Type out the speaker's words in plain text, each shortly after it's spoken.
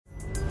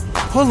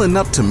Pulling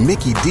up to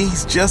Mickey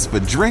D's just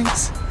for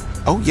drinks?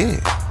 Oh yeah,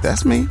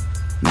 that's me.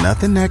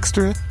 Nothing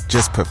extra,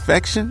 just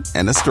perfection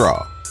and a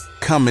straw.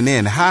 Coming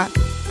in hot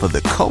for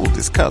the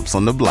coldest cups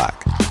on the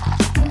block.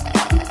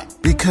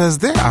 Because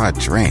there are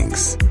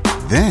drinks.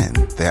 Then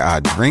there are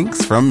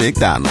drinks from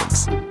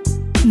McDonald's.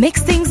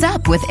 Mix things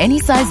up with any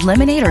size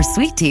lemonade or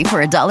sweet tea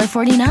for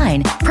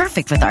 $1.49.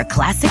 Perfect with our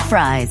classic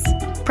fries.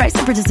 Price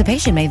and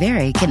participation may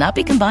vary. Cannot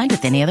be combined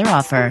with any other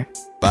offer.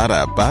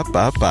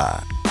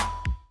 Ba-da-ba-ba-ba.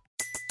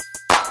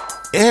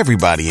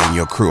 Everybody in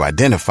your crew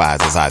identifies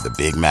as either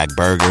Big Mac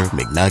Burger,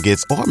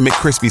 McNuggets, or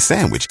McCrispy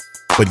Sandwich.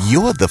 But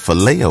you're the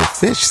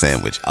Filet-O-Fish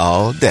Sandwich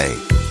all day.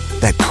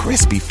 That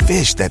crispy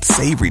fish, that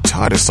savory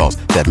tartar sauce,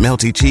 that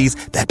melty cheese,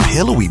 that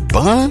pillowy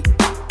bun.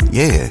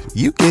 Yeah,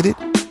 you get it.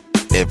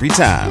 Every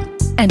time.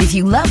 And if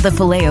you love the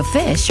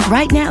Filet-O-Fish,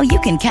 right now you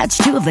can catch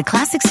two of the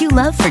classics you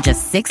love for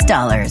just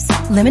 $6.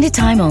 Limited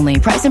time only.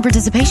 Price and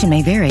participation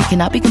may vary.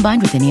 Cannot be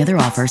combined with any other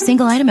offer.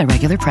 Single item at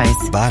regular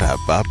price.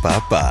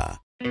 Ba-da-ba-ba-ba.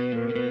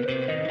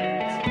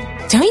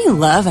 Don't you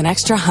love an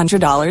extra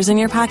 $100 in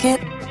your pocket?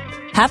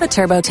 Have a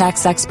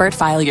TurboTax expert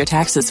file your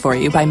taxes for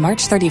you by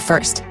March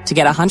 31st to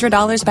get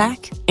 $100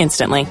 back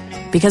instantly.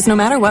 Because no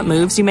matter what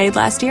moves you made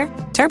last year,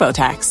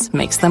 TurboTax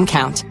makes them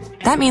count.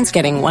 That means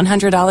getting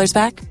 $100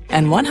 back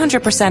and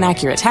 100%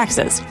 accurate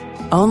taxes,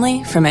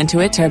 only from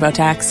Intuit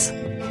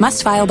TurboTax.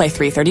 Must file by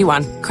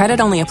 3/31. Credit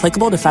only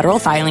applicable to federal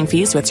filing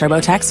fees with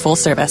TurboTax full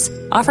service.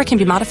 Offer can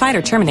be modified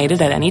or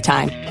terminated at any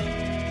time.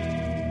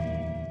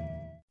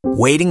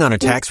 Waiting on a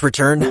tax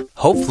return?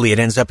 Hopefully it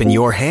ends up in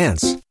your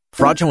hands.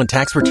 Fraudulent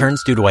tax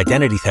returns due to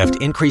identity theft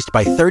increased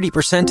by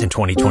 30% in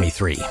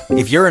 2023.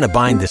 If you're in a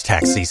bind this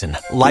tax season,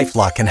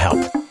 LifeLock can help.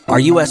 Our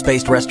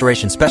U.S.-based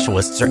restoration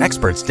specialists are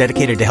experts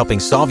dedicated to helping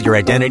solve your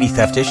identity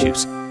theft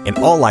issues. And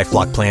all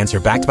LifeLock plans are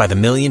backed by the $1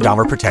 Million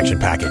Protection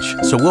Package.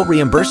 So we'll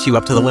reimburse you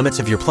up to the limits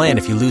of your plan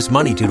if you lose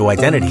money due to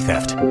identity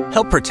theft.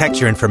 Help protect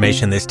your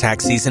information this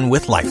tax season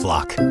with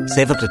LifeLock.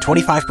 Save up to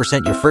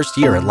 25% your first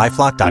year at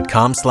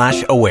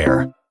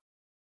LifeLock.com/aware.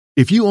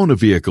 If you own a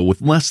vehicle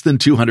with less than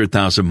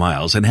 200,000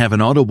 miles and have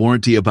an auto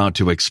warranty about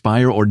to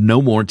expire or no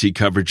warranty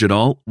coverage at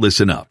all,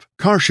 listen up.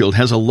 CarShield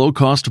has a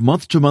low-cost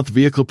month-to-month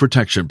vehicle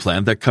protection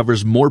plan that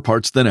covers more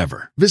parts than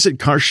ever. Visit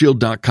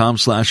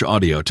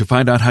carshield.com/audio to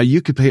find out how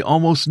you could pay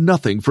almost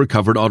nothing for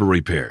covered auto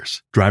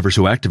repairs. Drivers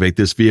who activate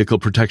this vehicle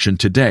protection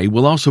today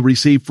will also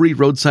receive free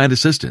roadside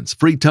assistance,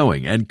 free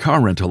towing, and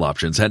car rental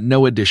options at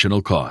no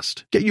additional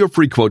cost. Get your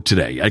free quote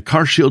today at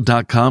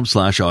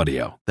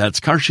carshield.com/audio. That's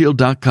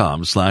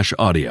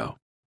carshield.com/audio.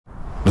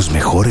 Los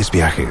mejores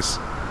viajes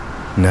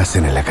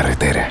nacen en la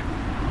carretera,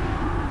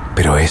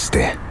 pero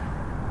este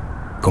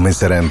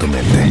comenzará en tu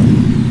mente.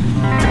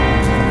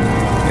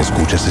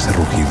 ¿Escuchas ese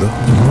rugido?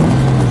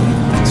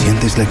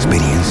 ¿Sientes la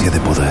experiencia de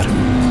poder?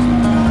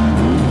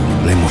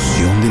 ¿La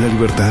emoción de la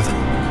libertad?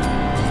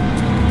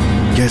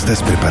 Ya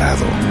estás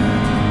preparado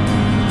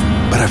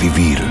para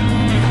vivir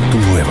tu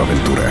nueva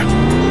aventura.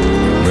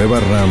 Nueva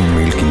Ram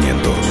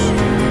 1500.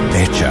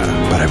 Hecha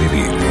para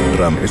vivir.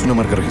 Ram es una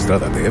marca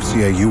registrada de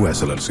FCA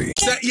US LLC.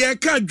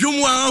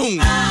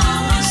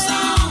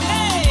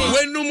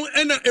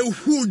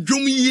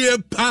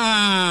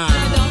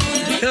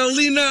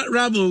 Helena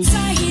Rebels.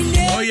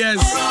 Oh yes.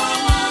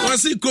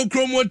 What's it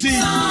Kokromoti?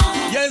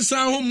 Yes,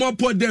 I home up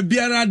for the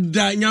Biara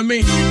da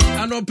nyame.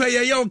 Ano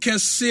pay yo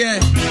kese.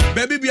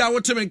 Baby bi a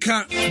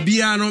wotemeka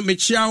bia no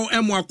mechiao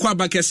emo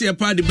akwaba kese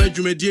pa de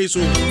badwuma die so.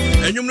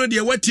 Enyum no de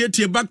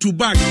watie back to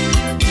back.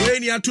 We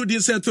ni ato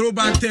this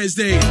throwback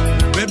Thursday.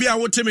 Baby a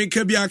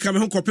wotemeka bia ka me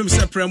ho kopem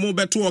se premo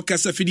beto o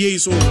kese fidie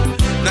so.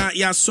 Na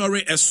ya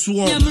sorry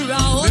esuo.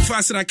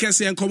 Before sira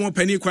kese enkomo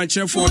pani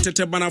kwancherefo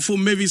tete banafo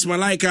Mavis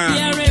Malaika.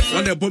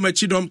 On the bomb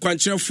chidom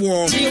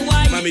kwancherefo.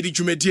 Mama di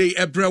dwumadie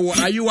ebrewo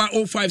Ayua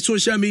 05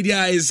 social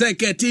media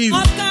executive.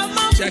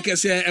 Check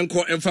us here and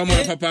call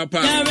informal papa.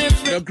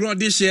 The grow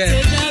this year.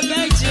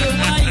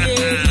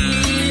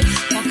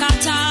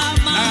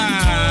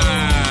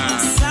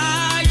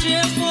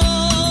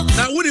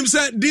 Now what him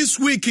said this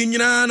week in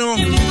Yano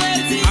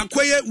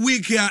Acquire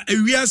week here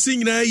we are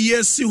seeing a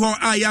year see how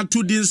I have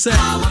to this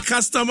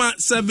customer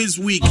service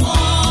week.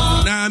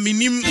 Now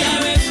minim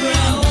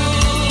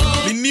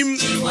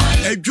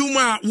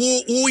Ejuma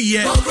wo ye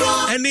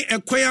ene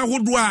ekwaya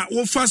hodo a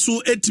wo fa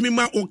so etimi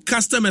ma o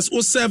customers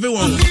o serve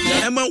won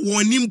ema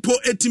wonimpo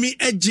etimi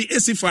eji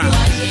esifa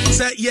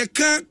se ye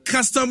ka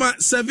customer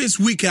service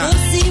week a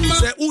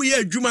se wo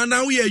ye ejuma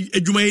na wo ye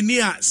ejuma eni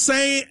a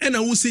san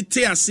ena wo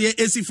site ase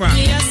esifa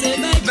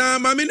na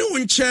mame ne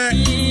wonche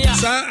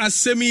sa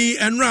asemi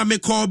enra me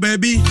call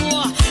baby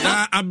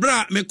na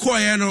abra me call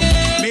ye no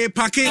me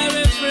pake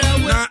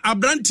na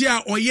abranti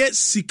a oye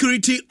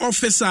security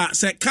officer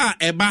se ka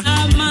eba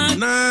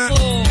na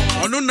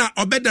ono na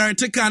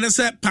obedarete ka na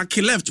say park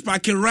left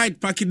park right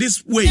park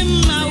this way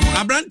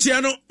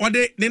abrantia no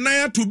ode ne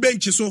naya to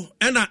bench so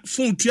na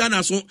phone tua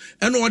na so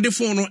na ode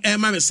phone no e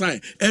ma me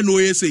sign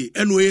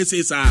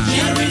NOAC sa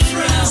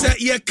say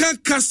ye can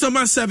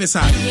customer service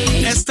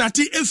start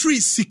a free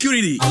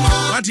security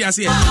what you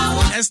say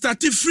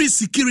start free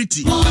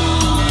security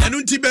ɛno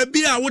nti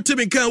baabi a wote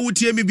me kan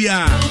wotie me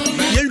bia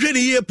yɛnhwɛ ne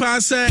yie paa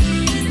sɛ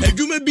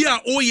adwuma bi a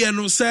woyɛ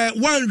no sɛ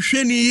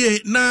woanhwɛ ne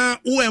yie na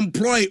wo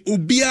employ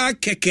obia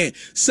kɛkɛ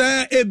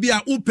sɛ ebi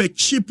a wopɛ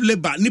cheap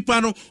labor nipa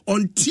no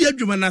ɔntie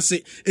adwuma no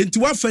ase enti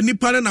woafa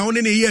nipa no na wo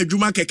ne yɛ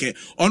adwuma kɛkɛ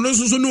ɔno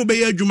nso so ne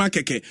wobɛyɛ adwuma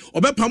kɛkɛ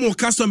ɔbɛpam wo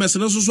customers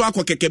no nso so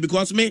akɔ kɛkɛ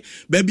because me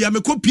baabi a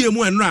mekɔ pie mu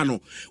ɛnora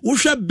no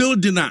wohwɛ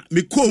building a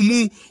mekɔ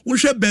mu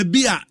wohwɛ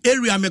baabi a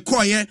area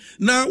mekɔɔyɛ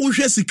na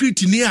wohwɛ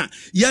security ni a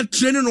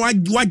yɛtrɛ no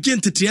wagye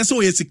nteteɛ sɛ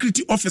wɔyɛ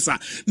security officer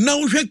na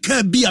wohwɛ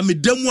kaa bi a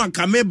medamu a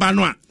kameba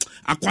no a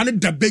akwane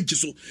da bench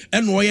so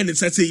ɛna ɔyɛ ne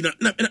sɛ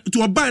na to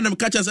ɔbaa na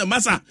meka kyerɛ sɛ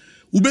masa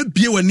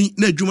wobɛbie w'ani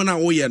na adwuma no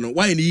a woyɛ no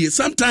wayɛ ne yie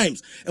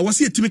sometimes ɛwɔ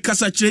sɛ yɛtumi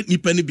kasa kyerɛ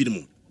nnipa no bi no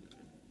mu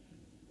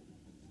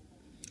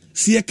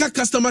sɛ yɛka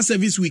customer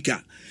service week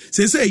a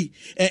sɛ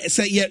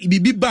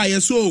biribi baa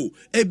yɛ so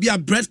ebia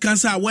breast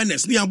cancer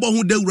awareness ne yɛabɔ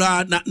ho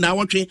dawura na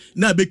awɔtwe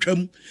na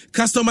abɛtwam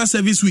customer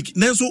service week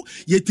nanso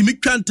yɛtumi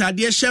twa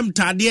ntadeɛ hyɛm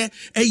ntadeɛ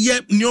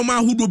ɛyɛ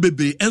nneɔma ahodoɔ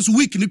bebree ɛnso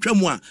week ne twa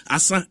mu a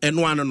asa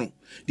ɛno ano no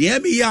deɛ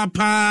ɛbi yɛ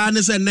paa ne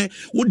sɛ nnɛ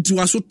wodi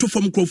waso to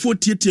fam nkurɔfoɔ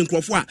tietie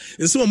nkurɔfoɔ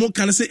a nsɛm a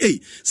moka no sɛ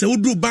sɛ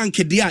woduru bank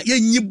deɛ a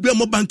yɛnyi bɛ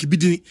mo bank bi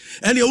dini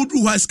ɛne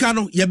woduru hɔ a sika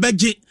no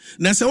yɛbɛgye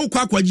na sɛ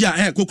wokɔ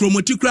akɔgye a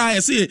kokromoti koraa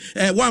yɛse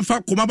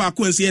woamfa kɔma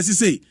baako ansi yɛse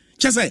sei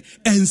kyɛ sɛ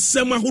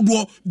ɛnsɛm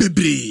ahodoɔ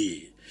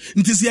bebree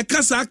nti sɛ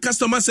yɛka saa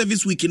customer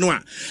service week no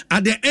a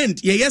at the end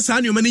yɛyɛ saa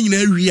nneɔma no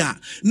nyinaa wie a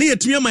na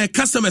yɛtumi ama yɛ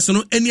customers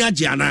no ani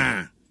agye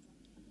anaa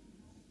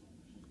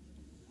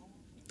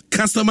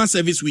customer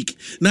service week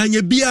na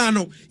anya bia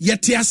no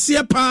yɛte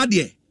aseɛ paa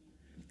deɛ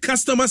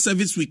customer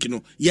service week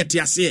no yɛte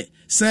aseɛ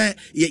sɛ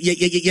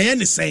yɛyɛ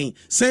ne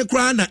sɛn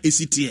koraa na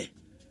ɛsiteɛ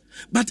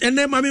but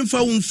ɛnɛ ma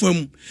memfa wo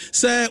mfam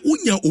sɛ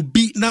wonya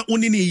obi na wo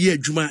ne ne yɛ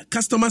adwuma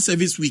customer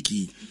service week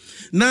yi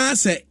na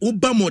sɛ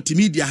woba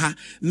multimedia ha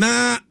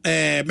na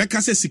mɛka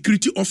sɛ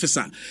security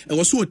officer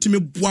ɛwɔ so wɔtumi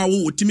boa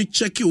wo wɔtumi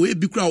check wo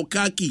ebi kura wo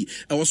car key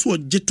ɛwɔ so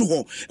wɔgye to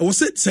hɔ ɛwɔ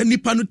sɛ sɛ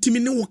nipa no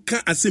timi ne wo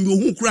ka asɛm bi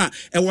ohun kura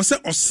ɛwɔ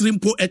sɛ ɔsere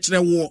mpo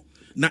ɛkyerɛ wo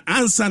na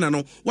ansa na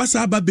no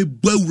wasa aba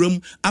bɛbɔ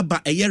awuram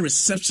aba ɛyɛ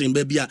reception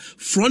baabi a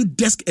front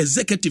desk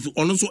executive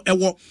ɔno nso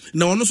ɛwɔ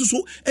na ɔno nso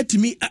so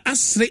ɛtumi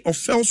asere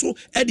ɔfɛw so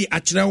ɛde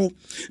akyerɛ wo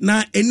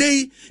na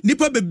ɛnɛyi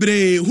nipa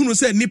bebree hunu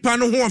sɛ nipa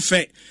no ho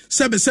ɔfɛ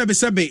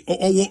sɛbe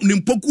ɔwɔ ne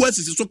mpoku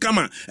asisi so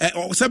kama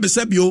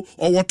sɛbe o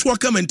ɔwɔ toɔ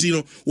kama nti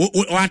no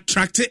ɔ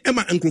attract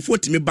ɛma nkurɔfoɔ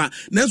tumi ba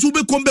nanso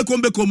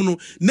wobɛkɔm no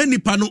na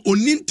nipa no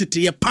ɔni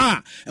nteteyɛ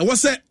paa ɛwɔ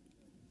sɛ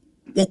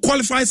or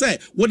qualify say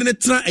what in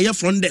a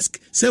front desk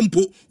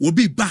simple will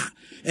be ba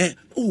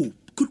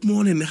good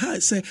morning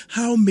say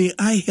how may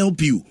I help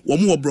you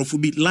one more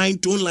brofubi line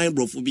tone line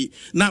brofubi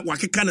na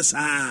wakekana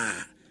sa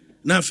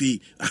na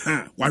fi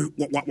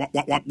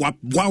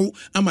wow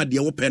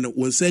amadia wo pen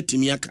won say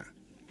timiaka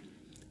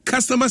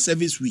customer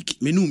service week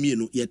menu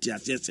mienu yeti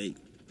asese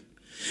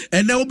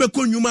and na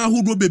obekọ nnwuma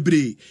ahodo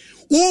bebre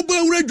wo ba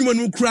wura dwuma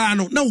no kura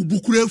no na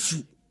obukura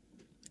afu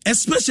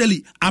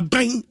especially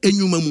aban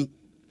enwuma mu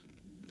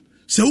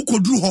sɛ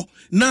wokoduru hɔ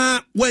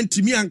na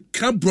wantimi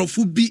anka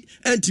brɔfo bi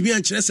antimi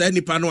ankyerɛ saa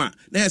nipa no a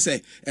na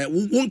yɛ sɛ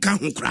wonka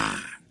ho koraa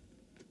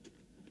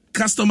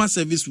customer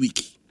service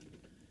week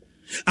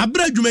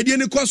abra dwumadie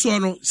ne kɔ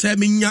soɔ no sɛ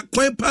menya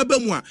kwan pa ba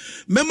mu a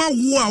mɛma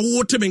wo a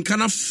wote me nka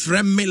na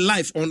frɛ me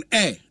live on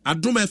air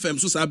Adom FM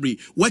so sabri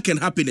work and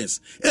happiness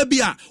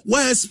ebia wa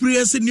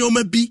experience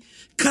nneɔma bi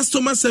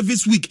customer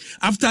service week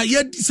after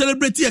yɛ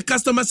celebrate a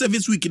customer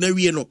service week na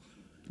wie no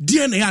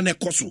deɛ na yɛ na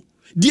ɛkɔ so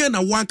deɛ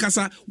na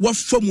wankasa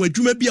wafam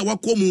adwuma bi a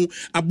wakɔ mu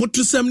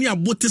abotosɛm ne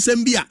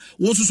abotosɛm bi a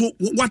wo so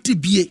wate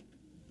bie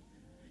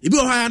ebi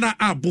wɔ ha na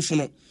abofo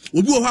no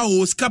obi wɔ ha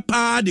o ska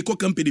paa de kɔ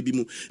company bi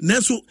mu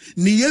nanso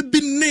ne yɛ bi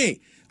ne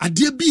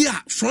adeɛ bi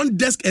a front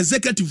desk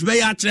executive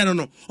bɛyɛ akyerɛ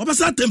no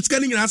ɔbɛsa atam sika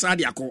ne nyinaa saa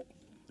de akɔ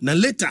na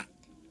later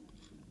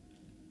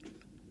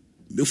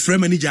me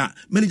friend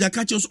manager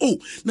catches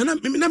na me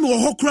wɔ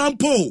hɔ kora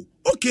mpo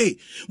okay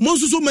mo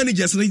nso so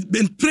managers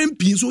ne train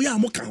pin so yɛ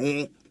amoka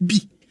ho bi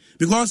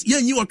because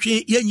yenyi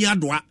otwe yenyi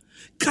adoa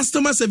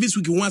customer service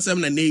week one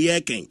sem na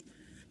ye ken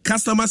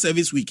customer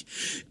service week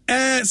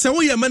so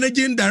we are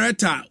managing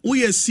director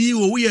we are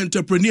CEO we are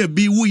entrepreneur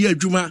bi we are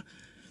adwuma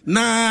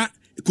na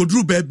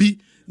kodru baby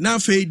na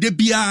fe de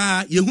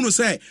bia ye hunu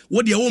say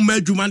wo de wo ma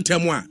adwuma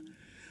ntem a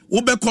wo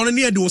be kono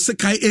ne de wo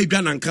sekai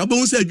edwa nanka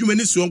bo se adwuma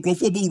ni so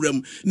nkrofo bo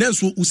wuram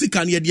nanso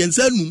usika ne de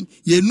nsa num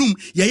ye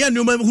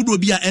nneoma hudo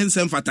bi a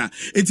ensem fata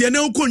enti ene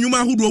wo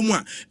konwuma hudo mu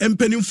a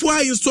empanimfo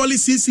a install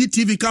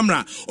CCTV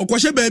camera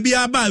okwahye ba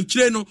bia ba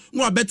kire no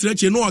no abetre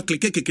che no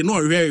oklikekeke no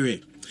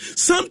hwehwe.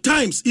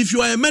 Sometimes if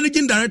you are a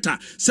managing director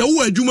se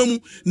wo adwuma mu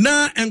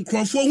na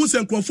enkrofo hu se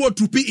enkrofo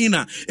trupi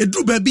ina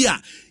edru ba bia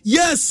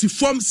yes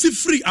from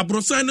free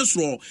abrosan no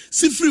so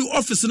free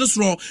office no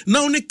so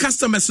now ne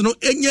customers no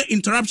enye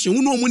interruption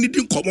hu no mu ni di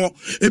nkomo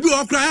ebi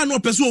wo kra ya no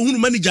person ohunu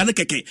manager ne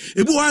keke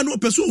ebi wo no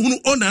person ohunu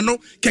owner no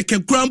keke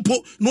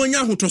grampo no nya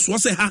hotoso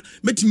se ha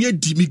metimi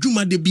adi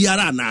medwuma de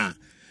biara na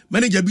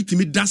manager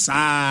bitimi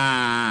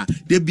dasa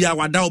de bia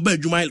wada oba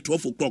adwuma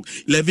 12 o'clock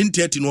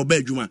 11:30 no oba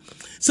adwuma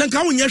senka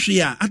wonye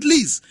hwe a at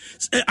least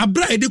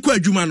abra ede kwa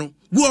adwuma no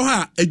wo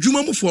ha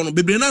adwuma mufo no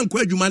bebre na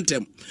nkwa adwuma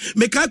ntem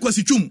meka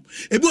kwasi twum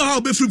ebi wo ha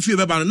obefrifie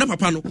beba no na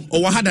papa no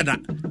owo ha dada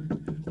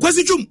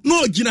kwasi twum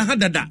no ogina ha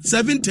dada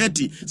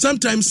 7:30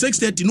 sometimes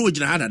 6:30 no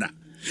ogina ha dada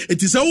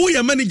it is a wo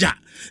ya manager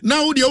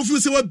now the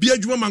office wa bia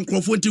adwuma man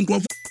krofo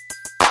ntinkrofo.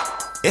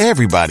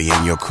 Everybody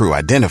in your crew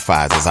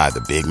identifies as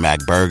either Big Mac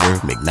Burger,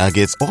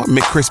 McNuggets, or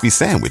McCrispy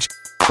Sandwich.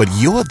 But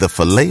you're the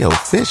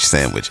Filet-O-Fish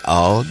Sandwich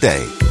all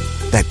day.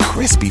 That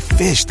crispy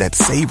fish, that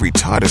savory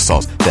tartar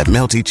sauce, that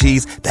melty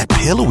cheese, that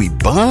pillowy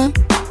bun.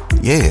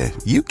 Yeah,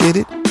 you get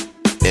it.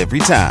 Every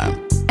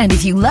time. And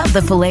if you love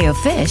the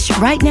Filet-O-Fish,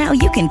 right now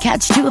you can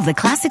catch 2 of the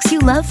classics you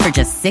love for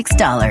just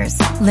 $6.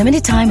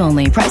 Limited time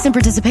only. Price and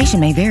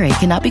participation may vary.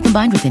 Cannot be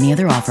combined with any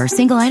other offer.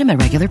 Single item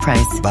at regular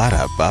price.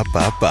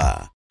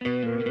 Ba-da-ba-ba-ba.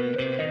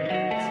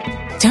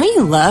 Don't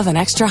you love an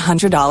extra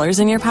 $100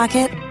 in your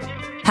pocket?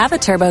 Have a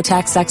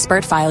TurboTax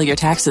expert file your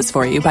taxes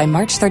for you by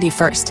March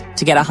 31st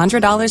to get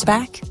 $100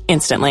 back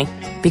instantly.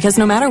 Because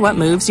no matter what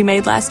moves you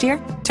made last year,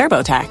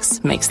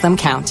 TurboTax makes them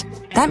count.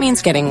 That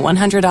means getting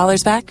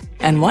 $100 back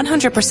and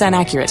 100%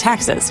 accurate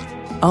taxes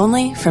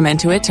only from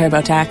Intuit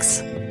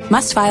TurboTax.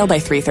 Must file by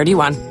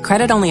 3/31.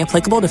 Credit only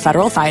applicable to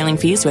federal filing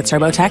fees with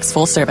TurboTax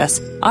full service.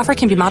 Offer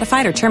can be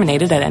modified or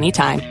terminated at any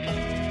time.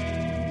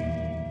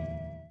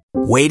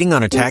 Waiting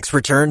on a tax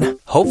return?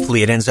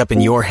 Hopefully it ends up in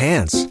your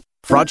hands.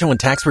 Fraudulent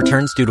tax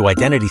returns due to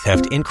identity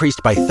theft increased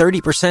by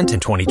 30% in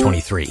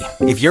 2023.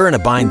 If you're in a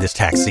bind this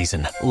tax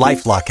season,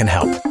 LifeLock can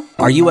help.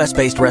 Our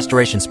U.S.-based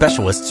restoration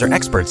specialists are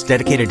experts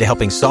dedicated to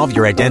helping solve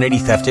your identity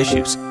theft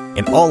issues.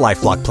 And all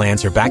LifeLock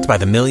plans are backed by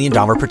the $1 Million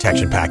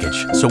Protection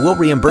Package. So we'll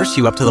reimburse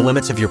you up to the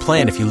limits of your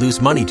plan if you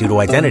lose money due to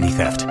identity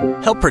theft.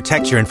 Help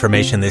protect your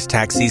information this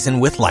tax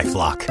season with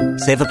LifeLock.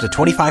 Save up to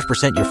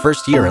 25% your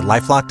first year at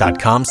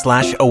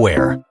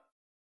LifeLock.com/aware.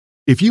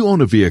 If you own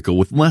a vehicle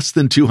with less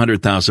than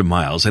 200,000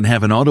 miles and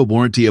have an auto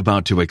warranty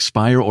about to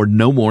expire or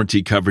no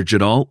warranty coverage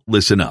at all,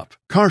 listen up.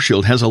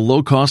 CarShield has a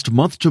low-cost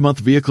month-to-month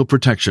vehicle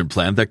protection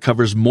plan that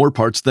covers more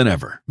parts than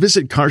ever.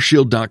 Visit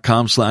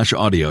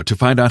carshield.com/audio to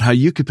find out how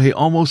you could pay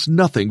almost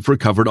nothing for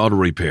covered auto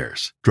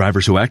repairs.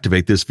 Drivers who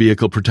activate this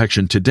vehicle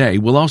protection today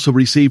will also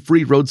receive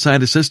free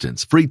roadside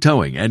assistance, free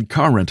towing, and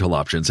car rental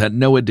options at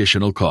no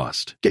additional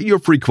cost. Get your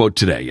free quote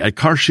today at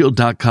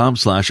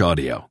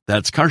carshield.com/audio.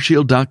 That's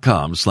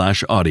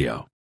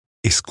carshield.com/audio.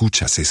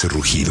 Escuchas ese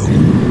rugido.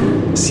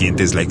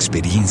 Sientes la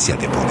experiencia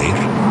de poder,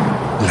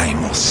 la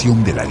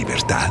emoción de la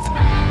libertad.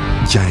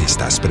 Ya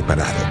estás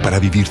preparado para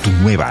vivir tu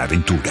nueva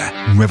aventura.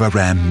 Nueva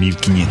Ram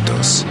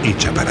 1500,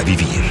 hecha para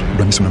vivir.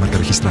 Ram es una marca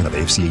registrada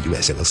de FCA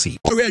US LLC.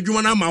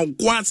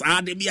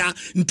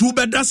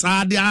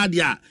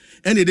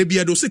 Ene de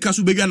bia do sika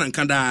so bedwa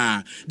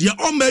nankada dia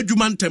omma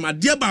adwuma ntem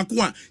ade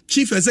baako a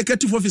chief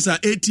executive officer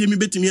ATM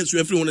betimi asu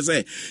afri won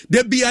say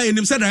de bia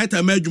enim say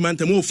director ma adwuma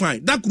ntem o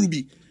fine da kuru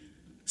bi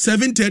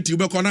 7:30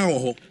 we kona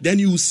ho then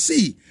you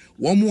see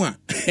one more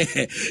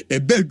a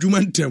bed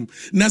adwuma ntem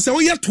na say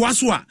we yet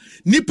toaso a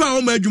nipa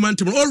omma adwuma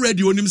ntem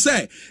already onim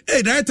say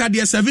hey director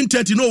dia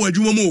 7:30 no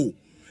adwuma mo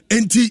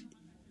enti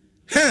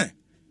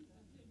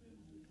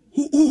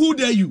who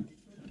dare you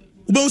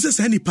ubo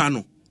say nipa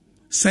no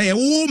say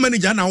wo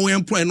manager na wo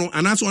employ no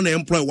anaso na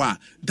employ wa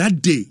that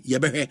day ye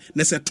be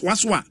na say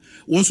toaso a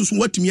won so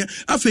watimi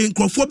afa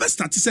nkrofo be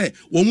start say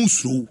wo mu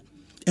suro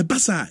e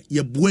basa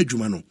ye bo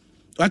adwuma no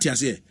what you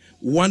say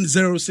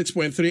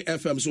 106.3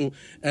 FM so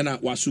na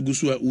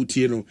wasugusu a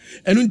utie no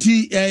enu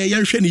nti ye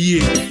hwe ne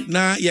yie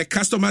na ye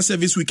customer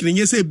service week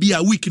ni say bi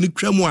a week ni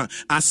twam a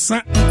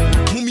asa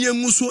mumie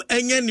nguso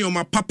enye ne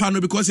oma papa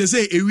no because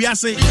say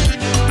ewiase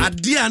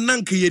ade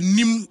ananka ye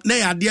nim na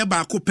ye ade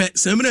ba akopɛ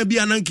semina bi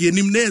ananka ye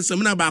nim na ye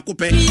semina ba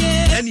akopɛ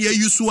ene ye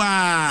yusu a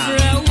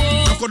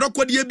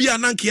akodokode bi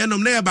ananka ye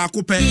nom na ye ba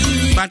akopɛ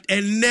but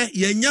enne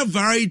ye nya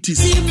varieties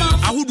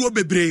ahodo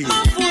bebre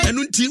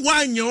enu nti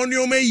wanye oni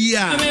oma yi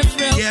a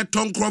ye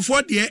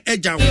tonkrofo de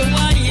eja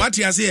what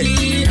you say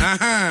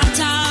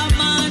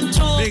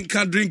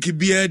drink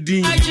beer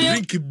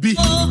drink bi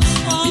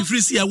if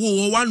you see a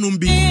wo one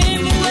bi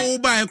wo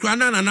buy kra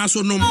na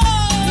so nom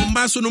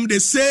mba so nom the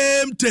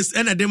same taste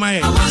and de my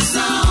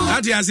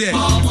what you say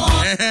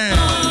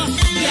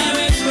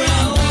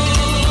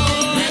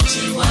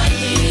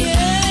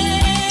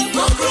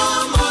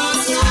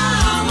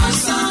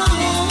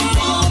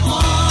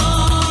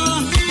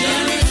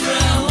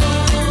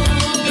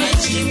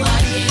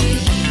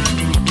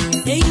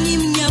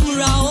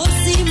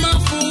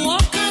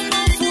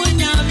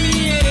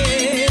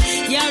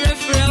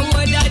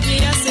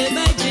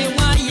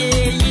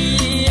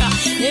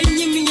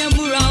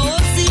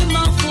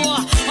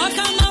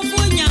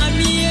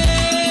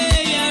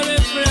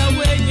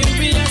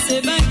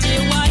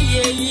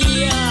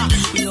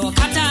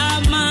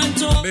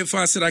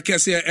Fast I can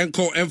say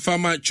Enco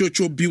Enfama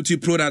Chocho Beauty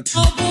Product,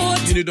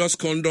 Unidos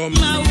Condom,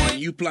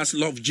 U Plus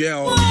Love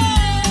Gel,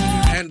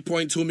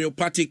 Endpoint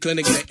Homeopathic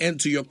Clinic, the end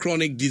to your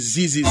chronic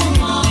diseases.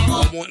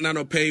 One more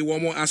nanopay,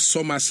 one more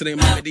asoma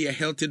cinema, a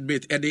healthy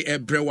bit, a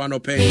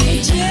brewano pay.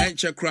 And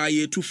check cry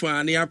to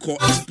find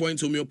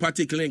Endpoint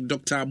Homeopathic Clinic,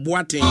 Dr.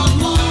 Boating.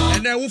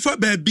 And then Ufa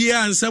Baby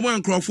and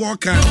someone Crawford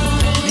can.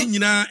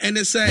 And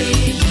they say,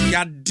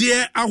 ya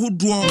dear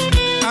Ahudro,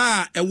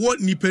 a what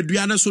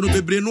Nipeduana sort of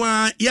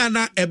Bebrenoa,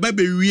 Yana, a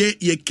baby,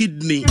 ye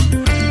kidney.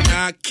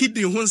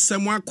 Kidney hun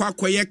semwa kwa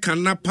kwaye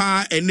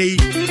kanapa ene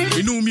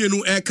inu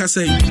mienu eka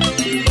say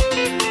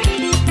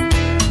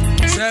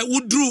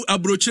udru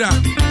abrochira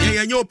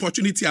ye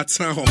opportunity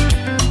atena ho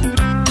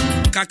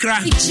kakra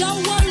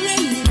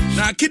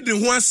na kidney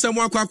hun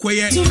semwa kwa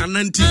kwaye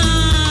kananti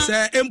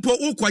say empo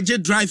ukwaje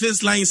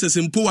driver's license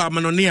empo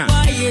amanone a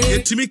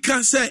etimi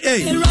ka say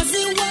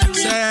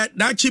say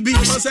that chibi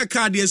say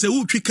card ye say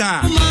utwi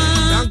car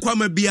dan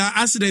kwama bia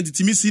accident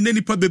timi si na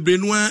nipa bebre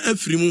no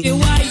afiri mu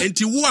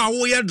enti wo a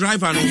wo ye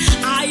driver no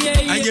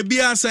anye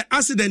bia say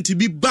accident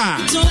bi ba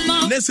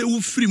na say wo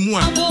firi mu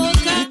a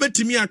wo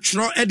betimi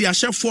atwro e de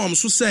ahye form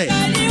so say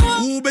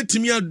wo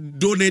betimi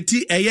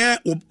donate eye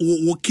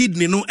wo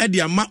kidney no e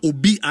de ama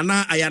obi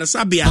ana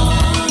ayaresa bia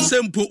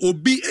sempo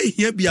obi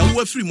ehia bia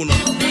wo afiri mu no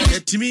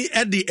etimi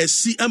e de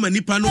asi ama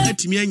nipa no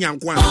etimi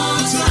anyankwa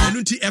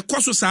enu nti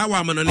ekoso saa wa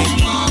amanone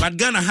but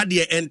Ghana had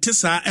the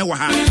entisa ewa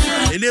ha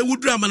ene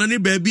wudura amanone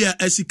baabi a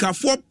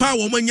asikafo pa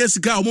wo manya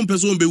sika wo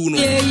mpeso mbewu no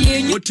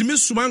wotimi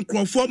suma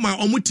nkrofo ma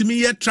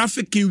omutimi ye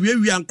trafficking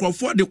wiewia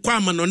nkrofo de kwa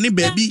amanone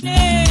baabi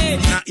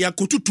na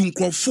yakotutu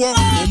nkrofo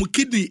om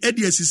kidney e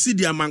de asisi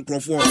de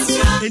amankrofo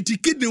enti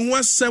kidney ho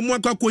asem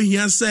akwa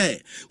hia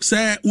se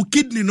u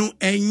kidney no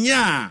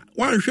enya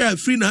wanhwe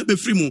afri na be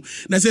free mu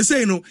na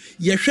sesei no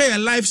ye hwe ye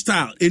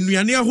lifestyle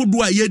enuane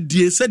ahodo a ye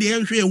die se de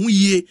ye hwe ho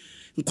yie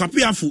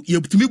nkwapiafo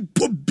yebutumi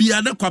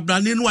bobia na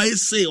kwabrane no aye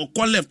say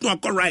okọ left no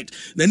okọ right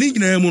na ni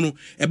nyina mu no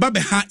eba be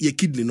ha ye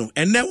kidney no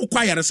ene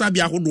ukwa yaresa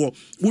bia ahodo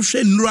wo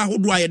hwe nnuru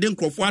ahodo aye de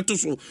nkrofo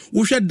atoso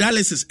wo hwe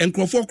dialysis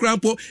nkrofo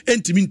krampo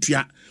entimi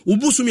ntua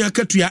ubusumi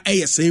akatua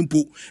eye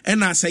sempo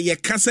ena say ye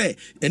kase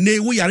ene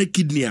wo yare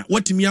kidney a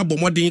watimi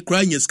abomoden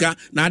kra nyeska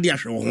na ade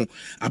ahwe ho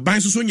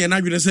aban so nye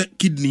na dwene se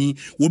kidney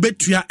wo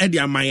betua e de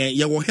amaye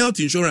ye wo health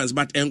insurance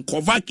but en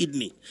cover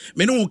kidney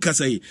me no wo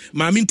kase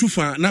ma min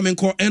tufa na men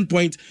ko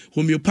Endpoint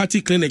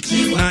Homeopathic Clinic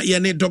na ye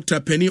ne Dr.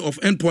 Penny of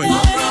Endpoint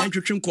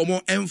entwetwe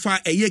komo emfa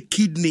eye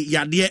kidney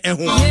yade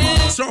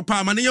ho so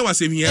pa ma ne ye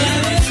wasem hia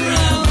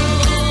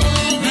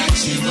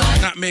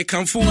na me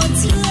kanfo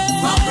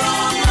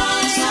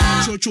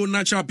Chocho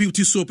Natural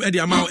Beauty Soap edi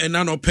amount and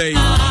nano pay.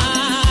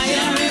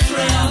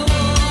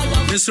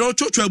 Mr.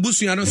 Chocho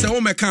abusu ya no se wo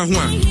meka ho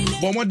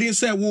a bo modin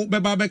se wo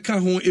beba beka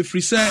ho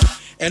efri se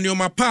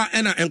enioma pa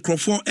ena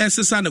enkrofo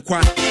esesa ne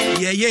kwa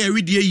ye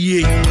redie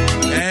yie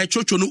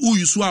Chocho no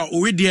uyusu a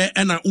oredie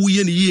ena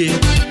uye ne yie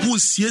wo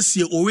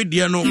siesie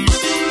oredie no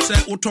se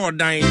uto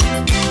dan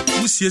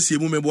wo siesie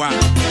mu mebo a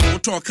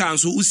uto ka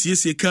nso wo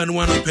siesie ka no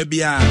ano pa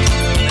bia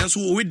enso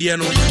oredie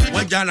no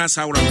waja na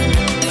sawra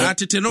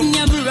atete no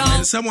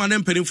ensamo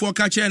anem pedinfo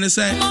ka che ne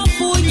se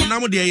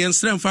nam de yen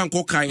srem fa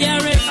nkokan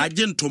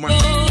agye ntoma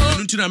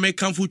nti na make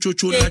Kamfu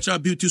Chocho Natural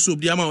Beauty Soap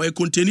dia ma e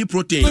contain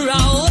protein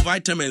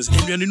vitamins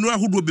enwene nu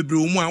ahodo bebre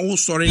mu a wo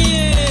sore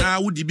na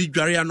wo di bi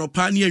dware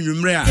anopa ne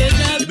anwumre a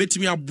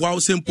ebetimi aboa wo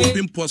sempo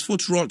pimples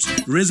foot rods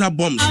razor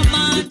bombs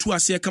etu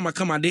ase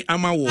kama de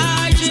ama wo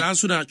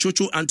sanso na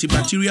Chocho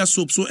antibacterial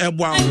soap so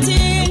eboa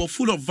wo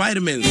full of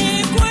vitamins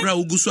bra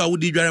uguso a wo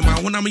di dware ma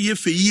honam ye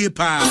feyie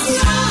pa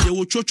ye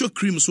wo Chocho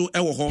cream so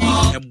ewo ho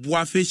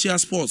eboa facial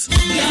spots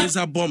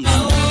razor bombs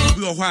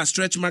bi wo ho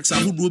stretch marks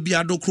ahodo bi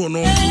adokro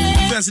no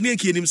first ni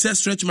nke nim say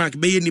stretch mark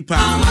be nipa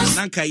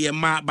nanka ye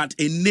ma but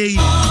enei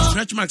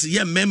stretch marks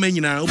ye mema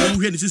nyina obo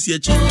hwe ni sisi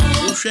achi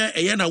wo hwe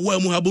eye na wo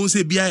amu habon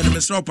se bia ye no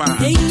mesropa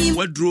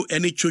wadro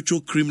any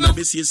Chocho cream na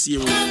besiesie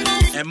wo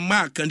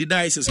emma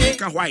candidiasis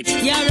ka white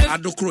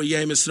adokro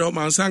ye mesro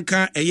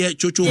mansanka eye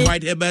Chocho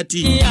white herbal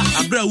tea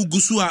abra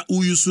ugusu a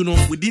uyusu no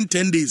within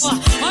 10 days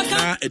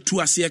na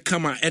etu ase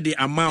kama e de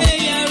amount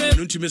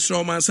no ntimi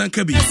mesro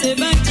mansanka bi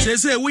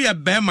say we ye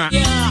bema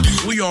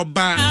we your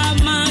ba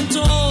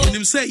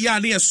nim say ya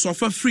na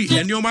suffer free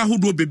enioma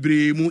hodo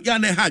bebre mu ya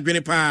na ha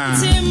adwene pa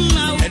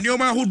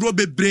enioma hodo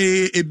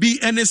bebre ebi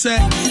ene say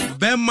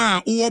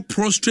bema or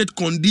prostrate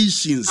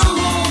conditions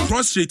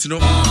prostrate no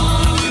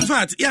in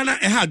fact ya na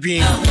ha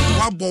adwene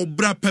wa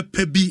bobra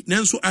pepe bi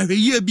nanso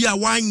ahweye bi a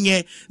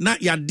wanye na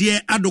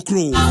yade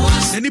adokro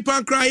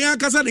enipa kra ya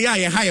kasa na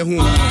ya ha ye ho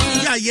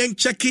ya yen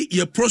check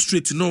your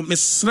prostrate no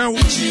mesrew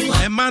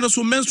e man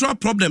so menstrual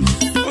problem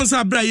on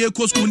sa bra ye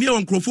ko school ni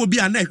on crofo bi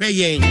a na hwe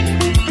yen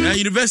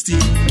university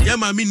ya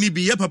mami ni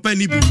bi ya papa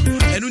ni bi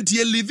enu nti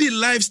ye live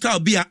lifestyle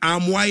bi a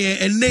amwaye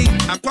ene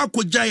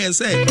akwakoja ye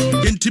say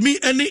entimi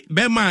ene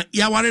bema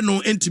ya ware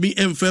no entimi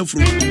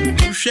emfafuru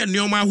hwe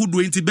neoma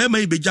ahodo nti bema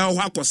ibeja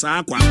ho akosa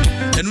akwa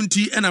enu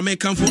nti ena me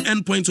kan for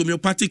endpoint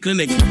homeopathic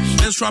clinic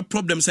menstrual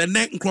problems and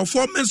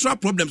nkrofo menstrual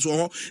problems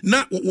wo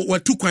na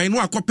watu kwan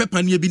no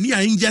akopepa ne bi ni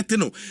a inject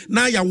no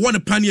na ya won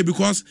panie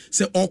because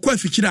say okwa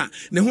afikira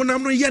ne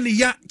honam no ye ne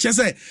ya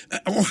chese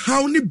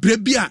how ni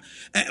brebia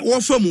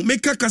wo famu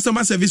make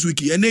customer service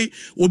wiki ene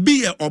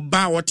obi ye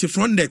oba what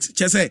frontex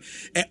chese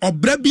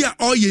obrabia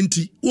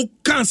oyenti wo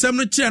kan sem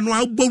no kire no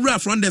abowura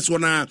frontex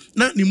wona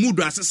na ni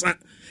mudu asesa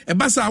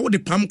ebasa wo de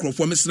pam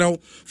krofo mesraw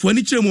for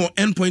ani kire mo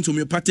endpoint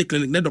homeopathic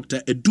clinic na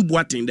Dr.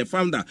 Edubuatin the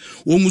founder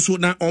wo muso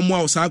na omo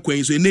a osa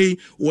kwan so ene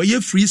wo ye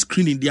free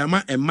screening di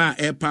ama ema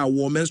epa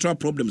wo menstrual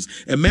problems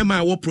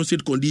emema wo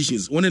prostate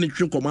conditions one ne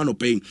twen command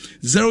pay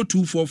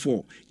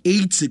 0244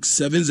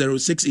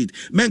 867068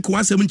 men ko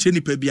asem nche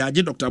ni pa bia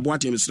age Dr.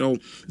 Boatin mesraw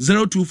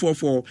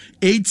 0244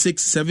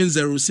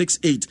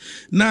 867068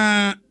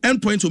 na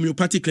endpoint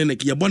homeopathic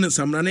clinic ye bon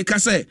samra ne ka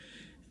say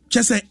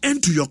just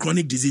end to your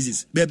chronic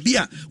diseases.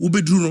 Bebia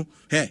ubedru no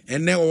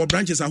and our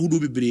branches are who do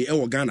be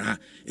Ghana ha.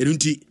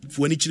 Erunti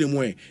fuani chile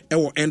mwe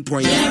ewo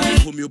endpoint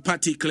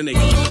homeopathic clinic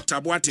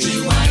Tabuate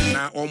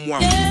na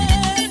omwa.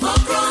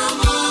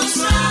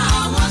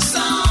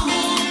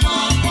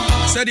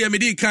 Said ya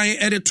midi kai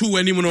edit 2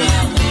 animo no.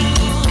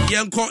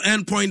 Yanko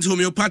endpoint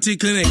homeopathic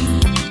clinic.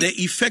 The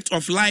effect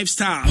of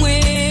lifestyle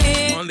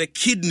on the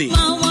kidney.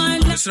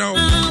 So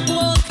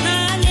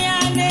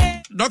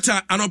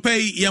Dr.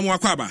 Anopei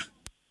Yamwakwaba.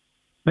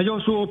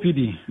 Mejo so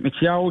OPD me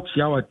chiao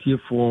tie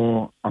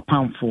for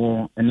apam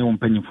for ene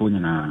wompanyi fo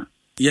nyina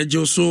ye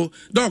jo so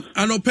dog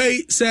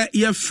anopay say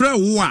ye fra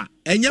wo a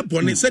enye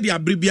bone say dia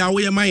bribia wo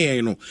ye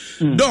mayen no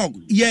dog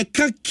ye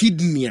ka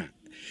kidney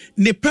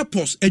ne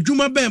purpose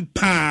adwuma ben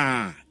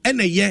pa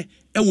ene ye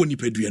ewo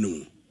nipadua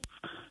no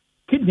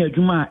kidney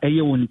adwuma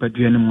eye wo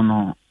nipadua no mu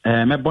no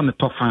me bone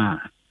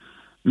tofa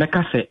me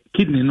ka say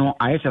kidney no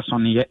ayese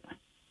sonye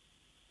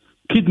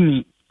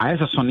kidney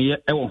ayese sonye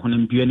ewo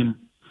honam duanim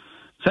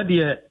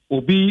Sadia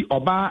obi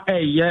oba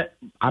eye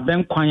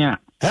abenkwan a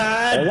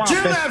owa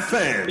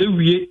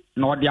ewie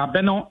na ode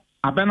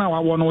abena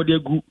wawo na ode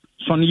gu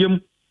soniyem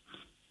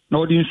na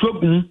ode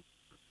nsogum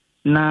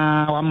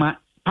na wama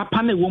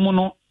papa na ewomu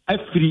no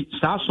afiri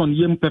saa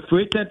soniyem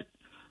perforated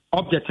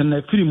object na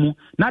afiri mu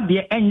na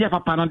de enye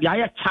papa no de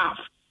aye chaff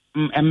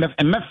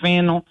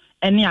mmefen no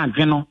ene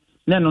adwe no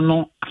na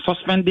no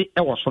suspended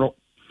e wo soro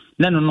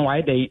na no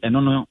waye de eno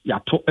no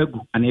yato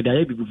agu ane de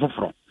aye bibi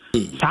foforo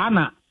saa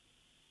na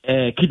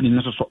kidney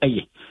no so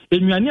eye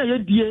ennuane a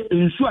yedie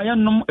ensu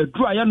ayenom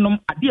aduru ayenom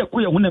ade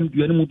ekoye honam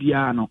duane mu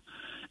bia no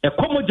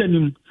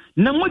ekomojanim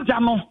na moja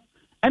no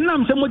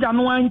enam se moja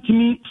no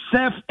antimi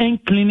self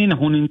cleaning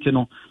honinti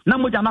no na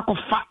moja na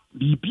kofa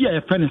bibia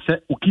ye fe ne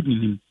se o kidney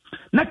nim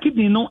na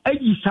kidney no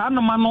ayi saa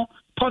no ma no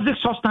toxic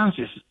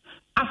substances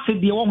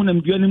acid ye wo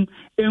honam duane mu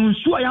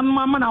ensu ayenom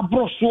ama na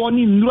broso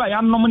ni nnuru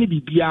ayenom ne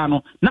bibia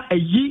no na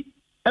ayi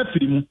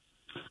afiri mu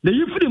na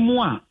yifiri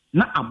mu a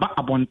na aba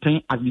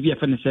abonten as bibia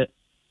fe ne se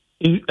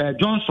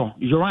Johnson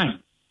urine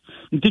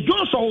nti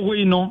Johnson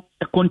we no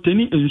e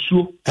contain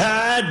ensuo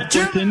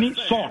contain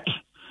salt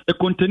e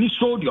contain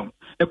sodium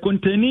e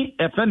contain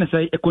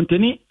e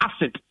contain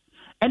acid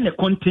and e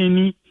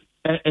contain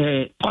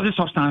toxic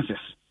substances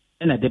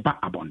and the ba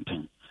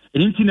abonten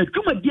nti na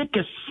dwuma die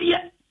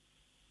kese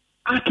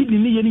akidi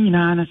ni ye ni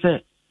nyina na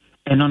se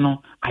eno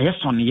no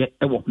ayesonye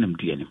e wo nam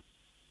duane.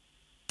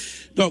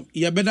 Dog,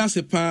 ya beda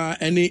se pa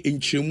ene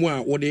nchemu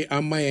a wode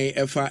amaye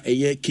efa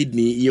eye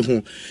kidney ye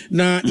ho.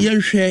 Na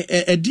yenhwe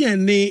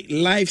ediane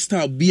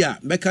lifestyle bia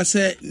beka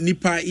se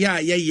nipa ya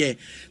ye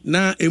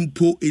na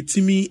empo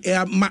etimi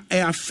ma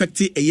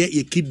affect eye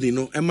ye kidney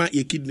no ema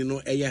ye kidney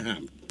no eye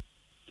ham.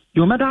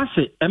 Yo meda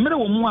se emere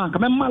wo mu anka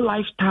mema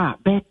lifestyle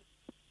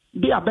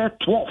be about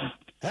 12.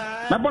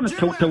 Na bon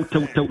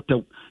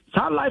tew.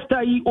 Sa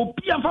lifestyle yi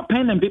obi anfa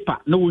pen and paper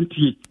na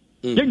wontie.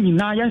 Yen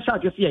nyina yen sha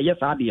je se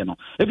yes ade no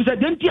e bi se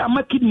denti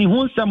ama kidney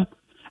ho nsam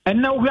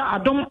ena wo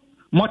adom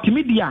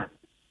multimedia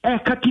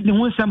ka kidney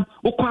ho nsam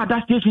wo kwa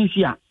ada station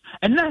sia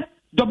ena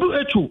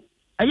WHO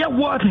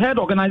World Health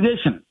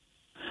Organization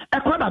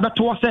kwa da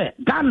beto se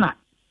Ghana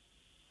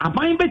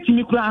aban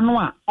betimi kura no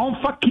a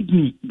onfa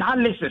kidney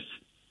dialysis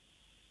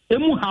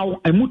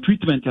emu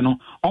treatment no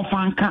onfa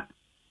anka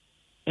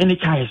eni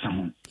chai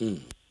ho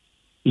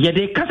ye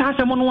de kasa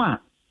asem no a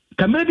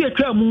kamera bi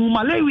atwa mu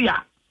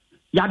malaria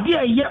yade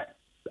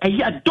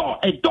eye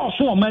do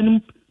so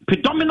man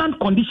predominant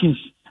conditions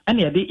and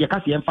yade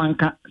yakase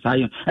enfanka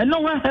sayo and no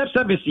one health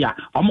service ya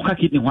omoka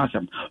kidney ho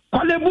asem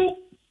kolebu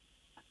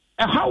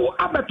how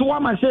abeto wa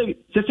ma say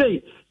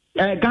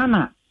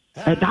Ghana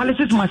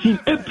dialysis machine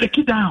break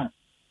it down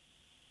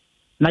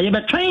na ye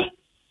be train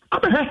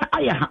abehwe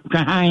aya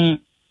kan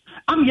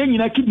am ye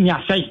nyina kidney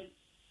asai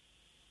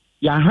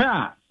ya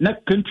hwa na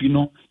country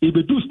no e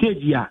be do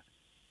stage ya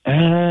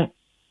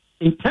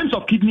in terms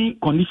of kidney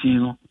condition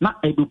no na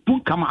ebepu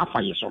kama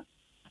afaye so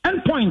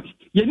endpoint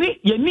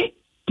yeni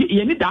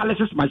you need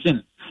dialysis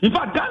machine. In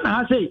fact, Ghana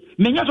has say,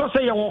 many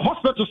say your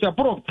hospitals are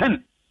broke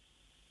 10.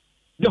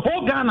 The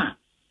whole Ghana,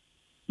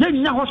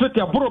 then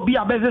hospital broke be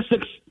a base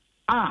 6.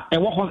 A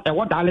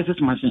dialysis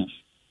machines.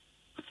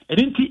 I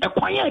didn't see a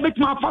quiet bit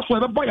more fast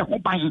for a boy who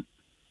buying.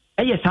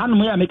 Yes, I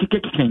know make a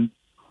cake.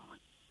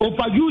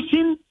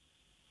 Overusing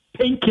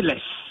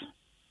painkillers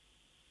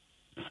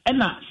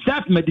and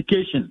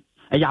self-medication.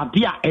 A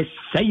idea is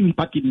saying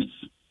packaging.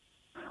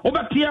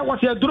 Over here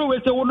was a draw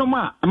with the one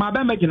more, and my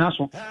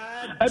bemaginaso.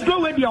 A draw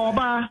with the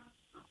oba,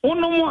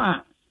 one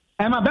more,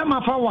 and my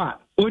bema forward,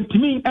 on to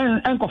me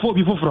and uncle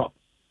before.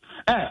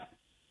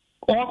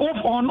 Or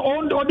off on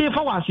all day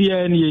for us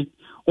here,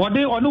 or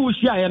they or no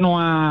share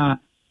no.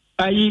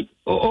 I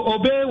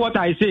obey what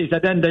I say,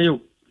 said then they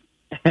you.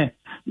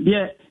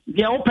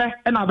 The open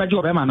and I bet you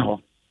a man.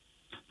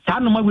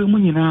 Sanoma will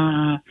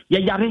munina,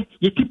 Yare,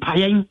 Yeti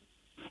Paying.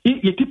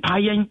 Yeti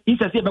Paying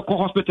is a Sebeco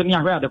hospital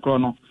near the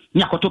chrono,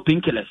 Yakoto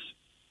painkillers.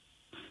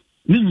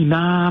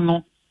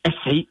 Ninano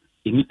essay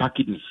in the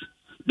packages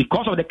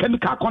because of the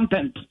chemical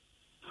content.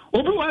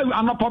 Obu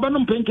I'm a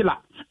pobanum painkiller,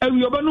 and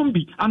we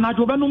obanumbi, and I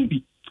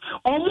jobanumbi.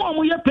 Or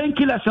more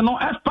painkillers and no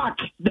F-pack,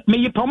 may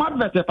you promote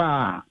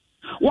better.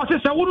 What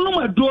is a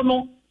woman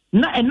dono,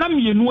 na and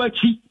Nami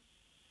Nuachi,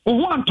 or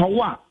one to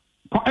one,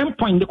 for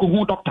endpoint the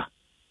Kuhu doctor.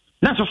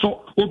 That's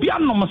so, Obi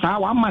Anomasa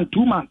 1 month,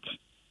 2 months.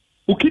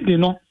 Ukidney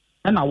no,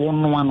 and I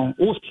won one,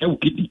 or still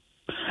kidney.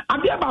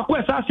 And the about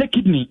where I say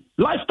kidney,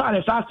 lifestyle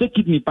as I say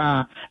kidney,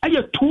 and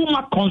a too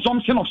much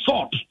consumption of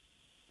salt.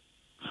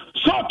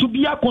 Salt to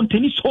be a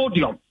containing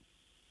sodium.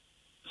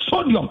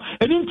 Sodium,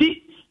 and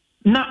indeed,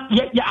 now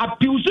you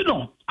abuse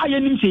it. I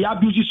didn't say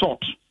abuse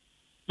salt.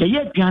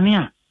 Yeah,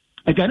 Piania.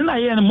 Again,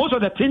 most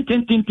of the tin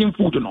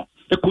food,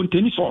 it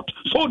contains salt,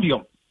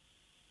 sodium.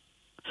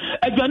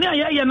 Again,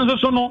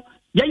 no,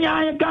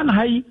 ya gan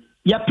high,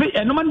 ya pay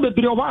a no man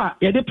be over,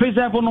 ya de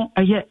preserve no,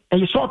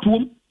 a salt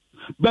womb.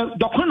 But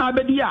Doctor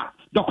Abedia,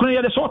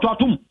 Doctor the salt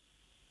atom.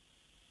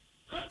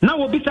 Now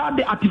we'll beside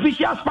the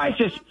artificial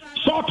spices,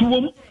 salt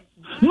womb.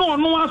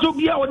 No, also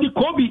be or the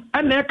Kobe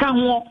and there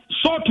can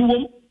salt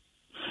womb.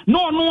 No,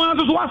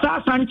 also was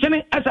a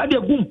sanchene as a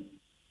boom.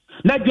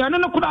 Na duane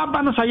no kura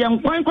aba no saye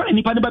nkwan kwa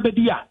nipa de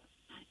babedia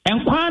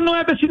nkwan no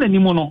ebe si na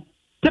nimu no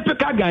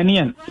typical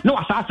Ghanaian no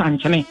asasa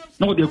nchene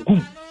no de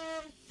kum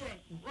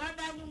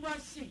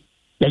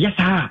ya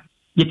yesa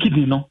ye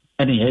kidney no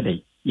ene ye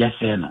dey yes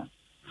no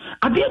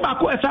ade ba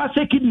ko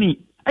asasa kidney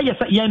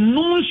yesa ye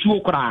num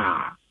suo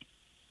kura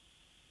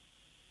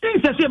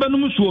insese be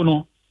num suo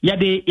no ya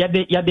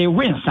de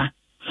wensa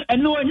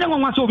eno anya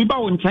nwanwa so obi ba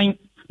wo nchen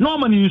no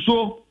ma ni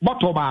nsuo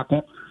bottle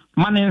baako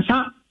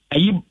manensa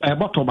ayi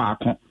bottle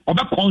baako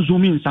oba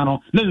consuming insano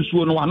na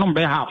nsuo no wanom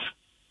be half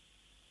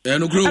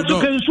no grow do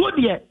kan nsuo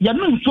de ya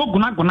no nsuo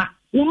guna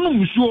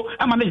wonum nsuo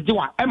ama na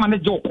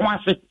je ko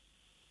ase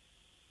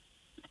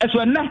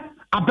eso ne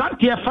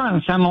abrantie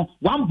fansa no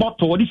one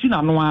bottle odi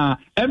sina no a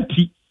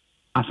empty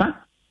asa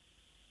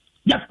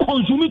ya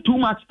consume too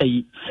much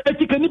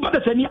etikani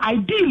bada sani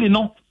ideally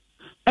no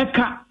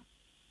eka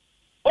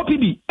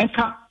opidi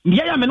eka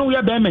ya me no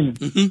ya be man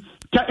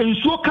ka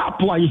ensuo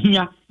cap wa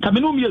hia ka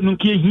me no me no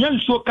ke hia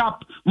ensuo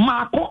cap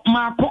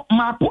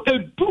mako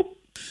edu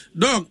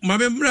dog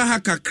mabembra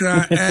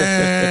hakakra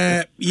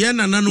ye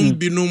nananom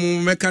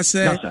binom meka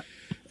se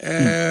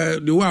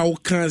the wa o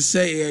kan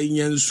say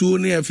nyansuo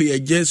ne afi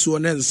yejesuo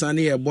ne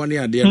nsane ye bone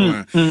ade no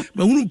a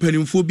ma hunu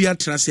panimfo bi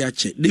atrase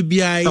ache de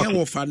bia ye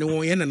wo fa ne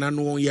won ye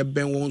nananom ye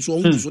ben won so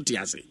won so te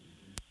ase.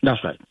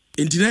 That's right.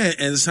 Intine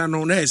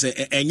ensano na ese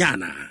enya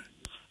na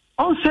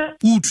on se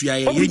utu ya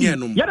ye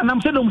nyanum ya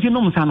na se dom si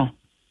nom sa no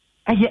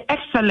eye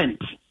excellent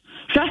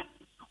sha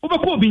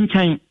obeko obi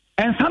nkan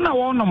ensana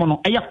wo nom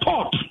no eye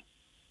pot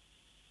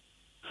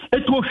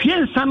eto hwie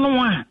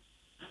nsano a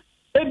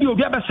ebi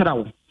obi abesra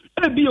wo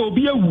ebi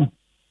obi awu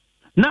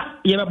na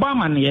ye beba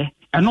amane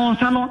eno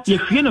nsa no ye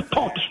hwie ne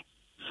pot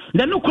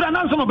de no kura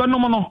nansa no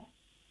benom no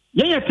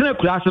ye tena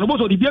kura ase no bo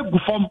so di bi agu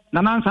fom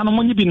na nansa no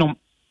monyi binom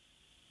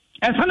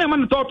ensa na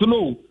man tot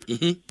no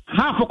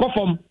half ko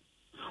fom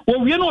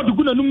o wie no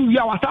odugu na num wi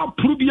a wasa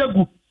puru bi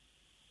agu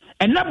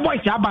enne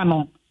boys aba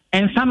no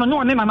ensa no ne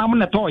one nanam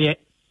ne toye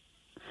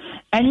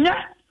enya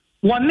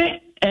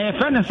wone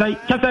friend say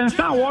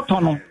chasensa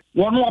water no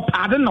wono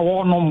opade na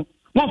wonom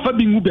won fa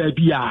bi ngu ba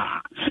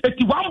bia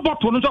eti one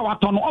bottle no so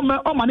wato no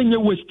o ma ne nye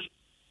waste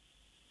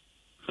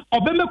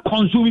obeme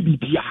consume bi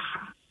bia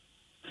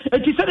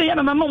eti se de ya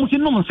na nom si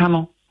nom nsa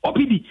no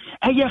opidi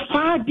eye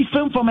far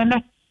different from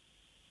ene.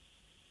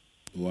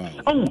 Wow.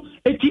 Oh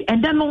eti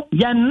ende no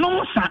ya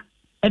nom sa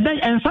ende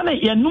ensa na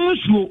ya nom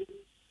suo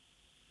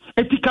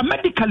eti ka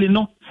medically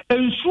no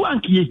ensu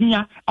anke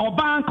yehia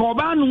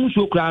oba nom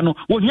suo kra no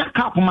wo hia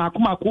cap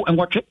mako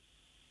enwotwe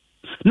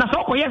na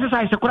so ko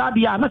exercise kra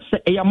bia na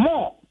se e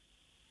more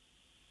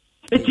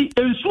eti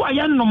ensu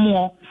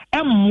ayennom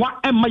emwa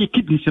emma ye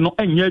kidneys no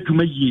enya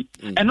adwuma yie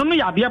eno no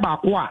yade ba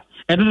ko a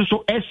eno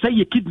so say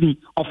ye kidney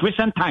of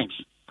recent times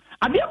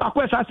ade ba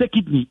ko say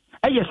kidney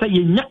say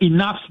ye nya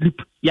enough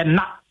sleep ye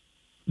na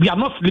we are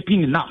not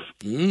sleeping enough.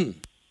 Yes,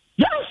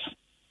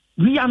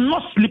 we are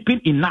not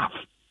sleeping enough.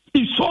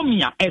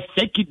 Insomnia is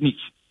kidneys.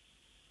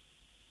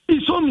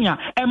 Insomnia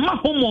and my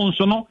hormones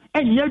no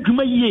and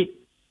yaduma ye.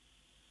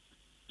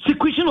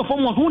 Secretion of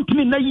hormones won't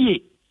mean na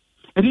ye.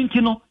 And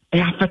you know,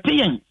 a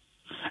fatiguing.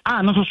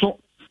 No so.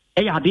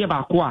 Idea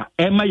bakwa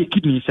my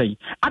kidney say.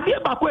 Idea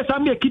bakwa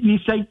some kidney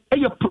say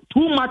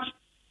too much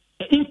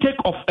intake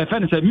of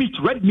meat,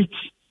 red meat.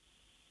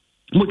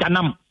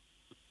 Mojanam.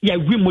 Yeah,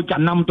 we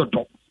mojanam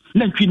dodo.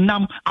 Nantwi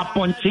nam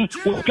aponche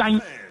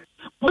okan.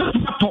 But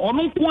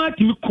on quite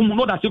me come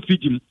no that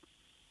feed him.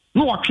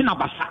 No watching a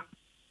basa.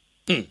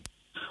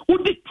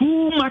 Would it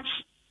too much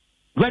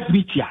red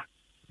meat here?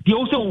 The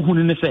also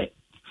who say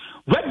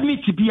red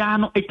meat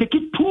biano it take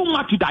it too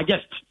much to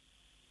digest.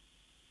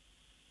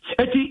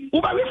 Eti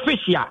ubari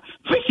fish here.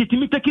 Fish it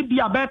me take it be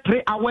about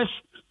 3 hours.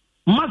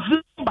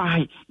 Must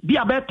by be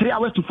about 3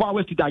 hours to 4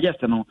 hours to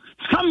digest. No,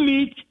 some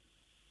meat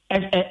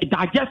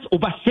digest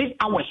over 6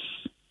 hours.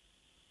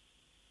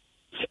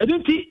 I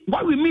don't see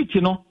why we meet.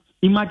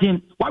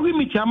 Imagine why we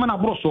meet. I'm gonna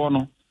bro so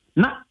no.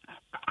 Na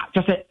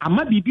just say I'm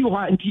not be too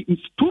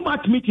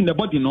much meat in the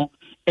body. No,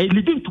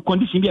 leading to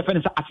condition be a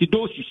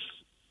acidosis.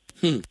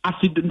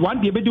 Acid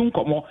one day be doing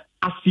come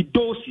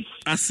acidosis.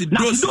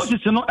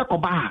 Acidosis no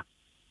ekoba.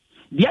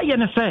 The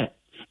INS say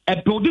a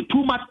body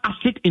too much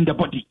acid in the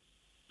body.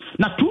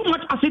 Now too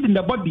much acid in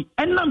the body,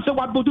 and I'm saying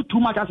what body too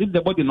much acid in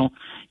the body? No,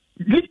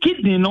 the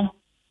kidney no,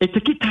 it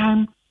takes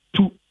time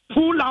to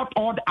pull out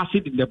all the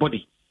acid in the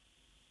body.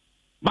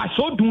 By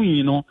so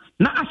doing, na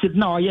acid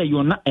now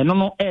you're not and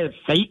no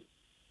say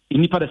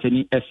in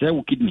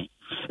the kidney.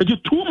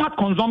 It's too much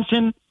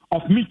consumption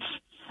of meat.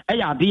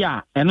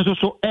 Idea and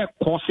also air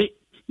cause it.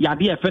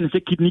 Idea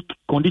kidney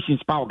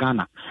conditions power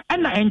Ghana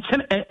and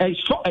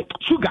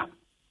sugar.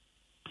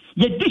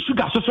 Ye di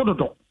sugar so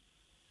do.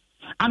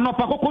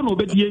 Anopa koko no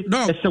obedie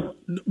esew.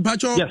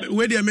 Bacho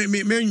we dey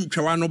me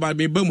ntwa no ba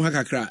me bam ha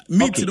kakra.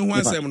 Meat no ho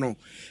asem no.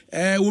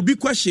 Obi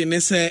question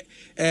say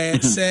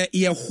say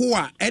ye ho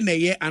a na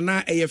ye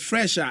ana ye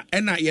fresh a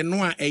na ye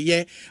no a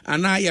ye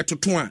ana ye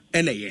toto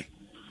a na ye.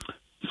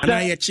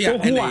 Ana ye chia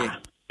na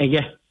ye.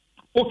 Ye.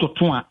 O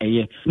toto a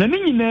ye. Na ni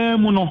nyina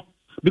mu no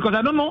because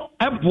I don't know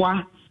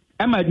eboa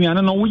e ma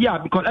aduane no wo ya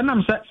because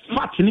enam say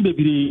fat ni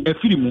bebiri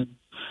afiri mu.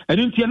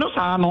 Eduntie no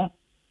sa no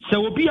se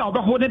obi a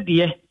obeho ne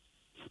de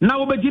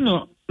now obedi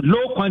no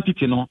low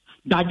quantity no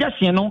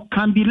digestion no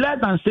can be less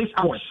than 6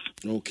 hours.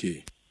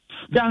 Okay.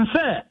 Then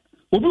say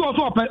obi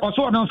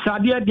also no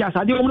sade dia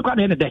sade o mu kwa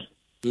de dey.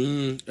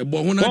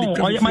 Ebo ho na di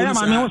kan. Oh, my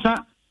mama ho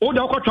sa o de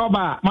okotro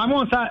ba mama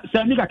ho sa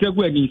se ni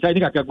kakagua ni sa ni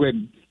kakagua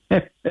ni.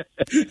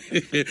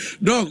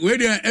 Dog we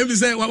dey every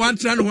say one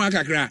try no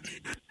kakra.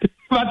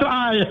 But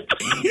I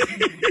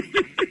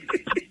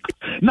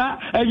na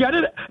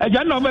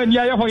eja no ma ni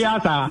aye ho ya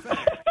sa.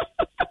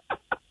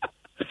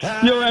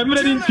 Yo, I'm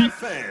ready.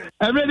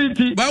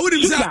 But what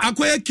if say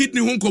acquire kidney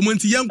home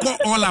community yanko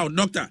all out,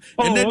 doctor?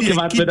 And then sugar,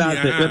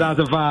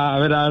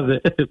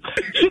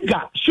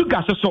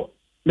 so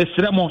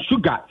Mr. Ramon,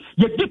 sugar.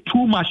 You did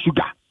too much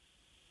sugar.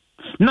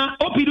 Now,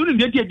 opi do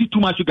not get too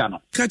much sugar. No,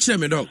 catch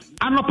them, dog.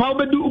 And no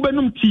power do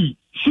ubenum tea,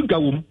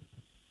 sugar wom.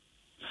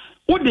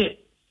 What the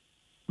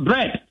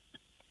bread,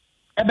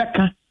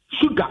 ebeka,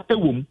 sugar,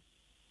 wom.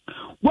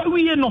 What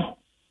we know,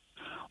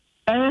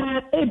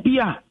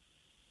 beer.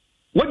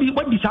 What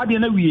decide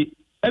na we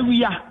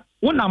ya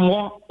wonam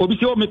ho obi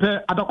se o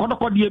mepe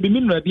adokodoko de be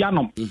minno bia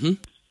nom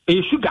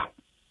sugar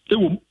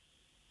ewom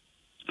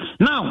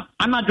now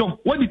anajo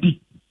what did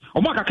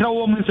omo kakra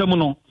wo mu nsem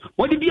no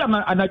what did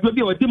anajo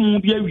bia wadi mu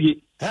bia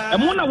wie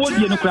emo na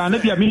wodi no kra na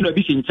bia minno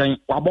bi hyenchen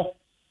wabo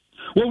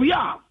wo wi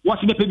a wo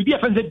se mepe bia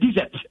fense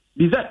dessert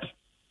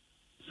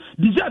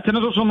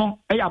na so no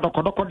e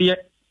adokodoko de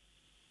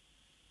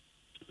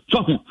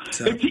so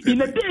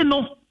in a day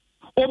no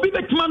obi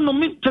betman no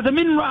me tese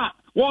minra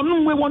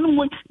one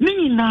way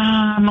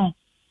nina no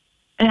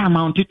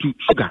amounted to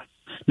sugar.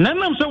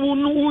 Nanam so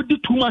won di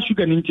too much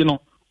sugar ninti no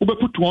we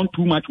put on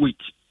too much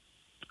weight.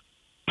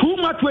 Too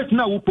much weight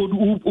now we put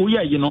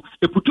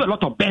it put a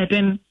lot of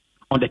burden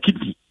on the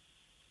kidney.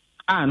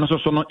 No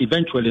so no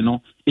eventually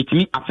no it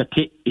may affect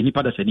any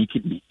part of the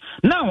kidney.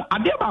 Now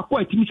adeba ko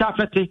it may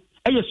affect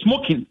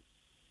smoking.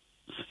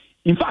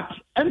 In fact,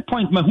 end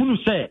point mahunu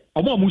say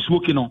omo mu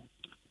smoking no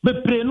be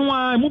pre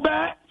no mu be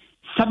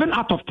 7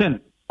 out of 10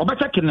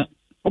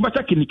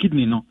 Obachaki in the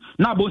kidney no.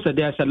 Now both say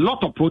there's a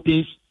lot of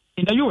proteins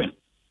in the urine.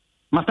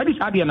 My studies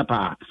are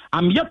the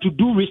I'm yet to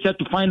do research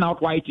to find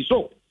out why it is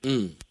so.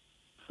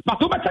 But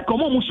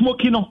Obachaki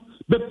smoking no,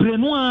 but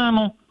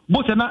no,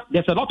 both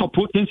there's a lot of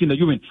proteins in the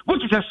urine,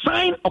 which is a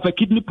sign of a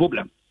kidney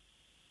problem.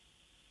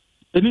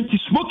 It means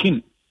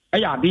smoking.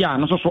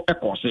 No so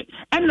cause.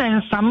 And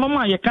then some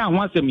normal you can't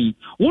want me.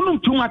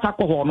 Too much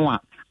alcohol no.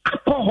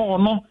 Alcohol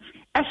no.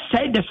 I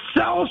say the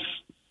cells.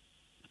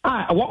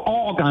 What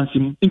all organs,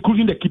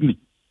 including the kidney.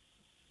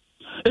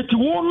 It's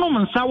one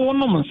no,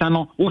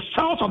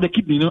 cells of the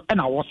kidney, and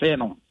I was saying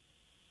no.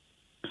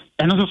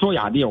 And also,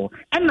 yeah, deal.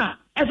 And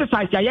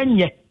exercise,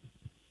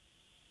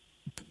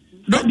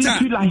 Doctor,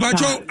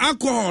 but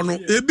alcohol no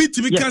a bit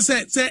to me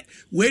say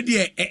where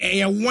the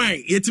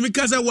wine yet me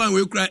wine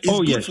we cry is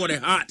good for the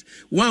heart.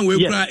 One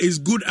we cry is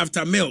good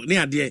after meal.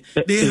 Near there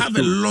they have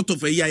a lot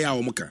of a yaya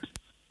omoka.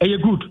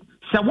 Good.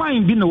 So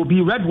wine be no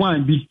be red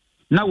wine be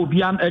now will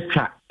be an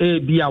extra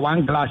be a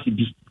 1 glass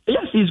be.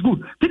 Yes, it's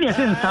good. Then you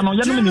say no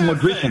you in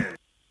moderation.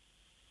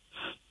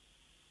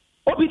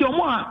 Obi the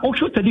omo o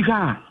show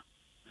tedika.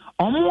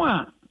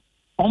 Omo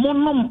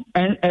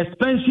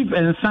expensive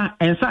and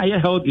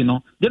healthy,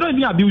 no. They don't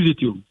even abuse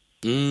it, you.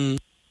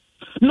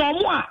 No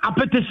more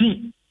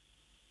appetite.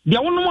 The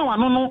only one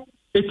no.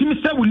 A team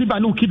say we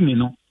live no kidney,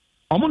 no.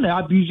 I'm gonna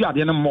abuse you at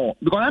the end more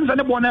because I'm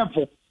the one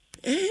for.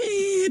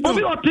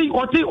 Obi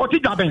oti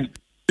jaben.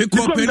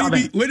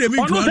 Where they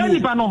mean to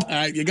you gonna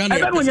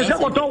when you say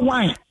what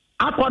wine.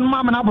 Akwan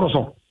mama na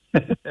broso.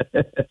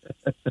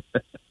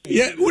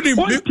 Yeah,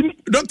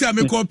 Doctor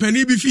me call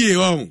penny be fie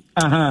won. You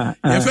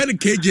find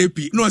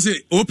KJP. No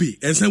say OP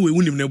and say we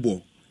wunim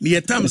nebo.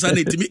 Near times and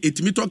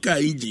it talk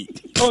inji.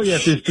 Oh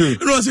yes, it's true.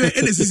 No say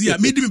NCC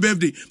made me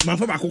birthday. My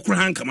papa ko kra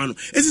han kama no.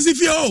 NCC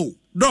fie oh,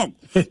 dog.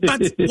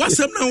 But what's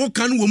up now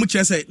kan wo mu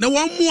che say. Na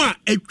one more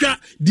atwa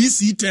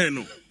DC10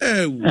 no.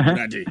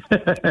 Wurade.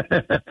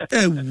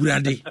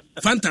 Wurade.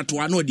 Fanta to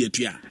ano de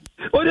atua.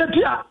 O de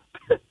atua.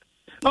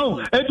 Oh,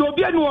 it will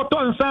be no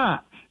ton sir.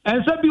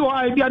 And so be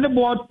why be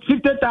about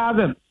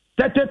 50,000,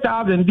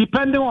 30,000,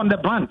 depending on the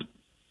brand.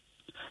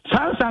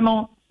 Sansa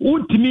no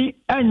ultimi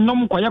and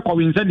nom kwaya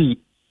kwinzani.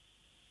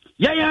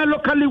 Ya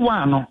locally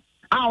one.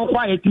 I'll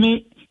quiet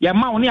me. Ya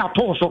mauni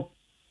atoso.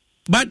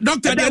 But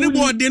doctor, the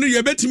anybody dinner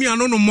you bet me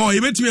no more.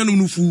 You bet me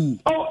no fool.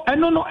 Oh,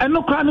 and no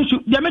crano.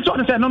 Ya me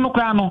to say no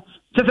crano.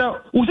 Say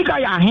usika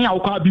ya here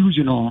or abuse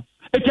you know.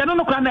 It's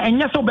no crano and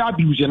yes so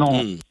abuse you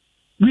know.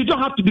 We don't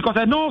have to because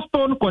I know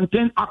stone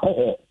contains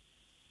alcohol.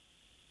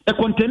 A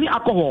containing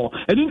alcohol,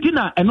 and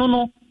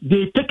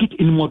they take it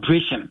in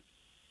moderation.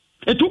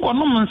 It took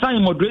on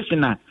in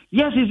moderation now.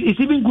 Yes, it's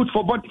even good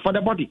for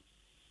the body.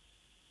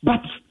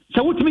 But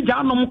so what me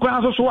jam no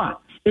mukra so a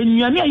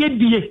enyane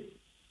ayedie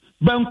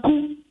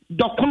banku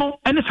dokono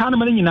ene sa no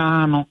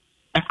nyina no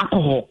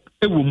alcohol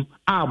ewum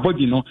a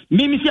body no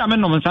me si ame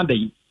no nsa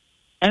dai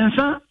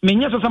ensa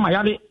menye so sama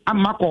yale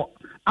amako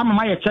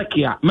amama ye check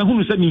here me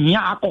hunu se me hia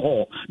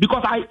alcohol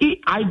because I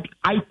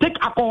take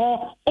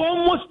alcohol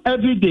almost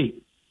every day.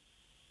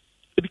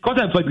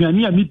 Because of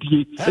aduane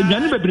amidie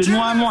aduane bebre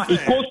no ano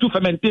it goes to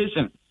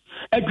fermentation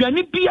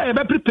aduane bia e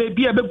be prepare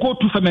bia be go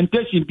to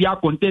fermentation bia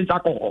contains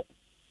alcohol.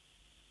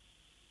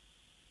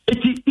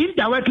 It is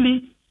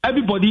indirectly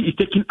everybody is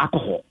taking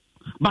alcohol,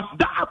 but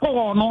that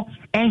alcohol no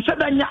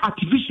instead of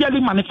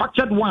artificially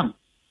manufactured one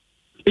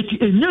it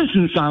is a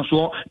new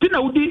so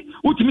tina udi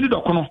utimi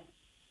dokono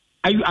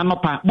ayu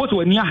anopa both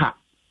when ha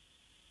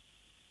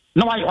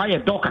na why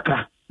dog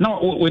kakra na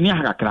when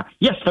ha kakra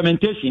yes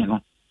fermentation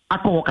no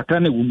alcohol kakra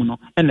na wu mu no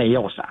na ye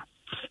wosa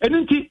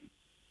enunti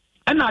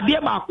na ade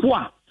ba ko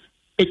a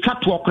etwa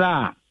to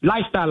okra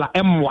lifestyle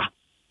emwa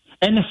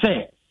ene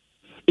se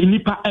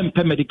enipa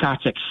empe medical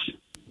checks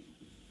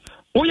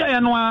oya ya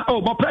no a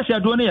o bo pressure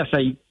do no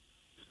yesai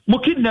mo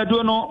kidney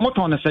do no mo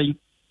ton sei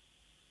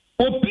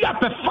obi a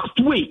fast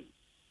way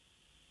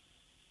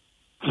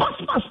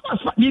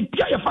fast ni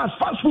bia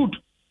fast food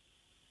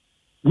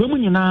we mu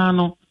nyina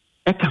no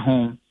eka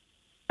ho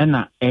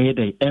na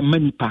eyede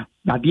emanipa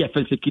na de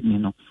efense kidney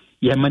no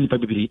ye manipa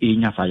bibiri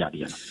enya fa yade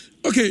na.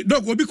 Okay,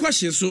 doc, we be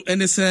question so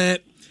and say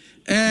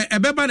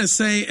ebeba na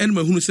say en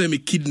mahunu say me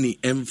kidney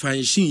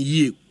emfanshin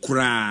yie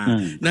kura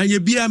na ye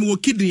bia me wo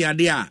kidney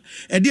yade a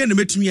ede na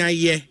metumi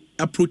aye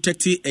a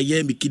protect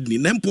eye me kidney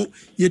na mpo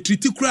ye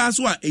treat kura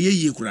so a eye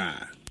yie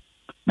kura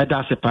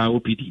meda se pa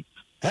OPD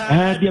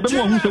de ebe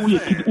mo hu say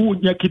wo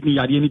ye kidney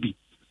yade ni bi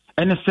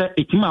ene say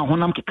etima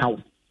honam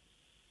kekawo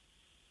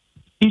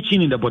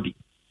itching in the body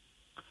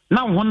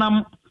now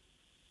honam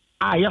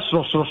yes so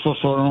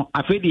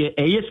afedi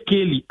eye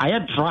scaly aye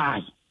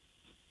dry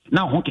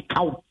now hon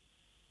kekawo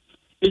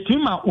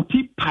etima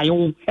uti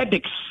payo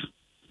headaches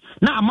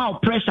na ama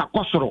pressure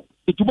kosoro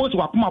etubo so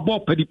wakoma bo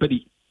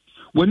pedi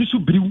wani su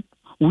briw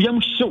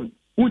uyam show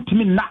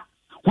utimi na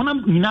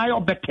honam nyina yo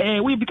bete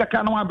we bi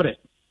kaka na wabre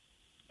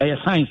eye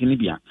science ni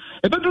bia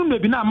ebedum no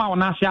bi na ama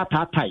wona ase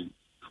atatai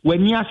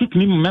wani ase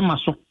timi mema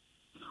so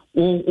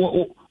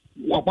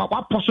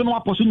wa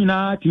poso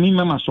nyina timi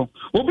mema so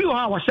obi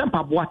wa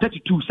shempa bo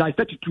 32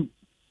 size 32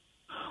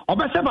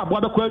 obesempa bo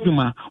be kwa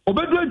adwuma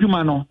obedu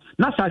adwuma no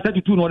na size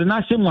 32 no de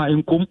na hyemu a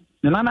enkom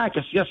na na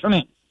akese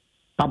sene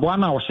pabo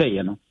na wo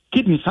hye no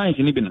kidney science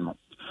ni bi no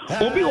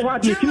obi wa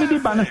de timi di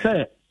ba na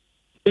se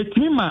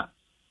etimi ma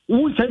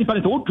wo say di pa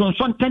wo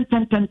Johnson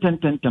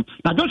 10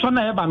 na Johnson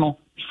na eba no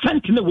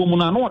cent na wo mu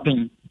na no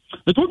den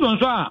etu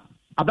Johnson a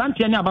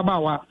abante ani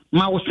ababawa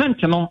ma wo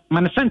cent no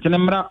ma ne cent ne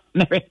mra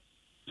ne hwe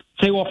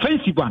say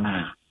offensive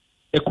ana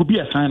it could be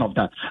a sign of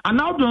that. And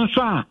now don't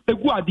show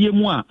egu ade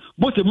mu a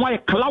bo se mu ay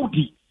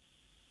cloudy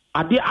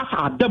ade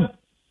asa adam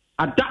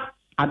ada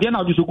ade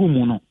na ojo sogu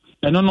mu no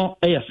eno no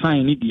e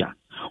sign ni dia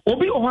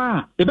obi o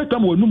ha e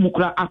betam wonu mu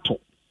kura ato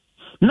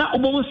na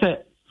obo se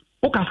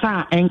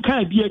okasa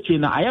enka bi achi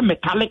na I am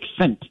metallic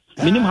scent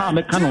minim ha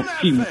me kan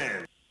team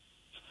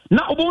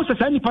na obo se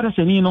sani para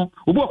sani no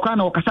obo kwa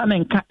na okasa na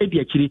enka e bi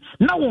akiri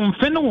na wo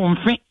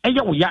mfe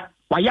eye wo ya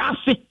waya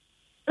ase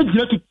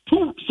ejira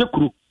tu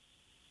sekuro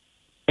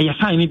eye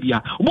san ni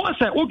bia obo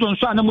se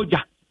odwonso a na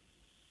moja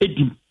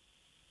edim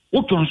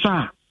odwonso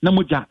a na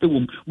moja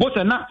ewom bo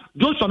se na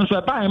Johnson so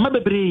e ba ma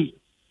bebre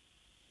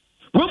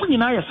wo mu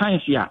nyina ya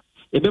science ya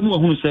ebe mu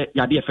ohunu se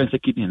yade efense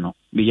kidney no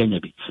me yanya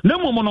bi na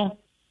momo no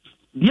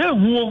die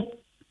huo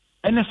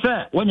ene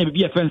se wanya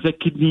bi efense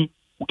kidney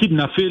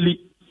faili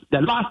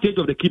the last stage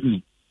of the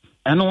kidney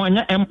eno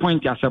wanya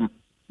endpoint asem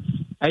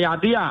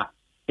ayade a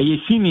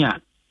eye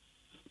senior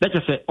let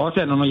us say o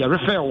se no ya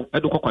refer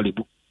edo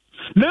kokwalebu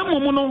na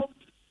momo no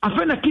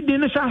afa na kidney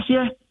ne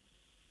sase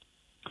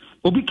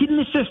obi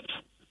kidney cyst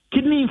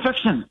kidney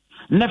infection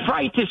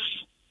nephritis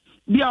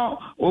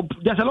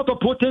there's a lot of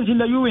proteins in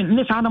the urine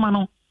ne sanama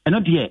no eno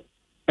de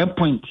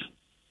endpoint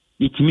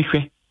itimi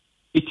hwe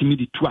itimi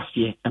di tu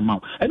ase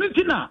ema eno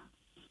tina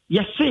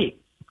yes say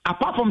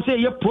apart from say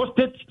your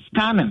prostate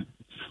scanning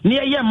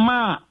near ye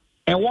ma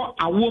ewo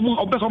awo mu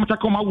obeso mo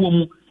check ma awo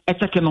mu e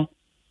check no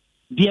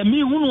de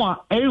mi hunu a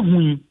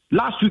ehun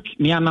last week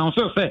me announce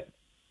say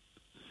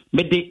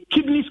me the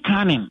kidney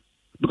scanning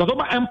because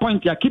over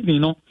endpoint ya kidney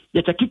no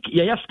ye check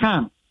ya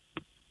scan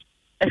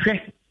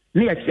ehwe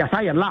ne ya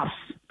say labs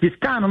the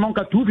scan no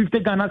ka 250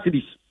 Ghana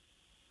cedis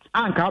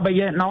anka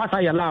obaye na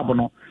wasa ya lab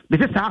no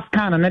this is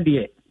scan na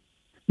de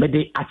me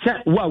de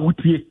ache wa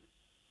wutie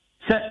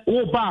se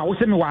wo ba wo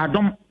se me wa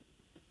adom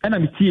ena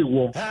me tie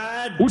wo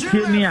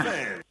wutie ni a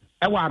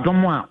e wa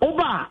adom a wo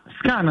ba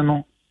scan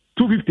no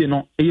 250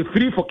 no e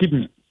free for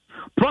kidney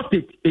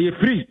prostate e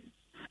free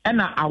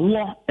ena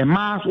awo e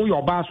mass wo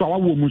your ba so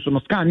awo mu so no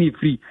scan ni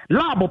free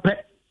lab pe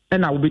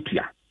ena wo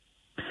betua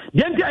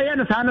de ntia ye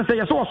na sa na se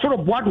ye so soro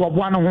boa do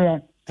boa no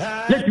ho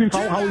let me fa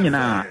wo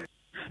nyina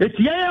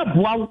etie ye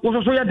boa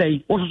wo so ye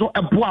dai wo so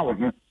e boa wo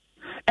ho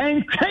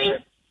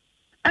entwen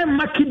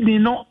emma kidney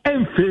no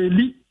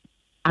enfeli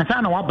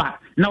asa na waba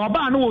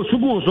no wo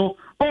sugu so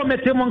o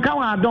mete mo nka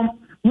wa adom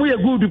mu ye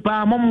good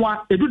pa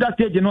momwa edu that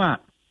stage no a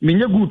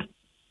menye good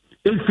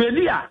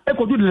enfeli a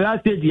ekodu the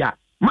last stage a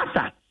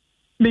masa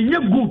menye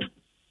good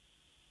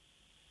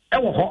e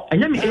wo ho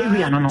enye me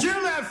area no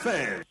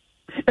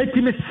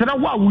eti me sra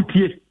wa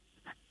wutie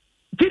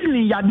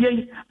kidney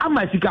yade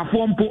ama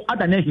sikafo mpo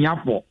ada na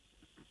hiafo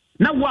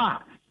na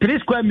wa 3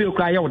 square meal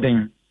ka ye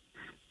woden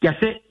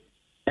yase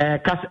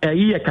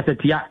iye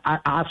kasetia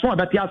aso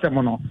abati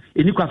asemo no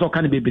eni kwaso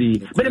ka ne bebere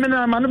be me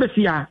na ma no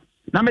besia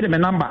na me de me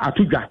number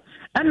atudwa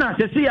na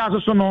se sia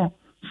so no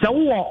se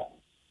wo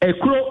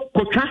ekuro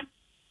kotwa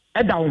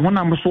eda wo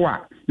honam so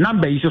a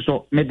number yi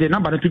so me de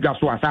number no tudwa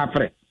so asa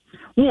afre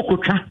wo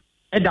kotwa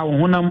eda wo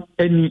honam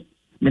ani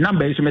me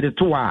number yi so me de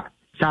to a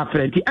sa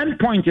afre nti end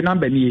point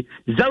number ni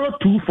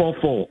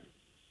 0244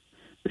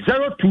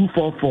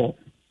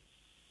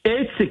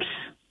 86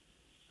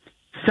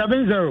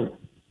 70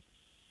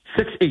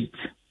 68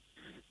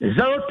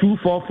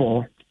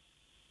 0244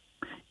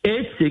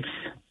 86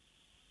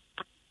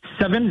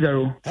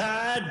 70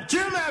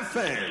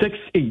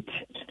 68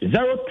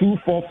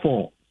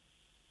 0244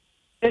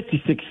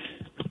 86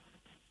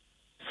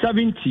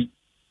 70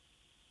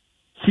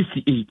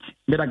 68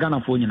 meda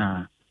Ghana phone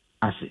nyina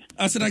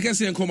ase na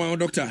kese enkoma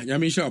doctor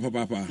nyamisha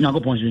papa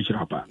nyakopon nyamisha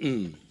papa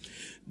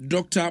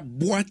Dr.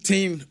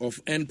 Boateng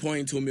of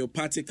Endpoint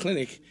Homeopathic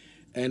Clinic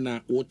and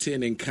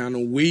woten en kano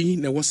we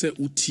na wose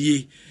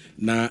utie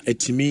na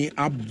etimi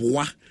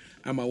aboa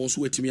ama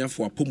wose etimi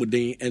afo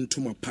apomuden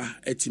entoma pa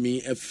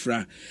etimi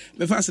afra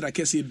me fa sira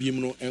kese biem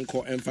no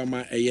enko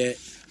emfama eye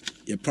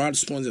your proud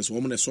sponsors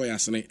woman so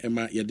yasene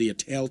ema ye de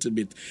health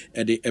bit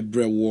e de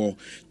ebre war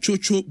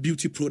Chocho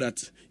beauty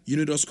product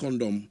Unidos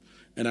condom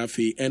and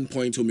afi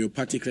Endpoint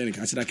Homeopathic Clinic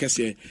asida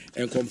kese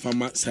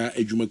enkomfama sa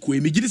adwumaku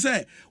emi gidi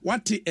se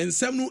wate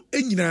ensem no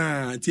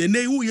enyina tie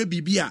nei hu ye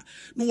bibia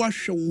no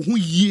wahwe wo hu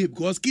yie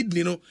because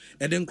kidney no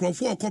e de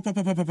nkrofo okọ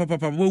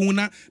papa wo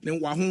na ne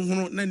wa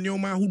honhono na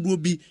neoma ahodo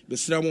bi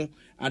besra mo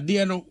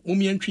ade no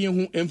momiantwe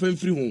hu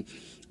emfamfiri hu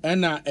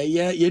ena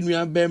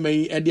yenua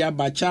bemai ede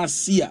abacha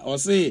sia or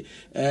say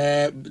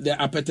the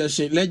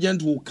appetition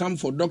legend will come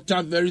for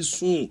doctor very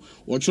soon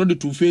or throw it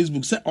to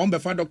Facebook say on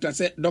befa doctor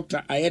say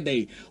doctor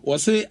ayede or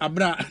say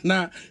abra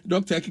na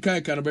doctor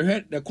kika kan be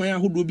hwe the kwan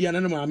ahodo bia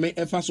na ma me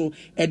efa so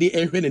ede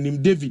ehwe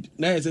nanim David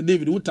na say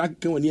David wo tak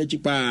kan wani achi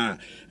pa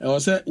or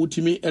say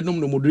utimi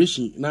edom no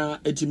moderation na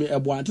etimi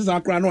ebo antisa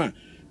akra no a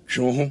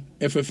hwe ho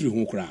efafiri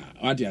ho kra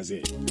what you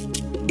say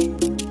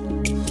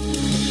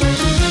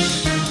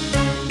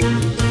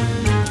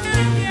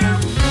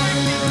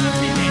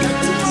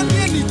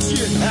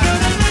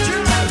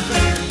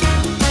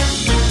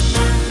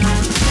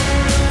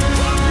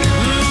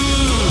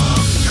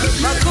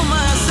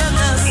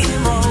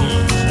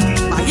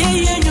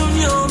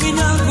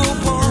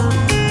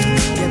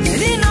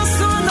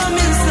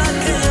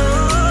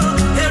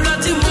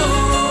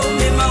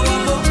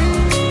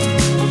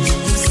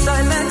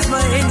Silence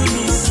my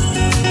enemies.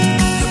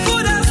 You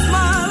put a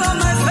smile on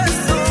my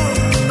face.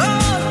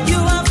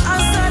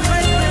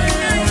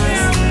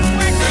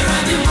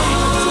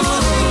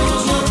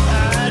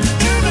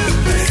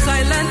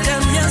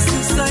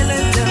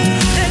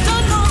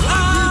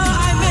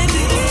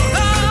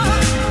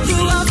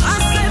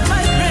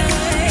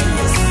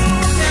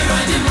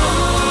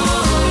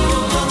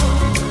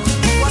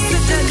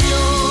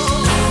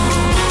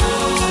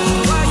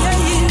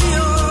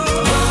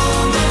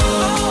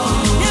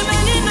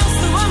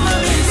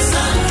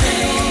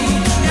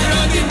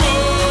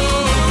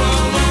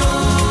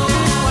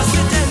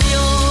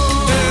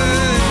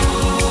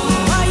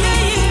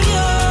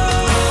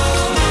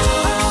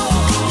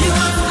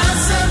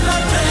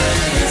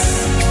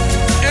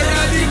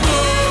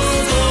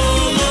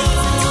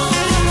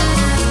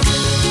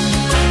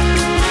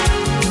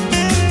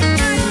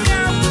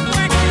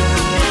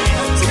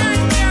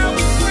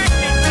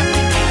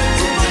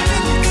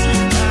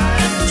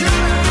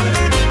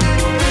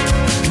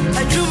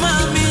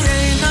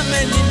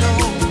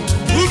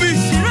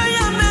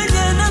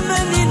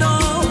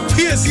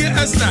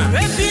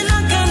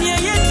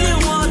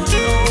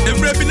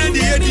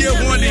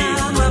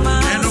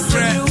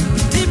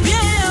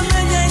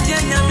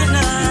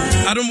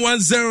 Adam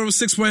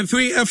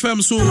 106.3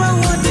 FM. So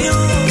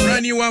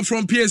brand new one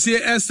from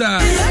PSA Esther.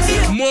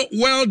 More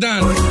well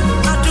done.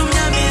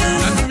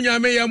 Adam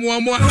Nyame ya mo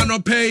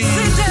anopay.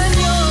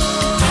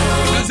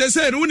 As I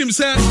said, when him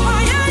said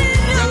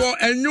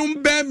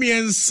enyum be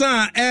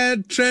miensa air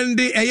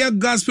trendy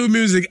gospel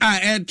music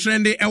air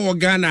trendy e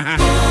Ghana ha.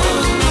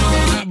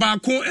 Na ba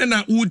ko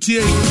na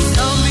utie.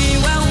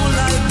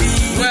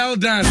 Well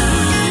done.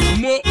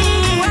 Mo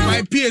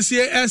my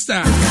PSA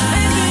Esther.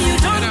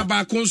 Na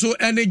ba ko so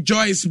any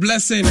Joyce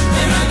blessing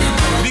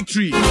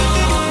victory.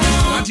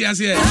 What you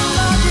say?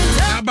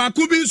 Na ba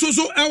ko bi so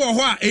e wo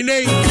ho a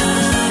enei.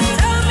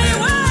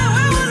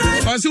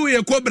 Ose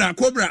we cobra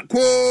ko.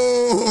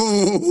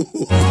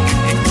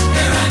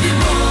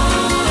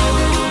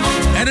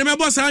 And me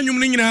boss anyum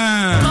ni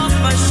nyina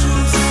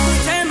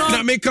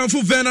na make am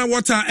for Verna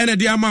water and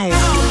the amount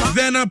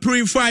Verna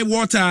purified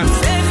water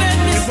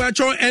if I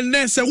cho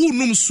and say who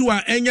num so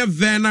a enya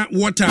Verna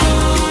water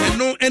and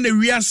no and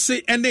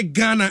wiase and the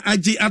Ghana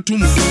agi atum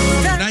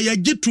na ya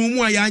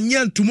gitumu a ya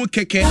nya ntumu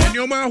keke and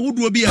your ma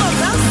hudu obi a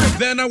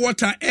Verna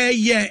water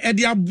ye e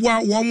de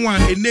aboa wonwa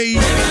enei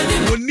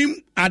onim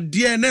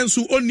ade na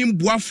nso onim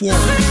boafo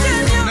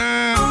na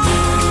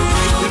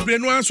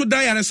Breno so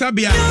die and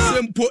sabia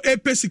sempo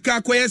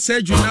epesika koye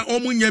surgery na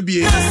omunya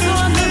bie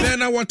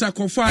Verna water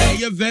kofa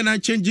ye Verna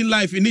changing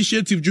life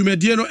initiative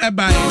dwumadie no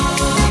ebae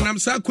nam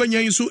sa kwanya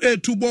yin so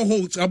e2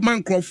 boreholes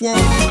amman crofo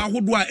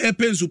ahodo a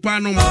epensu pa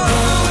no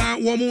na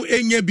wo mu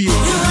enya bie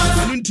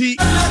nti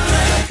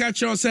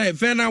catch us say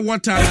Verna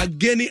water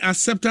gaining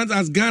acceptance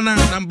as Ghana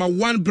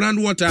 #1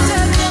 brand water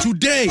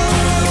today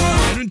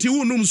nti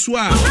wonum so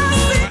a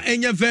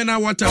enya Verna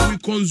water we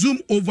consume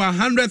over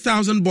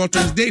 100,000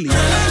 bottles daily.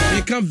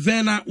 We can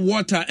Verna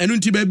water and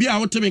nti baby a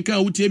wote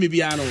kan wotie me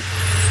bia no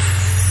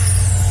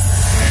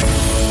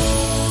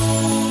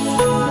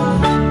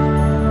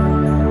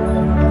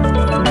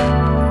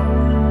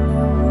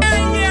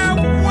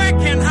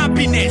work and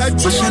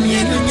happiness.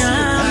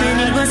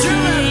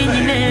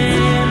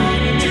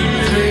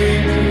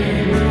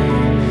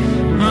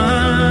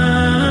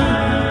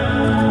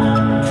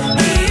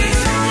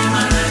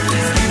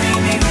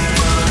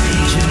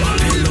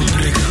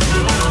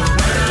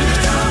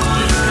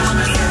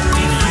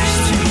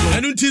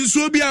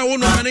 So be a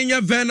one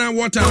mananya Verna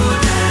water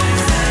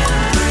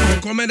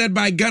recommended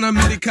by Ghana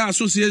Medical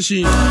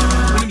Association.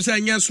 When him say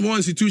yes, small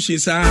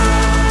institutions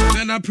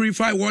Verna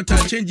purified water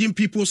changing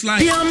people's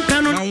lives.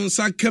 Now on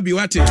Sakabi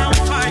Wati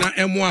na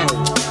M1.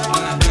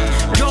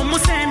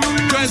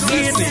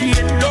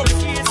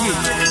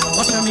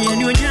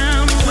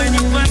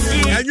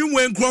 And you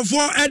went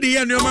for Eddie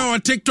and your man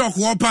on TikTok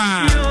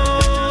wapa.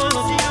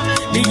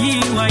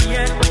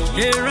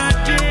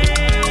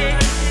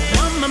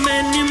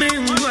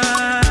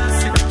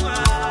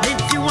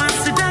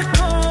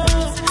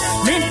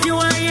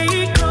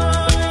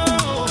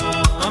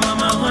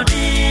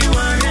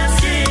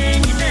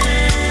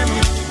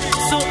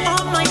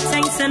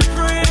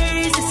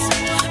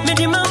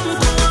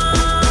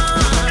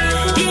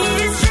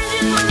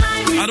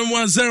 Adam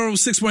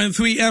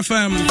 106.3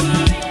 FM.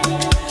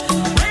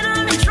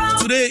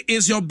 Today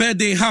is your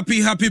birthday.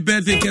 Happy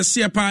birthday.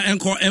 Kesiepa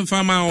enko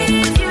enfama.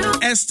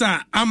 Esther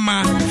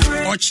Ama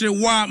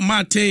Ochrewa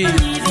Mate.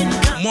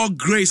 More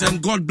grace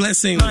and God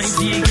blessings.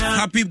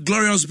 Happy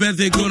glorious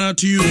birthday going out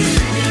to you.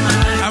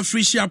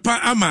 Afrishiapa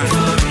Ama.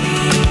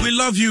 We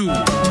love you.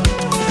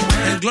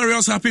 And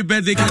glorious happy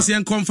birthday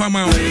Kesien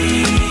confirma.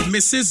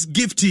 Mrs.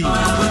 Gifty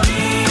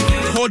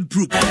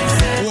Holdbrook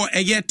or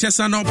a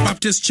Tessano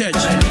Baptist Church.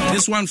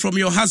 This one from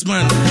your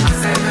husband,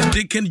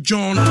 Deacon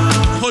John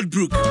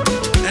Holdbrook,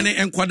 and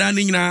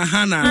Enkwadani na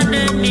Hannah,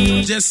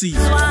 Jesse,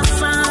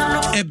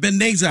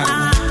 Ebenezer,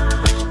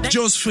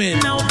 Josephine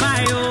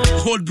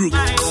Holdbrook.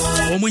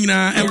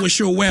 Omuna, I wish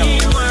you well.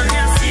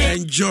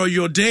 Enjoy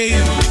your day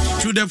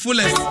to the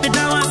fullest.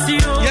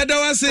 Yeah, that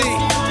was it.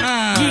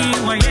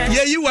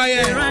 Yeah, you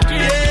are.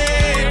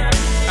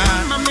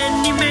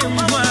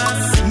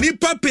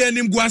 Nipa pe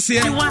anim guase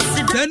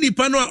na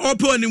nipa no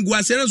ope anim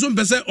guase na so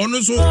mpese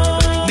ono so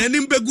na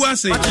nim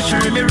beguase.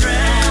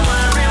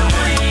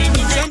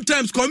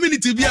 Sometimes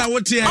community bi a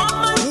wote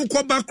wo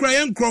ko bakra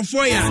yan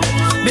krofo ya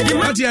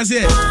what you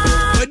say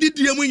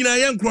wadidie mu nyina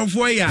yan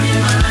krofo ya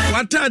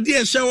wata de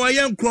ehwe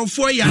yan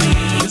krofo ya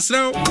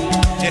israel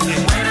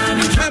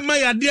ma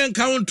ya de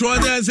enka wonto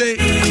na say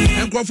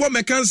krofo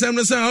mekansem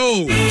no say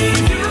oh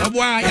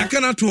oboa ya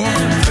kana to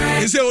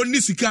e say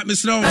oni sika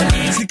misrael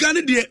sika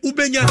ne de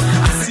ubenya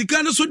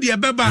sika no so de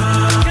beba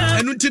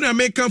enu ntina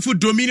make for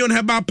Dominion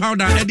herbal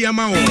powder e de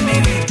ama wo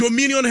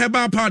Dominion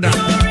herbal powder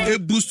e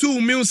boost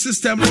immune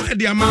system no e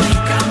de ama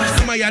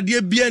ma ya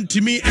de bia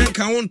ntimi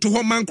enka wonto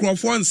ho man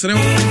krofo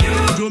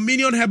nsrew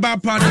Dominion herbal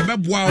powder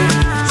beboa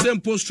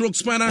simple stroke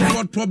spinal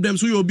cord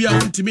problems we obi a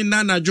ntimi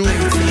nanajo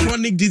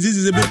chronic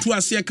diseases e betu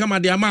ase kama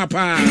de ama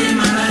pa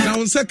na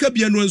onsaka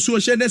bia no nsuo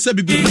hye na se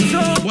bigu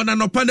bona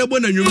no pa na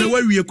bona nwume wa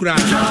wie kura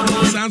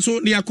sanso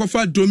ne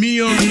yakofa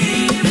Dominion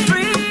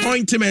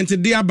ointment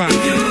diaba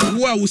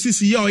wo a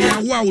wosisi ye oya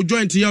wo a wo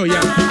joint ye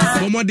oya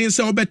bomodin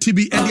se obeti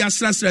bi e dia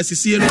srasra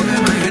sisie no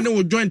ene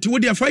wo joint wo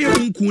dia fa ye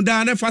nku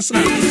da na fa sra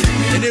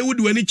ene wo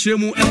de wani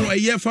kiremu e wo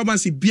ye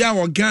pharmacy bia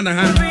wo Ghana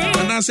ha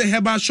na se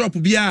herbal shop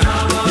bia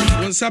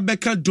won sa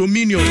beka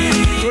Dominion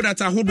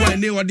product ahodo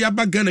ene wo de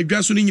aba Ghana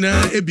dwaso ni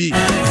nyina ebi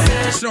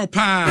sra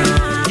pa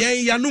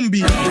yen yanum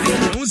bi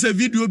won se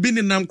video bi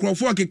ni nam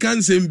krofo akeka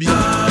nsem bi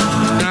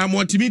na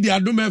multimedia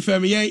Adom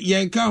FM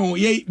yen ka ho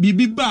ye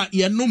bibi ba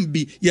ye nom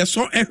bi ye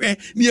so ehwe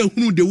ne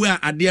ehunu de we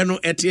ade no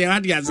ete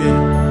ade aze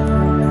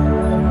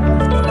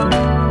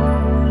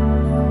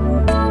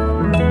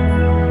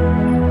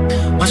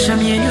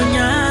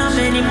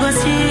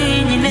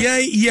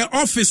ye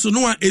office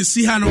no a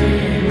esi ha no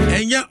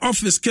enye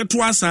office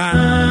ketwa sa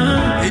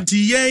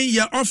enti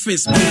ye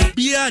office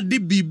bia de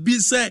bibi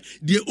se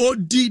de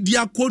odi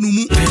dia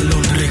konumu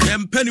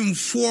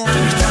empanimfo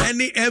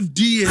any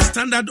FDA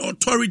standard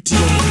authority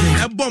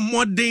ebo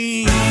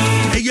modern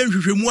eye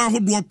hwehwemu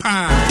ahodo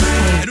pa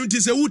enu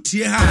nti se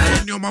wutie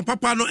ha ne oma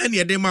papa no ene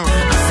ede ma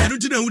enu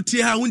nti na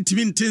wutie ha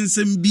wuntimi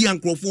ntensem bia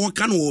nkrofo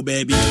ka no wo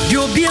baabi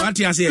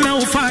ati ase na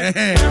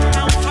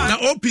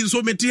open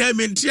so meti ha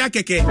menti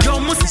akeke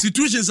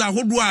situations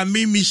ahodo a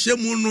me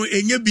hyemu no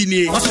enye bi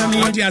ni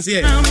ati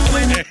ase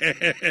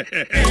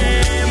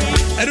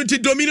enu nti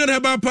Dominion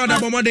Herbal Powder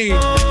bomode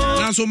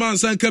na so man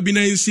san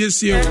kabina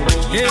nsiesie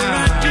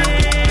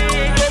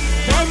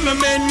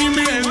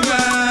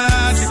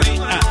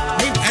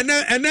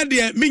ene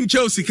de minche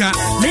osika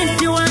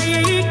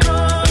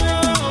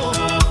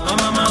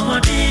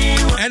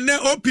ene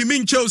opi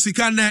minche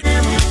osika na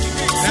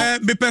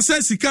me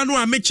pese sika no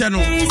a meche no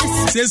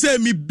se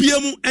mi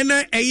biam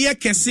ene eye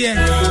kese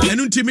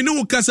enu ntimi ne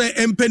wo kasa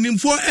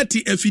empanimfo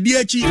ati afidi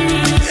achi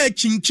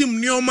chinchim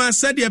neoma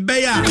sade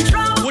be ya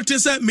wote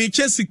se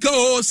meche sika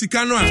o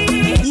sika no a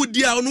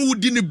wudi a no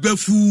wudi ne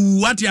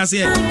bafu ati ase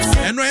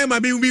eno e ma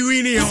bi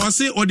wini o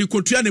se odi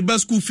kotua ne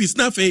bas school fees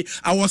na fe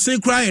awose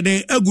cry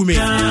den agume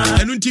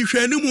enu nti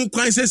hwanu mu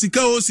kwan se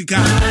sika o sika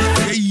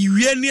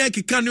yiwie ne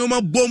akeka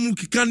neoma bom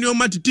keka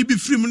neoma titibi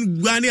frim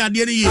guane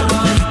ade ne ye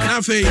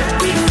na fe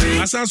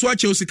asanso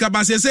ache osika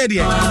ba se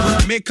de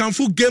me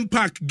kanfu game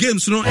park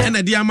games no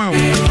ena dia ma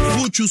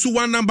who choose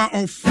one number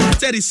of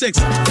 36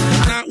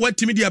 na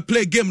what media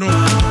play game no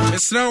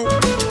esraw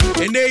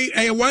ene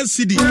 1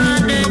 CD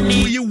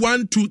we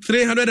 1 to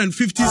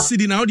 350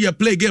 CD na dia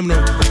play game no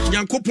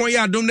yankopon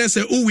ya adom na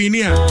se o win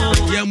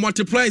ya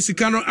multiply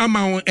sika no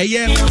amount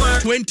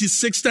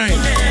 26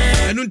 times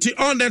enu nti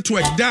on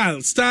network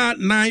dial star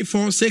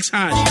 946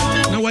 hash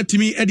na what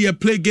me dia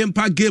play game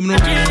park game no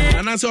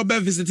and also be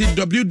visit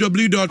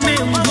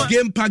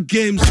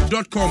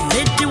www.gamepackgames.com.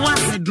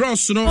 The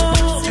draws, you know,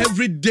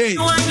 every day,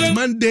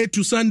 Monday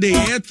to Sunday,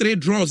 3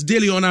 draws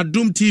daily on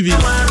Adom TV,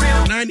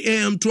 9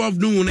 a.m., 12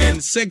 noon,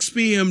 and 6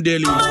 p.m.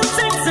 daily.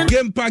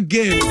 Game Pack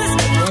Games,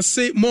 I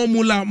say more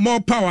mula,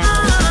 more power.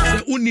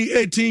 Say only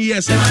 18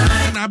 years,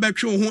 and I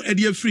bet you who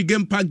a free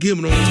Game Pack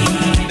game. No,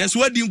 that's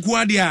what you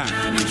quadia.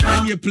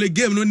 And you play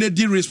game, no need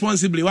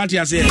responsibly. What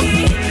you say?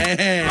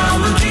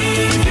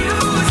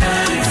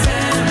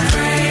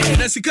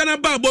 The Sikana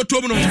ba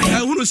bottom no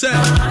who say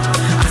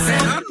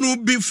no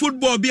be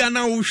football be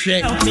na wo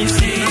hwe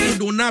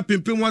do na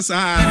pempem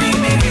wasa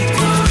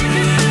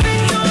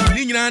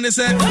ni nyina ne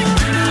say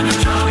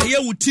ye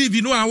wo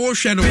TV no a wo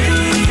hwe no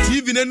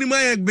TV na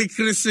nima ye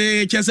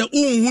bekrese chese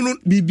unhunu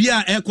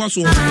bibia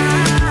ekoso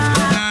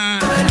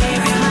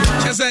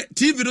chese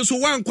TV no so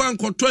wan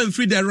kwankoto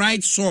free the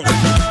right source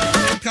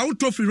ka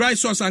uto free right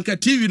source anka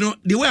TV no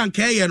the way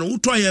anka ye no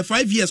uto ye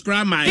 5 years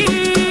kra mai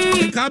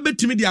ka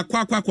betimi dia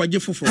kwakwa kwaje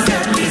fofo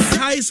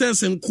high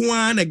sense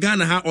nkoa na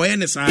Ghana ha oye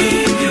ne sa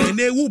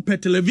na ewu pe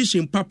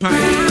television papa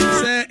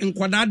se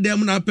nkwada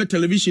dem na pe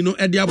television no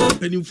e dia bo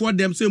penimfo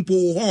dem sempo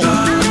ho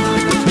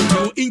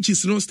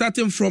inches no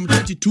starting from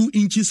 32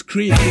 inches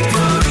screen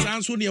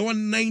sanso ne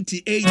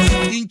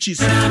 198 inches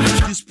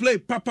display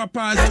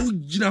papa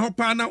ugina ho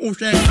pa na wo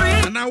hwe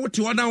na wo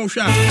te oda wo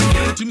hwe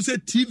tim se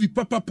TV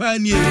papa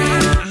ni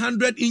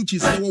 100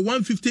 inches or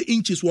 150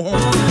 inches wo ho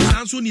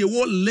sanso ne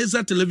wo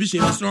laser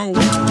television so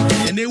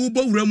and they will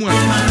bo wuramu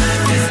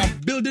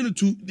building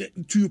to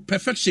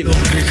perfection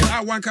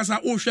one kasa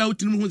o hwe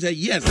utim ho say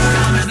yes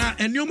na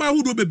enyoma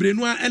hudo bebre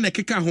no a na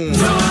keka ho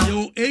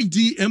yo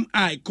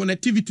HDMI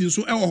connectivity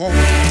so e wo ho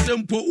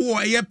simple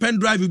o e pen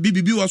drive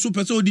BBB wo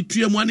super so di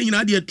tuamu an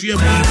nyina de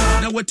tuamu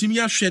na watimi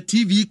ahwe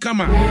TV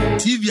kama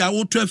TV a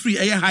wo to free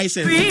e high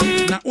sense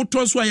na wo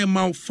to so e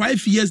ma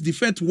 5 years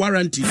defect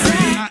warranty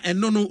and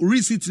no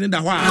receipt ne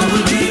da ho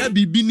a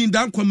BB ni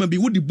dan kwama bi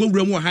wo di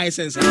bowura mu high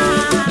sense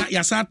na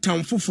yasa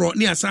tam foforo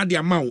ne yasa de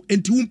amawo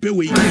enti wo mpe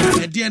we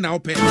Edian now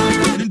pay.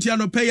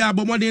 Ntiano pay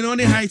abomode no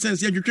ne high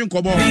sense ye twetwe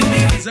nkobo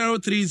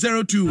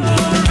 0302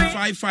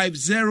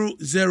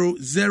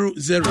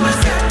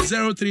 550000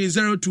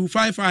 0302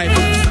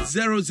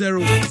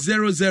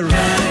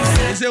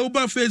 550000. Say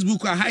over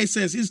Facebook high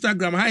sense,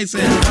 Instagram high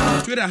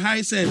sense, Twitter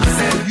high sense,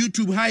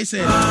 YouTube high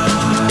sense.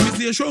 It's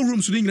the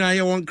showroom swing na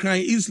ye one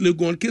crying East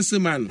Legon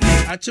Kisseman,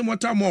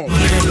 Achimota Mall,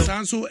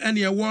 Sanso and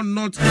ye one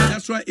not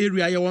that's why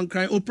area ye one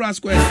crying Opera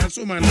Square,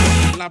 Sanso man,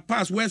 La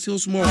Paz, West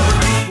Hills Mall,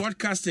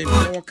 broadcasting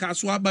or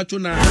Kaswa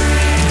Batuna.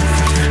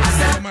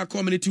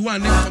 Community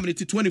 1 and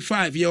community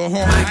 25 your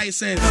high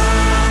sense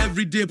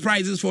everyday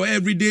prizes for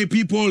everyday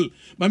people.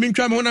 Mami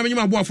twa me wona me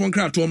nyama from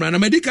crowd to na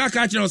medical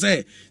catch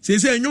say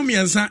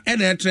nyomiensa e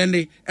na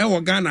trendy e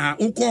wo Ghana ha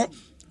ukọ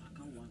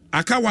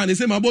akawa ne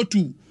say mabo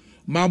 2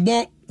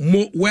 mabo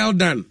well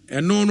done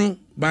no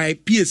by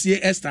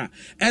PSA Esther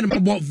and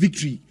mabo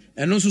victory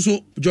and also so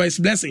Joyce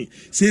Blessing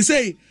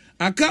say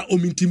aka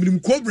omintimrim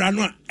cobra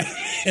no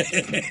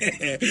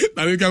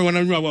mami twa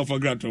wona me nyama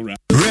from crowd to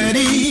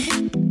ready.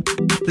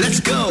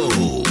 Let's go.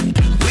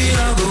 We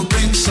all go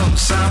bring some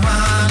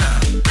savannah.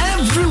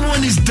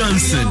 Everyone is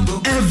dancing.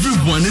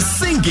 Everyone is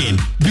singing.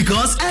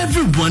 Because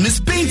everyone is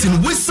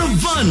painting with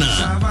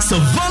Savannah.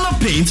 Savannah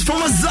paints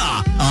from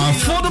Azar are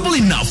affordable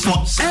enough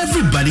for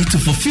everybody to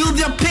fulfill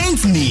their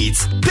paint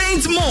needs.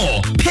 Paint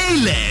more. Pay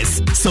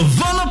less.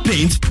 Savannah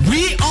paint.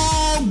 We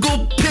all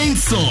go paint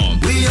some.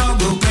 We all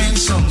go paint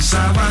some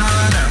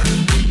Savannah.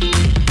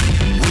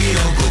 We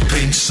all go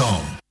paint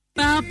some.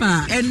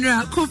 Papa,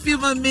 Enra, coffee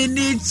my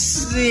minute.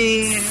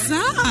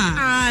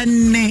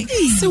 Anne,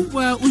 so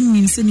well,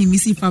 unim sending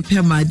Missy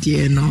Papa, my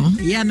dear, no.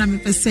 Yana me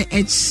per se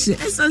etch,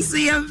 so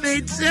see a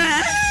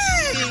better.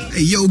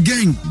 Yo,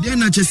 gang, they're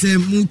not just a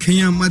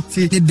Mukaya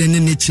Mati, the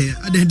Deniche,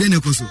 at the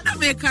Denecoso. I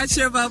may catch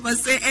your Papa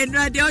say,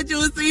 Enra, they'll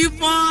do 3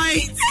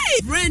 points.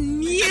 Brand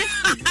new.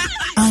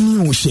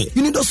 Annie O'Shea,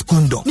 you need us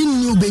condom.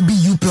 New baby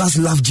U plus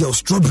love gel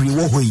strawberry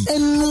woy.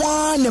 And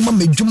one, and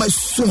mamma do my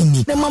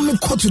swing. Then mamma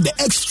cut to the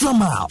extra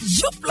mile.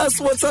 U plus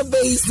water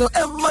base, so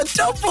ever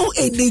double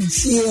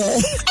energy.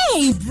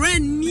 Hey,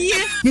 brand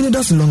new. You need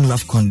us long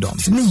love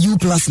condoms. Ni U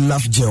plus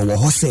love gel wo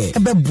hose.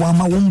 Ebe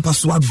boama won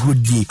paswa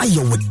good day.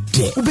 Ayo with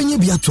de. Ubenye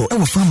biato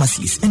our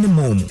pharmacies and the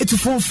mom. It's a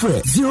phone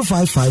free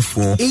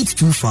 0554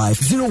 825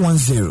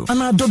 010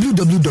 and our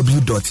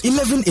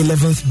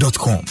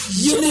www.1111th.com.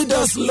 You need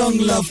us long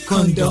love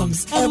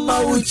condoms.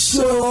 Emma will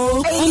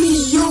show any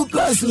U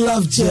plus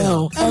love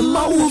gel.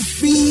 Emma will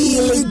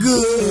feel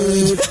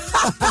good.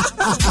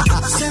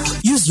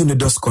 Use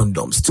Unidos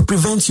condoms to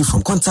prevent you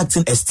from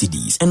contacting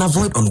STDs and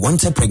avoid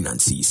unwanted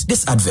pregnancies.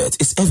 This advert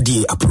is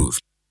FDA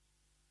approved.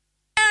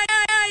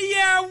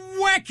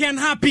 Work and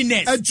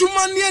happiness. A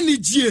Jumani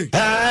Nijie.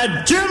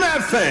 A Jim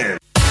FM.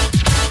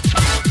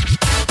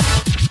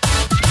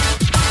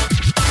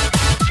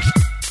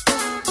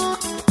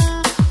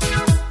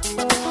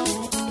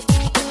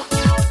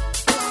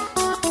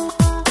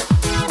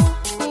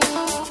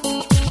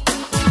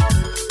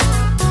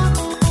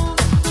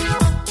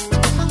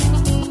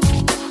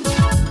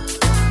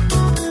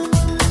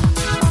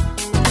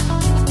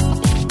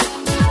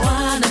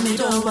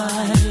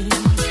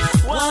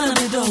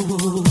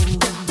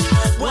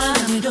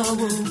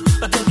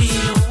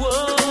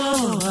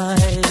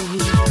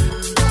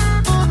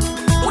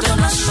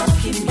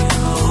 Shocking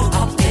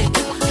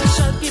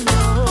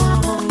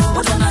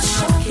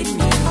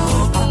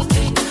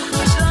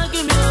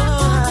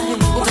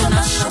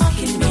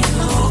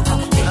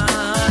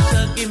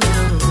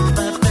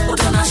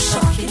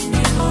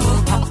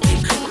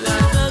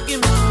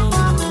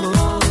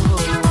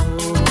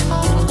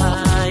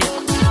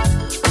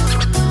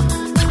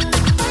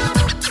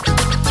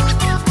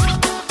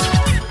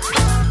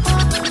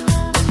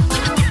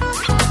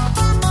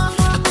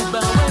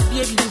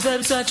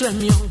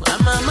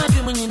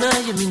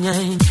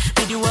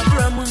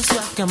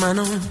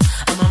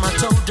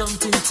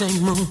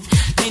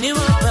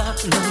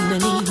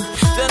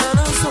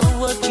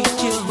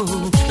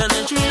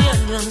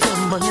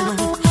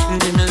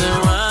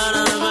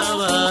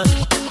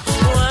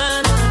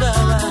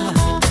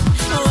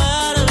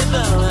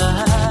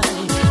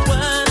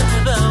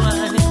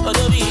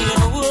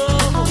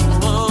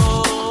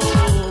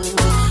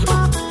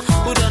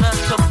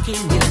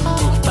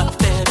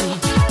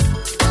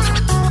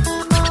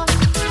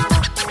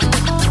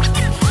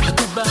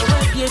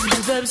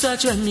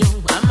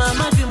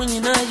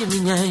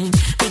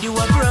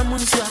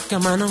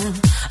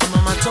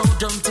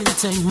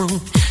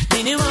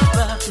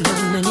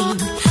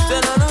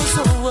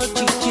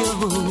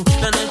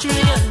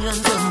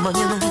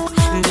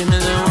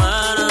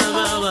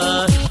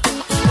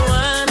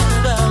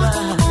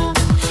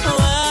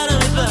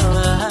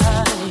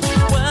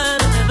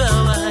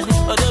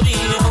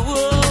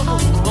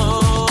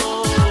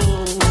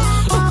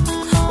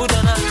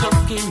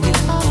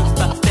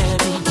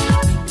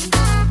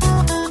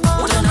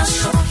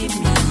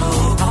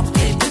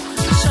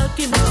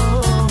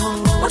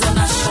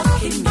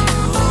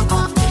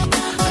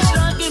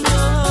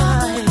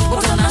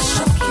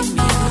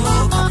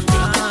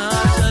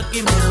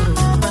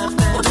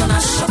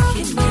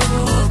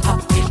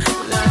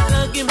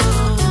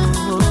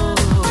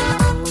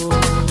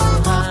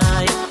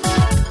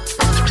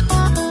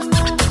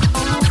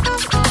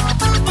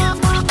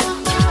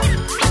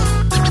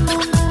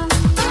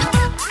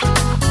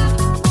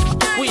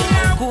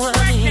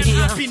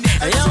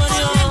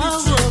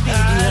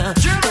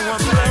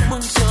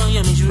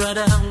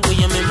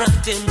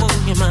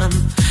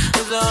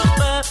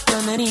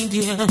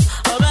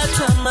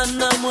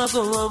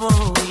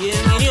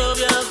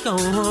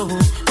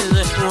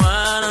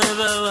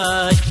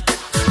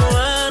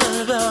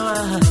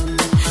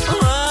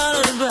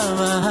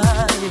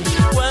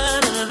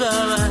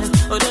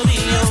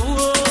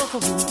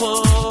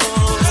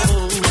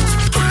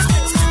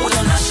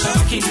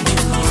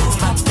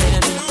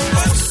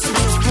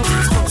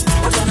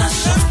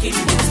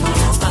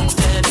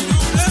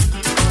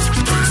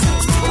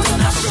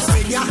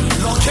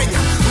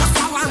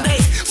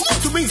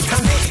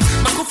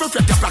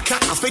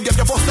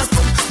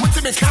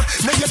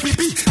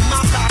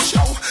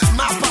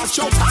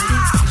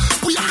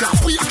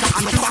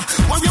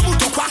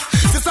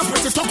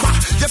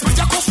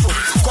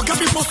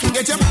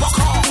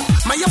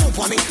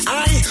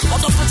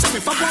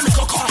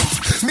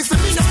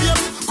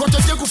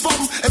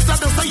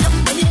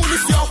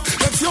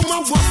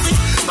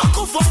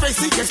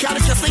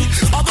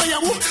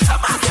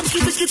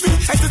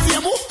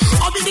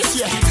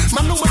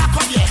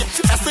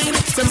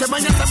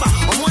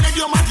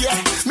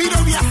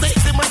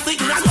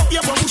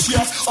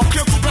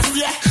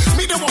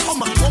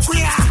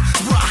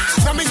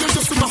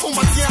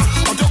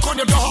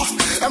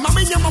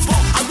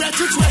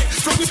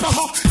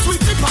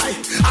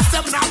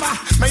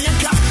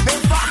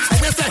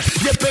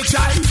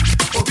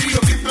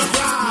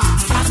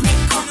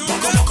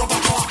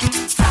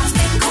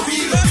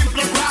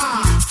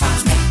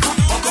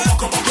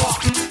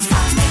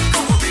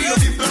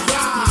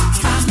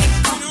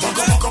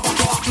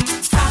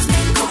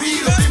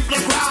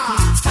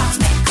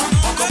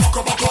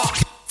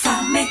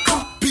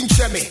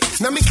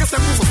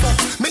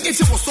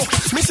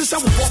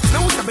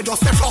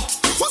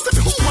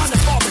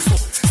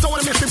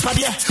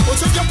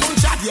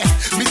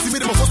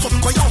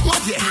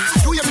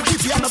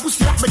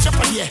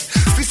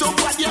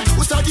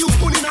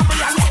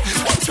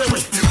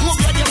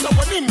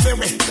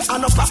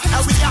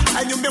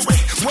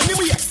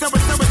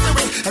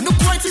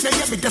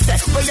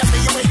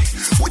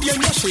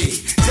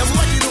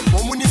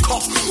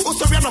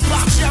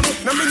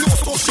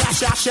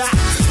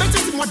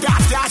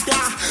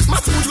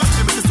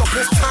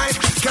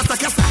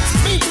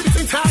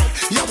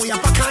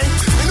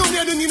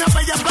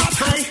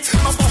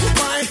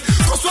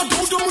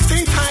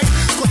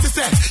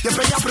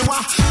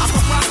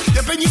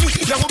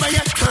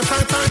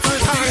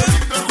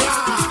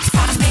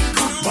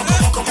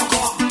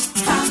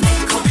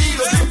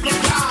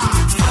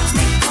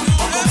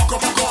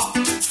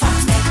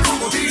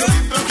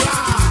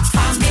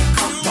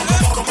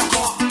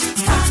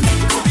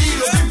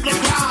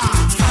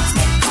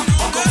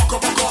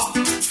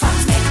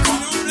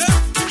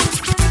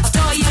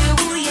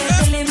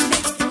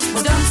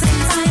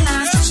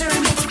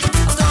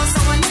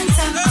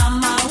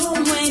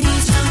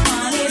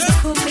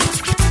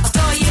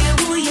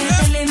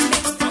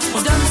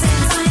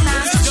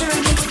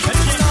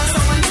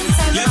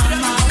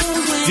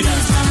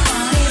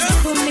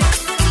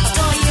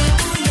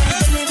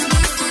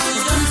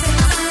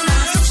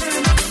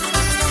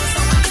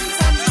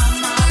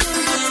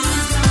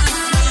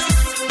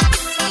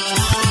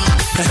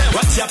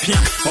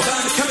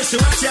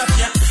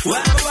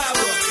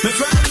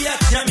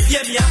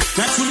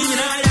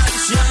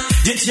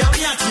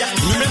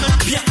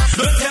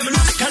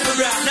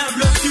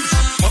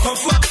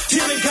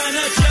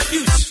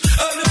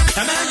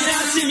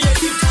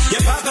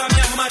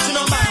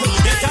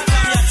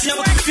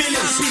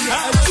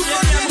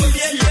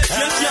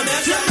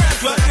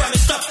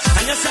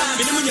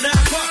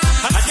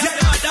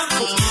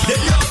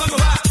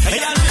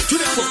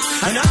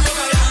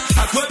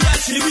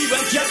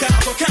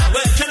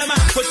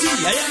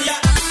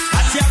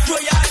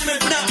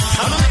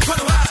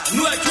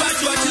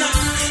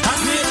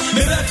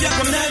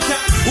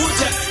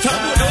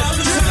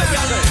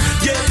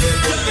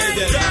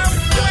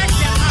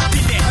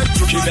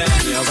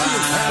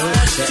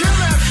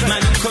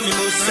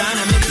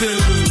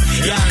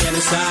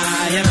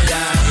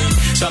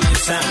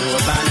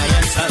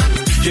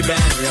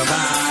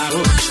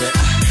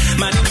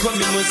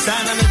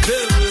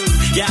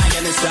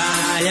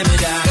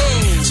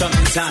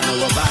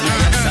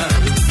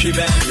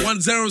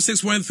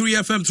 .3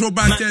 FM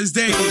Throwback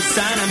Thursday.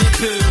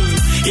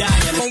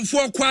 From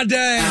 4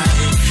 Quade.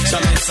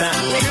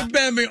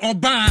 Bemi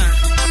Oba.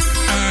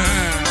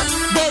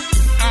 Bob.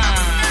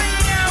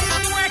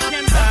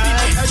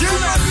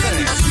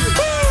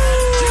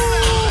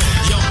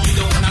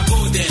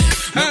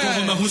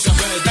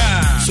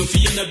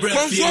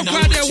 From 4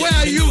 Quade, where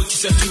are you?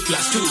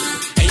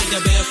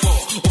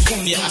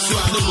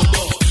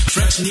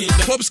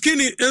 Pop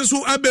Skinny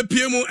enso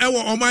abepiem ewo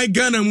on my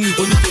Ghana mu.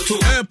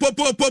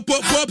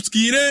 Pop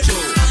Skinny.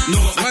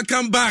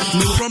 Welcome back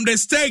from the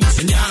States.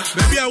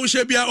 Baby I wish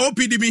be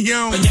OPD me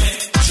here.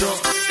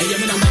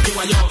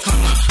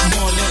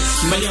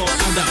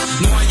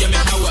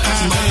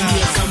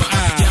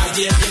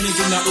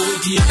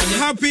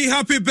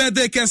 Happy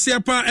birthday,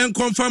 Kesiapa and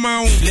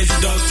Confirmao.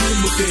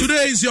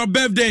 Today is your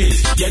birthday.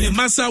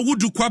 Masa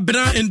Wudu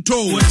Kwabra and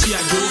Toe.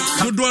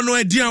 You don't know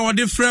idea what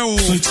the freo.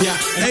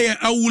 Hey,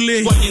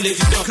 Awule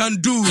can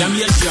do.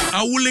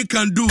 Awule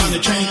can do.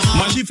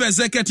 Chief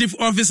Executive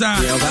Officer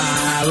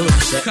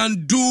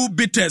can do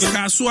bitters.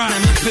 Kaswa.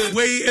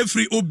 Way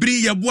every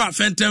Obri Yabua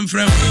Fentem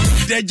from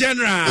the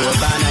General.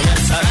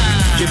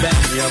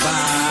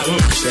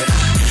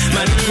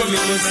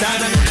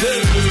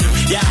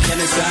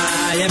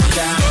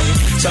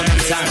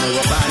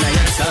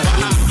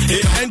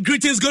 And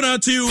greetings go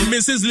out to you,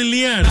 Mrs.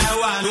 Lillian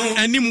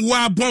and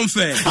Nimwa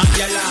Bonfe.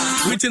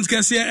 Greetings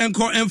Kessie and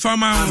Ko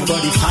Enfama.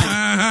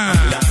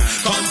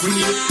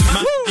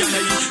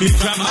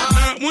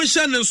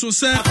 Munshan so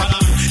say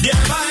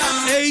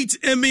 8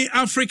 Emmy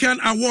African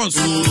Awards.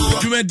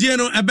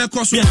 Jumediano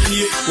Abekoso.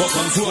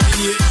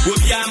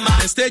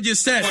 The stage is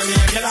set.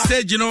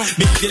 Stage, you know.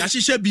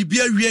 Ashisha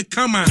Bibia we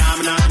come on.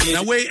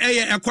 The way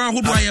Akwa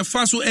Hudwa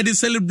Faso Eddie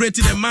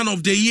celebrated the Man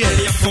of the Year.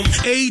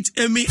 8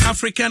 Emmy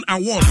African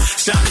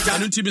Awards.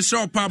 And to be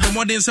sure, Papa,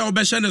 more than so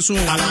Beshane so.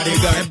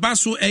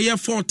 Basu Air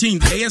 14,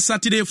 Air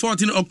Saturday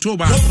 14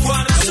 October.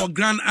 Our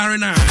Grand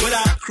Arena,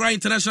 Accra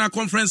International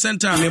Conference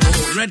Center,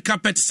 red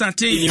carpet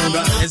satin,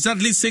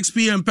 exactly 6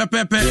 p.m. Pepe,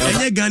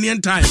 and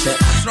Ghanaian time.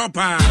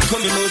 Stropper.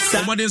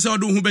 More than so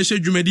do Hubeshe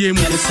Jumedium.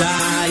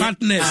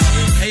 Partners,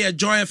 Air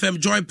Joy FM,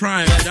 Joy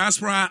Prime,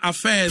 Diaspora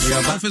Affairs,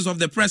 Office of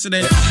the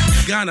President,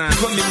 Ghana,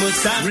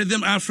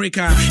 Rhythm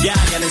Africa,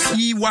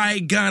 EY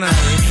Ghana,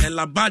 and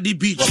Labadi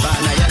Beach.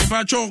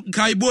 Facho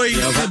Kaiboy,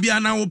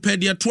 Ebiana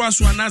Opedia,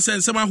 Twaswa Nasa,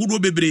 and Sama Hudo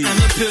Bebre,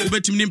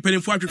 Betim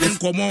Nimpin for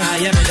Komo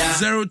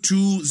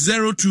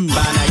 0202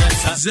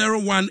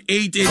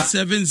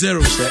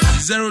 018870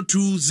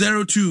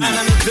 0202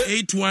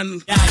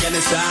 81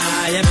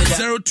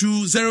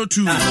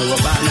 0202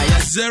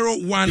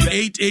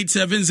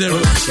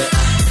 018870.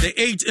 The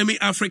 8 Emmy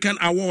African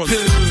Awards,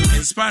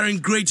 inspiring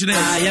greatness.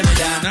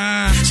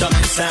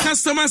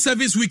 Customer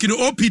Service Week in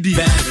OPD.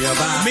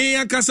 Me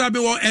and Kasabe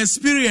will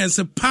experience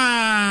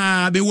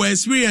be will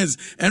experience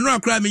and no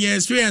cry me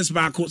experience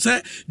back.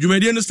 Say you may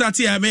not start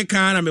here. I make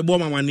and me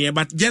bomb one year,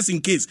 but just in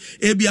case,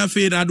 ABA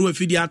fade I do a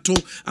video to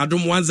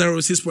Adom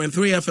 106.3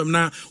 FM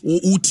na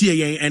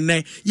UTA and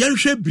yan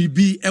she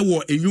BB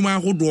ewo enyuma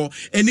hodwo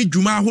eni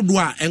dwuma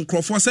hodwo and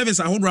Crawford service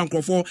hodwo and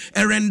Crawford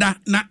erenda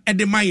na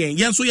edemayen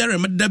yan so yare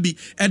dabi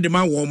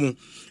edema wo mu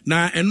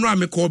na enro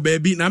me call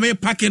baby na me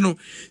pack no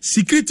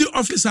security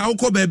officer wo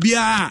call baby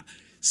a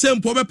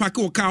sempo be pack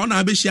o car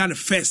na be share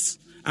first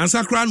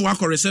ansa kra no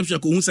akọ reception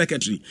ko hu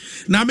secretary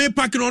na me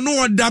pack no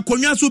no oda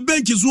konwa so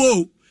bench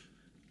so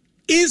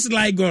is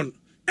like gone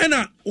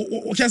ena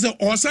o chase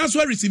o san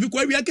so receive ko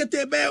wi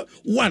akete be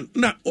one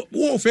na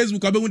o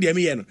Facebook abehu de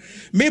me ye no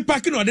me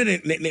pack no de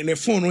ne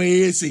phone no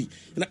yesi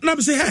na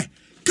be say hey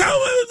ka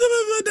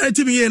that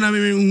me ye na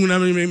me hu na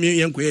me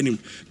yenko anim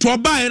to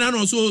buy na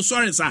no so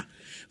sorry sir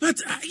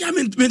but I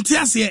mean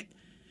ase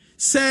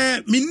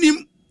say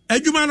minim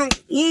adwuma no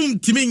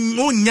timi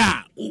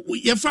onya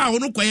ye fa ho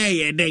no koye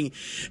ye den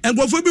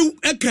engofo bi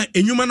eka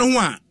enwuma no ho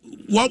a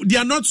they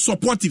are not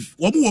supportive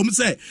wo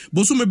say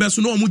boso me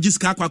beso no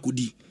giska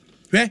akwakodi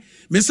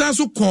me san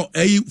so ko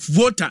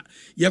voter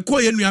ye ko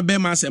ye nua be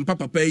ma sem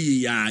papa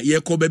yi ya ye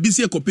ko babi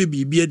se ko pe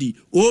bibia di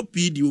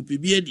OPD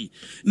adi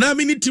na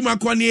me ni tim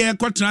akone ye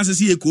ko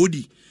transese ye ko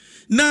di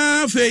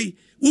na fei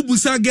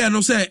ubusa ge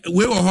no say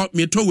we wo ho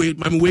me to we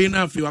mam we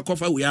na fei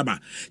akofa we aba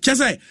che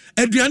say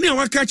aduane a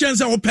waka chen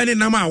say wo pene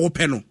nam a wo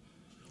pe no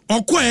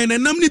okoe na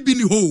nam ni bi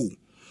ni ho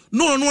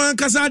no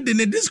ankasa de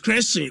ne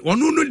discretion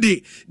ono no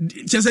de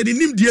che say de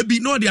nim dia bi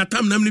no de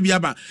atam nam ni bi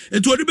aba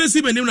eto odi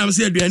besi me nim na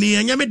say aduane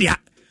ye nya me dia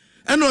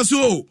eno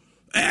so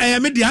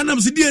me dia anam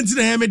se dia nti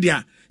na me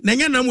dia na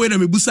nya nam we na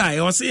mebusa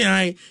o se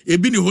ai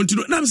ebi ni ho nti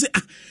no nam se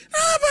ba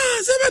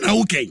se be na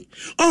wuken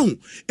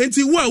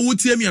enti wo a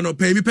wotie me no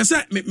pa mi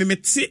pese me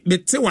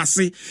te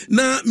wase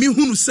na mi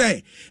hunu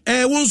se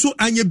won so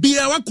anya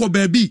bia wakọ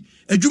baabi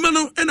adwuma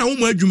no na wo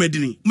mo adwuma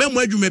dini mo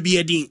adwuma bi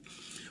edin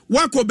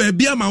wakọ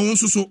baabi ama won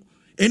so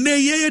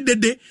ene ye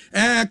dede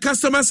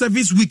customer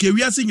service week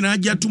we are singing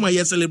agya to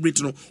my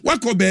celebrate no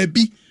wakọ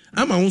baabi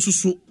ama won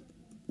so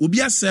obi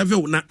a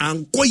serve na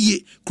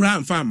ankoye kra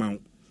amfa ama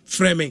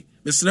freme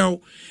mesrew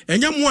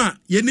enyam a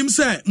yenim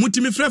se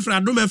mutimi frefra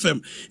Adom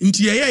FM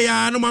nti ye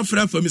ya no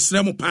mafra fa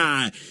mesrem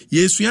pa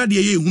yesua de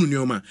ye hunu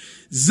neoma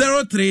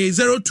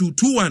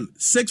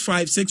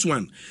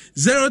 0302216561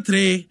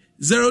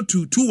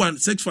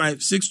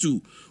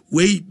 0302216562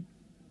 we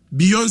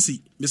Beyonce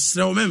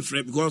mesrew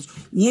memfre because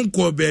won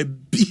call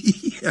baby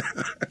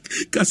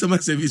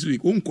customer service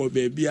week won call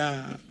baby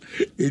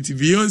enti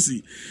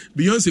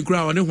Beyonce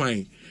kra won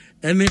hwan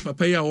ene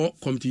papa ya wo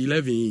come to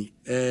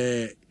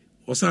 11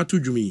 osa to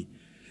dwumi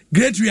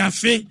great we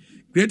afe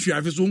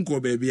so nko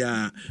baby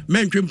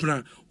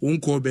mentwempna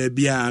nko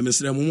baby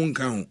mesrem mo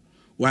nka ho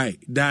why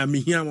da me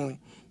hia mo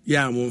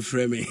Yeah, I'm on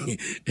frame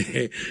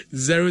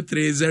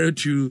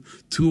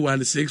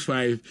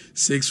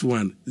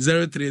 0302216561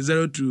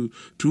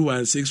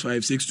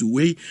 0302216562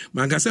 way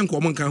mankasen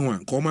komo nka ho a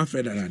koma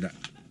federada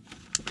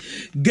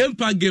Game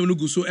Park game no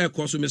go so air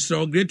course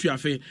Mr. Great to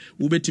afa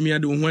wo betimi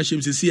ade wo ho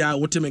ahyem sisi a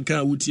wotem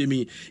kan wotie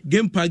mi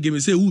Game Park game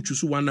say wo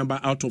choose one number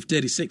out of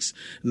 36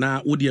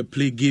 na wo dey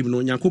play game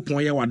no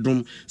Nyankopon ye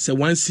wadom say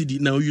 1 CD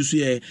na wo use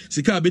ye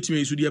sika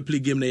betimi use dey play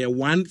game na ye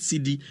 1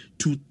 CD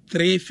to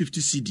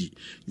 350 CD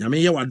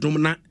nyame ye wadom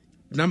na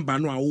number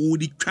no a wo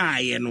di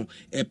twae no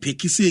e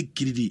pekise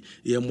kiridi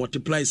ye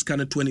multiply scan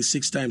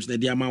 26 times na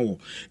dia ma wo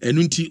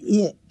enu nti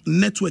wo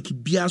network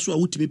bia so a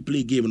wotimi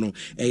play game no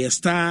e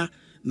star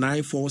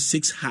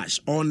 946 hash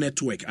all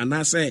network and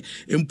I say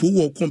impo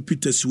wo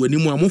computers wani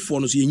mu amofo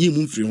no so yenyi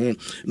mu mfiri ho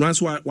no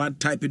anso what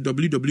type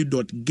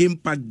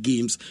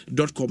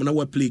www.gamepackgames.com na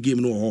we play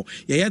game no ho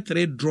ye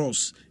 3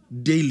 draws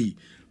daily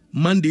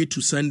Monday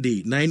to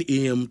Sunday 9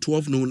 a.m.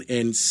 12 noon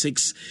and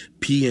 6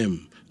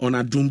 p.m. on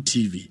Adum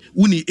TV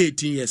uni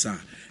 18 years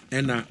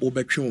and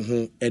obetwe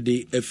ho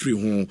ede afri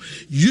ho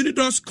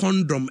Unidos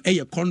condom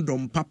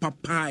condom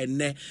papa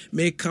ne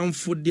me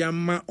kamfo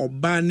diama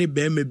oba ne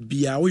be ma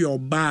bia wo yo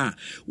oba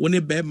wo ne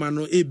be ma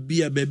no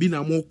bia baby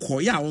na mo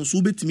kọ ya won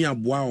so betimi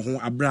aboa ho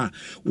abra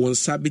won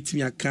sa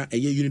betimi aka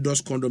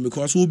Unidos condom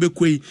because wo be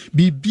koi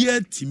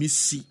bibia timi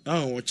si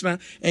o kira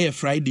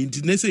Friday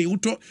nti ne say wo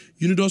to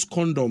Unidos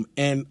condom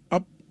and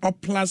up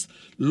plus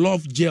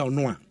love gel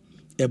no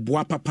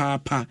eboa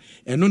papa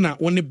eno na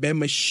woni be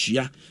ma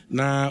hia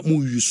na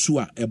mu yusu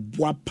a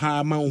eboa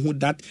pa ma hu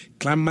that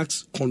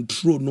climax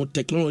control no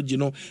technology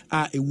no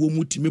a ewo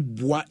mu timi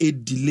boa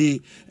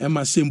delay e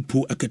ma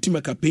sempo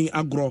akatima kapen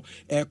agro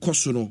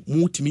koso no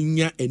mu timi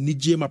nya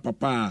anije ma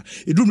papa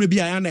edumre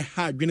bia ya na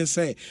ha adwene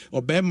se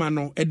obema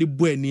no de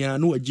bo ania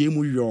no agye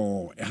mu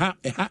yo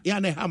ya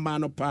na ha ma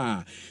no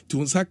pa to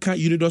nsaka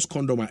Unidos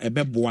condom a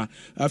ebeboa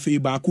afi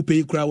ba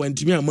akupe kura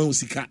wantimi ama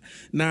usika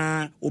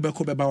na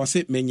obekọ beba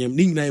wase menyem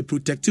ni nyina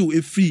protective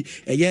efri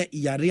eye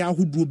yare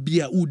ahodo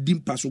bia udi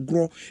mpaso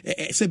gro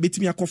se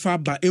betimi akofa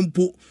ba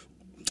empo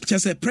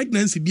chese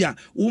pregnancy bia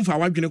wonfa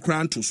wadwene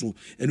kra nto so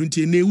enu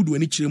ntie ne wudu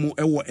ani kiremu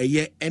ewo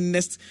eye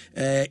Ernest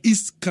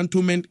East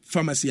Cantonment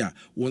Pharmacy a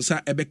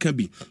wonsa ebeka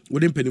bi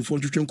wode mpanimfo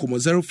ntwetwe nkomo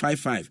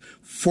 055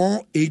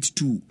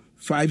 482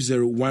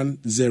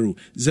 5010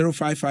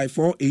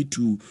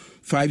 055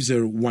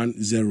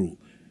 482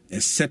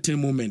 a certain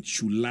moment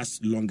should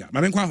last longer.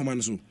 Mamenkwa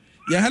homano so.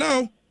 Yeah,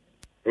 hello.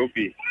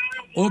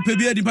 Ope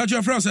bi edi patch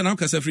France na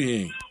kasa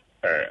free.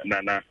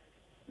 Nana.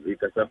 We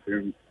kasa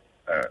free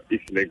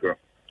East Lagos.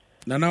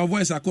 Nana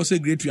voice akose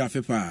great to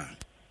afepa.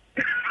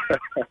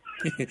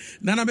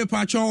 Nana be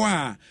patch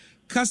wa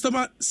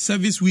customer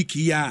service week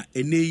ya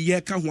ene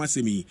ye ka ho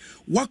asemi.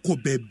 Wako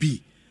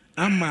baby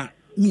ama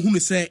uhunu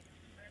se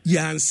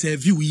ya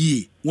serve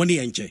ye woni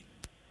enche.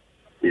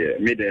 Yeah,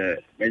 me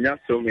have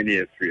so many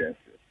experiences.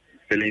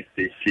 Filling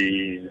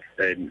stations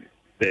and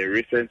the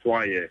recent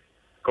one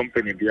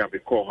company be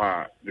have call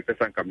her the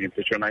person can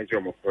patronize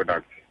your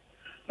product.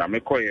 Now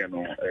me call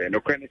no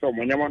kind of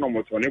monyama no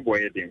motoni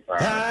boy dem.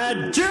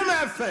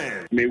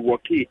 Me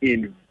working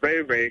in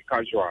very very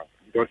casual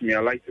because me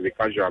I like to be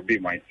casual be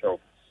myself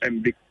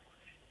and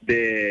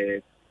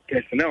the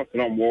personnel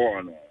no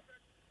more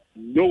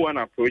no one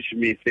approached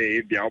me say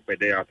be out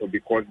there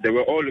because they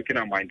were all looking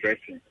at my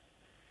dressing.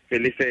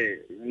 They say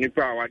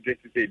nipa our dress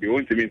say they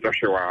want to me to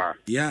show her.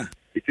 Yeah.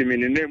 It's a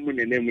name. When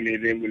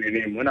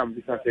I'm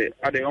just say,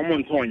 are they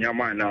almost on your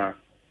man now?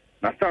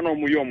 Now, stand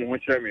on your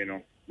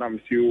motion, I'm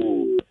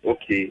still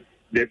okay.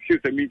 They feel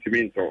to me to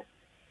mentor.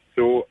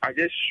 So I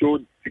just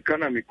showed the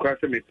kind of me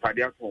question me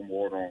padia from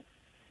water.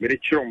 Me the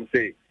children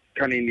say,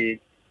 can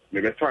any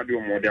maybe start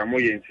doing more than more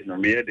in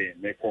me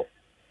make up.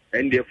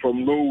 And they're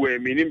from nowhere,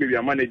 meaning maybe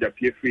a manager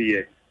pay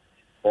free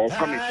or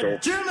coming so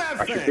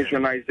I should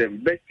patronize them.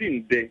 Best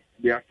thing they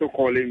are still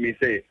calling me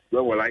say,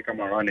 well, will I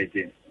come around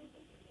again?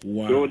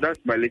 Wow. So that's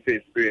my little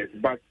experience.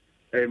 But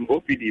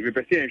OPD, me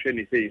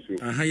person say so.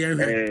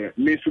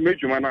 Me sume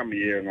jumana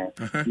me no.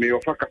 Me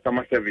offer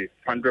customer service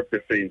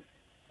 100%.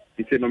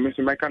 He said no me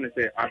sume can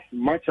say as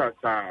much as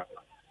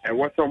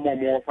what some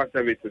more offer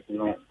services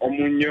no.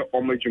 Omunye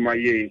omejuma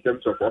ye in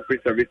terms of offer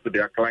service to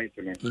their clients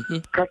no.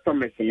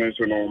 Customers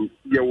no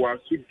ye wa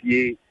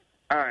sudie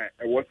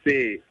what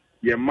say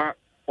ye ma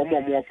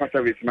more offer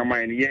service na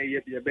mine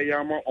ye be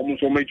ya ma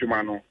omuso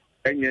omejuma no.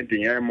 Enye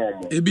din ye mo.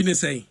 Ebi ne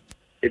say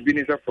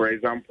Ebenezer, for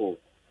example,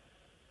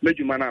 me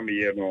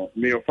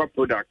offer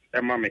product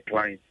ema me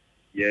client.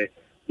 Yeah.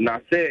 Na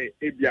say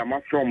ebia ma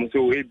from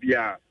so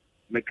ebia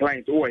me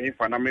client o hin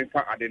fa na me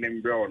fa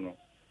adenem bro no.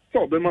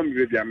 So be ma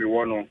me ebia me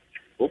wo no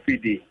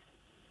OPD.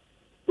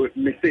 But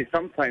me say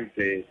sometimes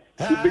ube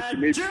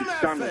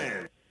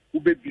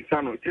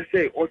bisano just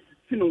say o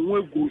tino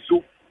ho egu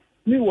so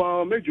me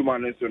wa mejuma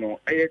no so no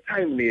e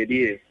time na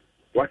e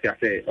what I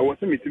say I was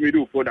me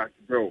do product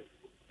bro.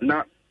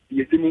 Na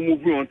you see me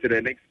moving on to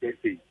the next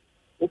stage.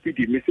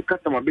 OPD, me see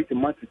customer be to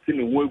match it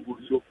in one good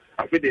so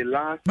after the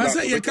last. But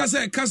say your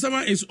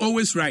customer is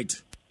always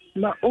right.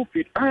 Now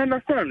OPD, I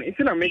understand. It's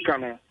in America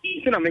no.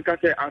 I make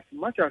say as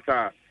much as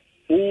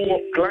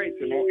client,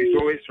 you know, is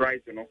always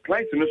right, you know.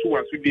 Client, you know, so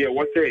was with the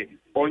what say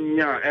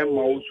onya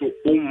Emma also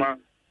Uma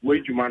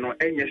wage man or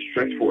any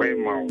stressful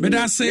Emma. But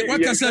I say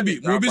what can say be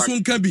Mobi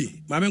soon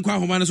kabi. Mame kwa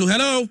homana so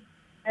hello.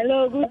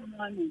 Hello, good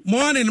morning.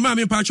 Morning,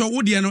 Mame Pacho,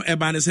 would you know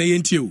Ebane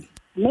saying to you?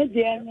 Me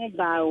dear me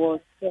ba was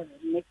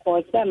me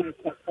call them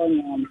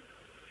phone.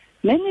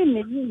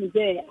 Many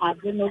day I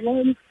don't know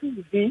when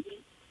to be.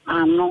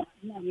 I'm not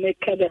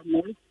make it a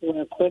month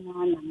for a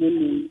corner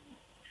and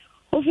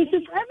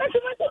officers,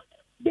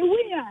 the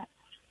way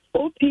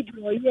oh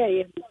people,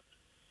 yeah,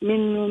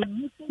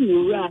 minimum,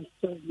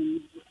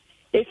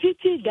 if it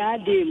is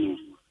that day,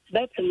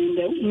 that's in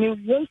the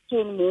new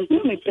soon,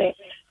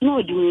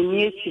 no, doing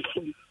yes.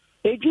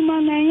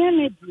 Ejumana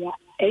ya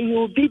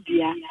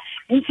eyobidia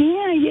nti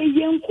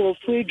ye nko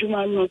fu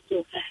ejuma no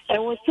so e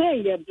wo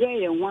say ye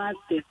bre ye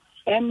wanse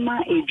emma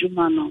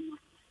ejuma no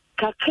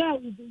kakra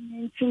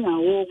udini nti na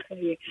wo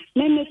koye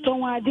na me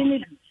ton ade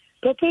ni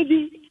papa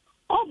bi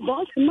o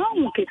boss ma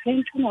mu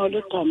keten tu no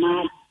do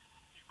toma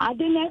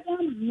ade na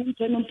am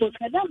nti no to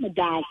kada me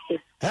daase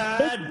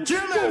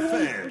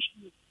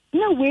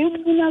na we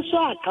mu na so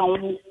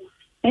akawo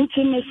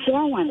nti me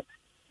srawan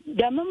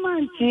the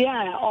moment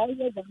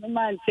always the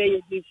moment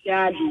say this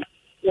yard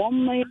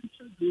one man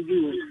to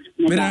do.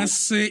 But I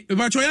say, if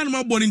I try and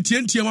my born in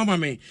TNT, Mamma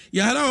me.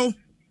 Yeah, hello.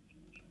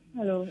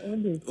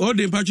 Oh,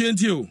 the patient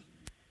you.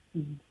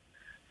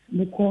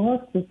 The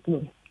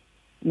hospital.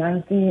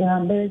 Nancy,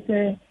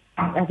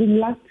 I think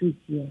last week,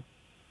 yeah.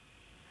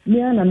 Me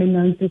and I mean,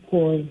 Nancy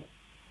call.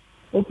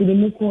 Okay, the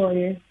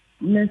Mukoye,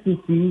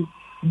 necessary,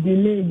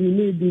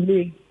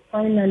 delay.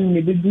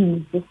 Finally, the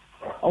do.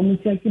 I'm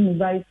checking the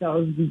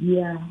vitals the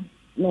year.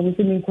 No, we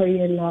can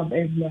inquire lab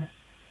everywhere.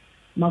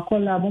 My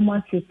collab,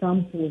 much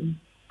sample.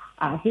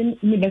 I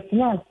think me the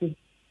class.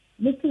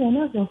 Mr.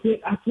 One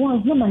say at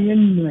once, no, my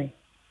anyway.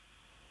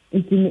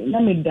 It's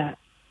not me that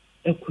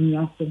a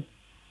kunyaso.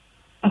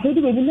 I said,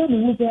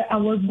 I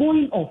was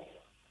going off.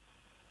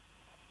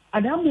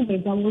 At that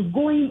moment, I was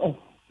going off.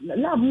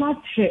 Lab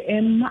not share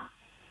and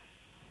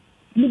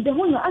me the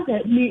one I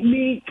said,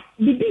 me,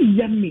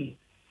 yummy.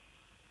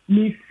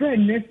 My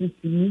friend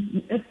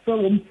necessary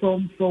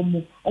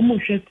from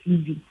almost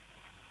TV.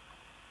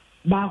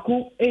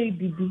 Bako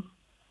ABB.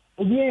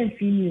 Obi en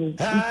female.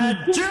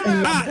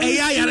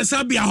 Ya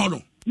sabi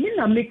ahono. Me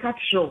na make up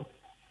show.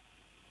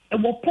 E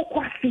wo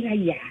pokwa fia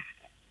ya.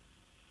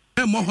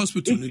 More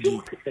hospital it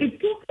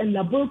took a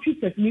laboratory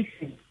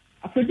technician.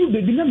 After do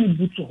baby na me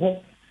buto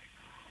ho.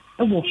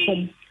 E wo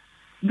fom.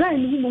 Guy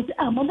ni mo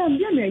say madam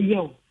dia na ye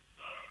o.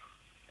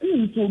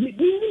 So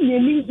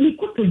me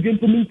ko to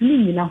dwempo me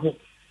ntimi na ho.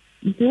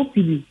 It's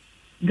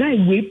guy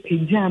wait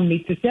pajam me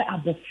to say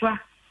abofra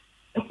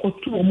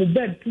ekotu omo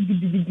bed to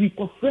the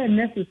friend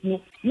nurses no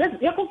let's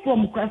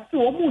from class to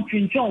omo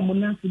twincha omo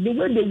na the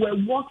way they were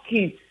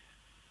walking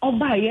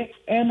obaye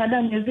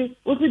madam yeze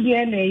o ti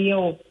dey na ye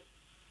o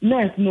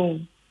nurse no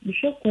me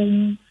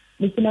shekom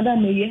me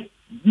madam ye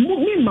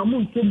me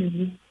mamu nto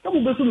me so mo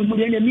be so me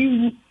dey na me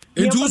wu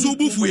etu so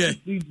bufu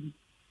ye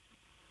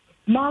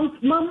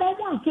mama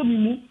wan to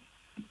me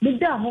me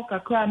da ho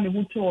kakra me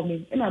hu to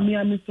me na me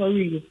am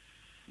sorry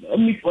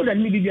before that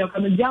maybe I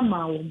can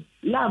jama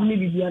love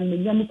maybe and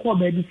me call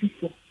baby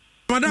sister.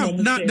 Madam,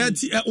 na that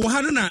o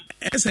hanu na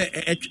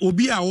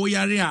obi a o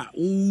yare a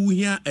o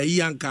hia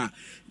ayanka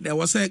there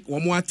was a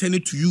one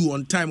attend to you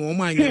on time o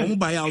man o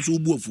buy house o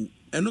buofu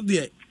eno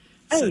there.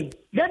 Hey,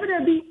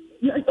 definitely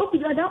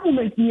okay at that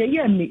moment me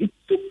it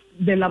took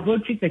the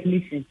laboratory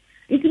technician.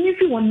 It means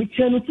you want me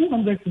channel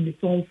 200 to the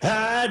song.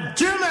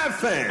 Jim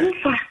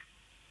FM.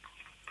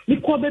 Me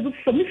call baby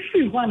for me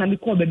free one and me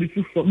call baby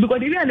for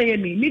because the way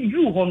me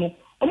drew hono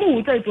omo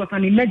wo tell it was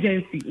an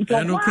emergency.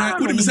 No cry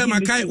we say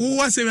makai wo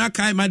wa say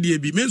makai ma de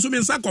bi me nso me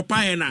nsa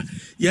kopan na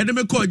ye de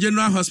me call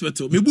general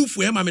hospital me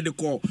bufu e ma me de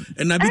call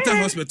na Bita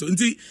hospital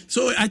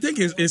so I think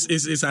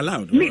it's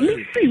allowed.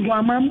 Me free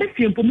one man be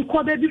fie me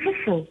call baby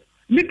for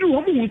me drew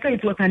omo wo tell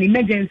it was an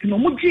emergency no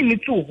mo gi me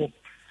to ho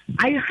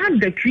I had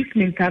the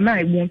treatment and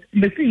I want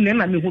the thing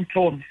na me ho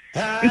to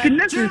it's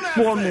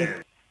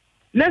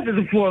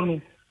necessary for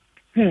no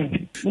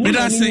Me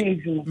da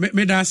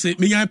say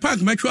me yan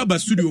park metro aba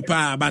studio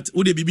pa but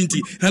wo de bibinti.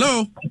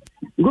 Hello.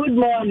 Good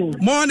morning.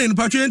 Morning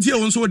patient here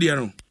won so de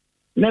no.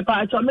 Me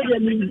pa cho me de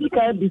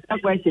musical bisa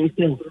question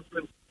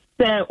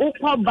say o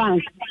call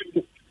bank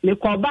me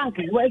call bank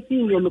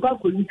working you local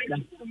police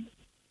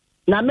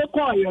na me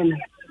call yen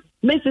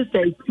me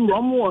sister too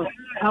omo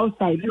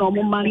outside no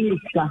omo manage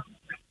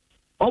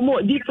omo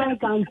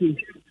different countries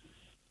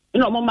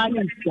no omo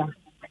manage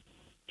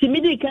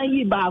timidi kan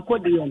yi ba ko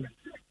de yen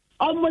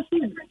almost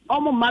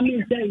mommy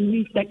is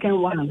the second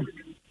one.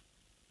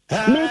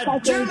 Make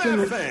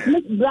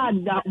blood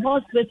the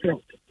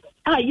hospital.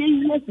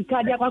 Yes,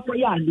 cardiac for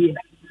ya dear.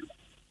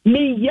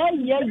 Me,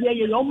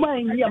 your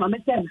mind, yeah, my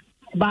son,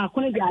 but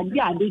when the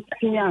idea, this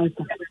can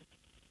answer.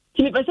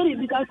 To be person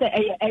because a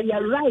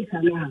right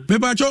now.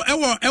 Pepacho,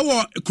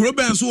 ewo,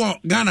 Krobens or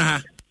Ghana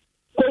ha.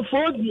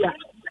 Cophobia.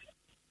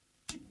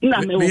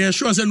 Me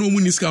sure say no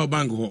muniska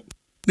bank ho.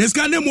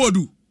 Neska ne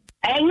modu.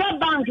 Enya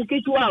bank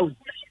kitwa o.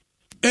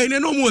 Ne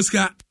no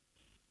moska.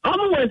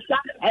 Omoska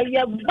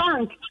enya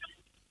bank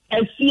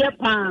esie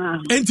pa.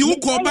 Enti wo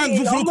call bank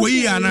fufuro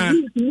koyi ana.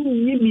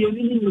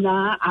 Ni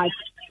na at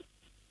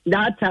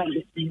that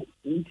time.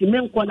 Enti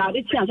men ko na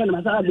de chance na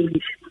masala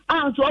baby.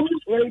 And so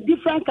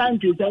different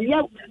countries and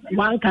yeah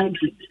one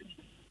country.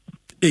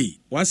 Hey,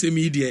 what's a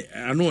media?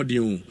 I know the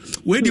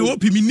when you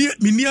open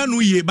me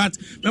anu ye, but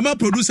remember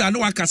producer no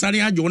akasari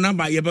ajo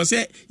number ye but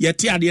say ye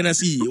tia de na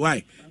see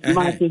why.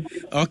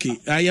 Okay,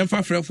 I am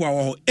for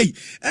our hey,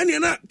 and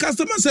na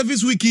customer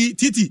service wiki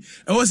titi.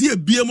 I was here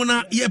BM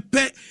na ye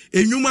pe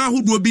enuma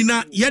hudo bi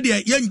na ye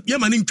de ye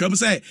mani ntwam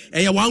say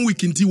e 1 week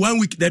nti 1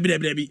 week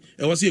debi.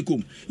 I was here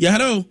come. Yeah,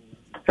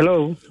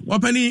 hello.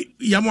 Opani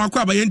ya mo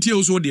akwa ba ye ntie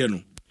o so de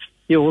no.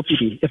 Yo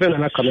opidi. E fe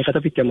na kama kata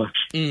pitema.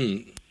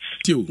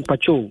 Tio.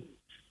 Pacho.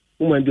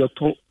 Woman be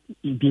to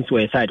beans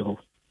were side ho.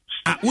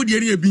 What the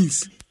area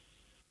beans?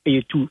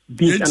 Two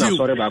beans and I'm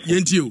sorry about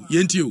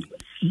Yentio.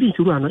 Beans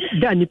run.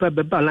 That nipa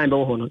be line be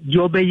ho no.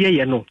 Job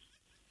ye no.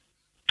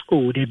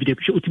 Oh, they be the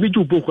ultimate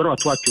book or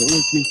what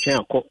you chair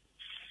ko.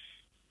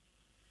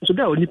 So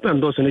that nipa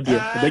ndo so no dia.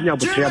 Be nya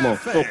botria mo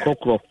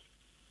kokro.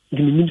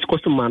 The means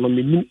customer no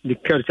me the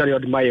carry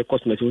of my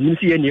customers. So ni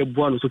see any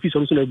boa no so fi so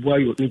no boa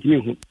yo ntimi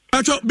hu.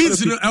 Acho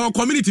beans our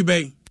community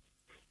bay.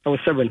 I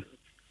was 7.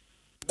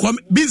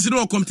 Beans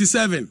no come to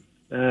 7.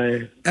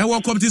 And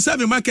what come to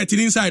 7 market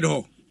inside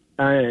ho.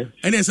 And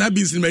yes, I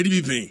beans in my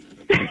DB.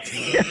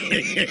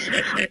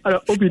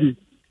 Obidi.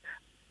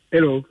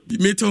 Hello.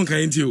 Me ton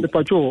kind you. The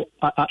patrol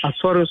I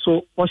saw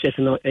so oshes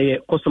no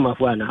customer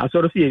for na. I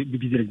saw see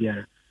busy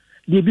there.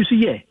 The busy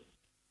ye.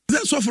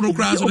 That's so for the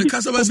class the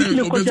customer service.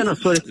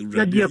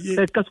 Na dia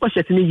customer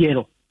service ni ye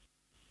no.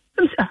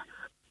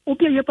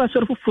 Okay, ye pass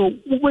for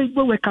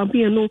we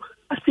campaign no.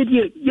 I said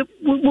ye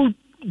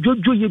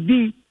jojo ye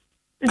be.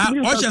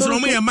 Oshes no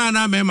me man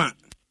na mema.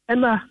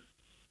 Emma.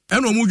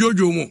 Eno mu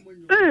jojo mu.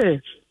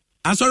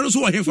 Asoro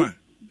so wo hefa.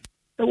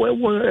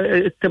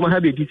 Tema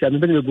habi this am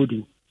be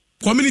body.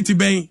 Community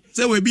ben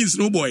say we be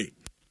snow boy.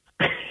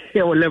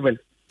 Yeah, 11.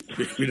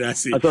 We da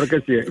say. Asoro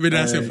kese. We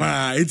da say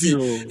fa. Eti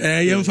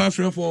yem fa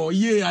frɛ for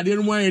ye ade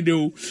no mo ayede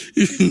o.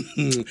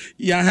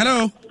 Yeah,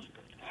 hello.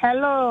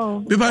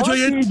 Hello. Be pa cho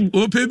ye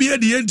o pe bi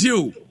ade ye nti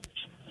o.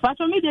 Pa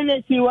cho me de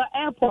le si wa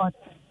airport.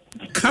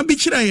 Kan bi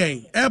kira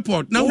yen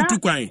airport na wo tu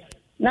kwan.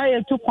 Na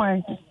ye 2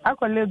 points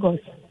akọ Lagos.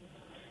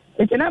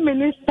 Eti na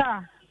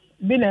minister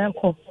bi na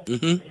ekọ.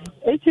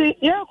 Eti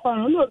ye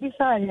ekọ no obi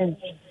sa yen.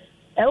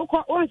 E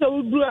ukọ won se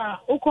uduru a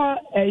ukọ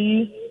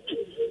eyi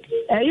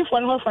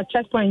for no for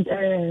checkpoint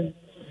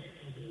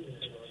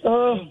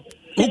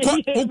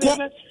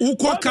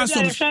ukọ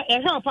customs.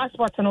 E help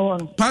passport no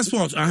one.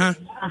 Passport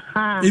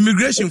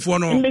Immigration for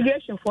no.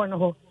 Immigration for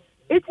no.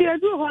 Eti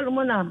edu hall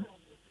mo na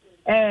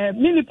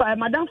minipa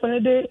madam for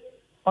de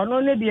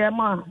ono ne de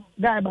ma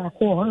guy ba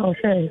ko ono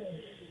hwe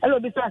elo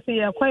bi sa se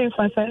ye kwan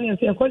fansa ne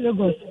se ko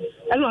Lagos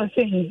elo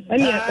se he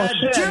ene e ko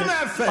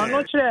hwe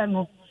ono hwe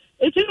no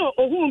eti no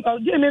ohun pa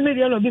je me me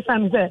elo bi sa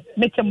me se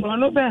me tembo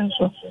no ben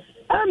so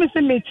me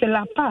se me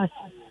La Paz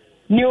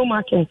New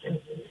Market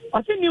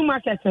o se New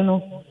Market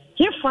no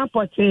ki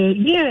Frankfurt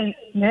bien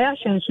na ya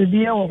shensu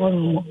bi e wo ho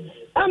no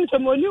to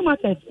mo New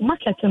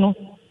Market no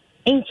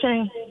in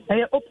chain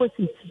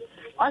opposite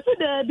o se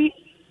there be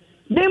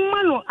the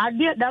man at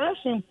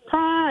direction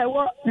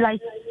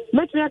like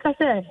make me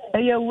say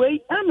a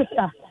way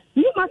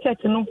New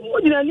Market no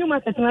New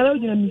Market na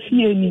me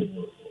fie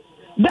ni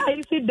that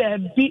you see there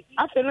be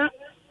after na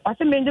I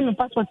say me my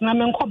passport na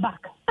me go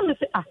back me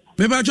say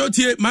me ba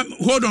chotie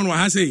hold on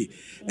what say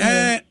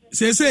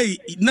say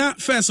na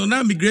first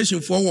na migration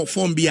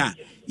form bia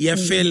ye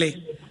fele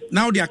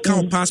now the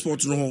account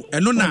passport no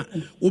eno na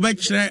wo be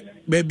kire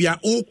baby a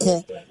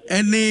okọ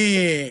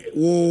ene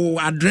wo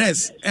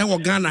address e wo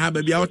Ghana ha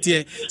baby a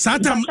wote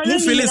sata mo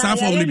fele sa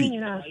form ni bi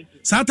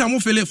sata mo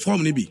fele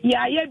form ni bi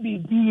ya ye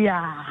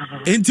bibia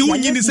enti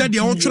wonyi ni said the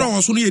otro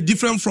wo so no ye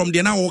different from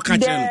the na wo ka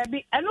kire no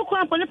eno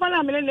kwa pole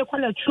pala me le kwa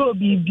na tro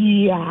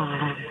bibia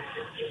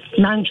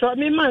na ntro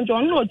me man jo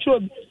no tro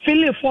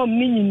fele form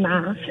ni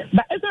nyina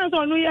ba esa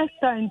so no yes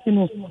time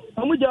no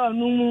omu ja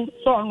no mu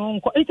so no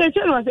nko ite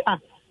che no say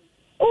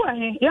oh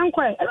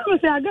yankwa I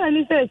don't say aga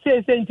ni say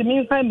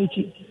ntimi fa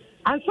mechi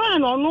ansa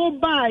na no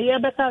ba ye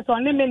beta so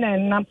ne me na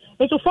nam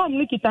to form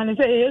ni kita ni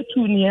say e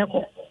tu ni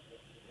eko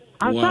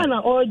ansa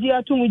na oji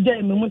atumu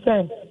je me mu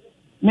say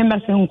me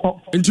mese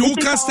nko nti u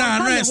casta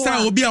na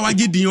star obi a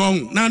wagidin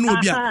on na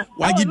obi a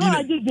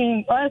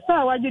wagidin o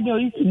star wagidin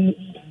oyisini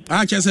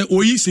chese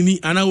oyisini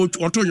ana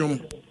otonwom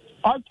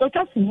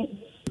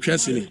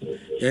chesini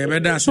e be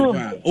da se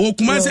ba o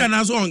kuma se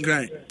ana so on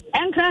grind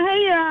enka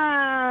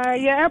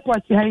ya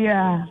airport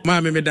ya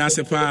ma me da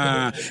se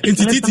pa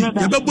entity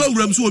ya bebo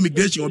awuram so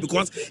immigration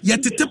because ya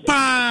tete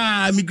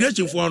pa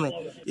immigration for no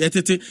ya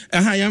tete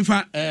ya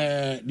mfa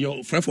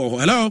the free for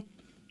hello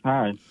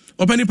hi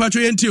open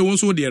patro yentie won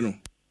so de no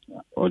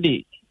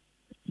odi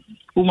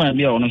uma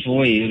bia ono so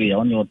we area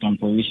on your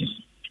temporary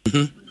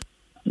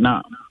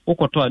na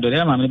ukoto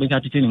adore ma me be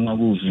chatete ni ngwa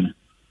go ufina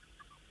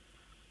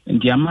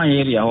nti ama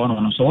area hɔ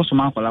no so so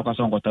ma akwala kwa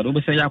so nkɔtɔ do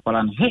be sɛ ya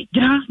akwala no hey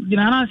gina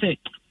na sɛ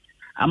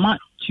ama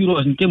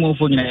chiros ntemo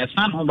fo nyina ya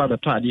san ho ba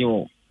beto ade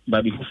wo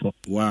ba bi fufo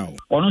wow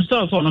ɔno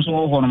so ho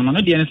no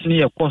no de ne sene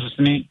yɛ course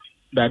sene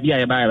ba bi a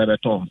yɛ ba yɛ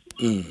beto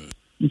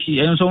nti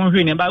enso ho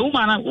hwe ne ba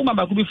uma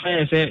ba ku bi fa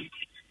yɛ sɛ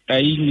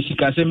ayi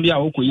sika sem bia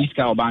wo ko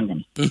yiska o bank no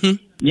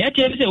ne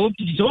ate se wo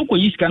ko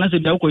yiska na se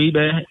bia wo ko yi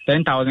be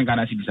 10,000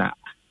 Ghana cedis a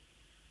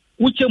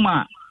uche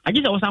ma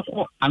aje se wo sa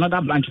ko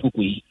another branch ko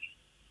yi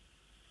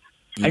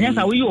anya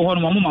sa wo yi ho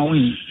no ma wo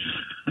yi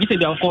ni se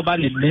bia ko ba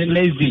ne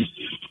lazy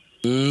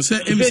se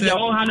em se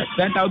o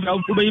 10,000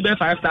 wo be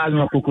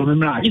 5,000 ko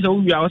memra aje se wo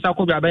wi a wo sa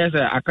ko bia be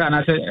se aka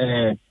na se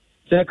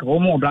ko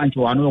mo branch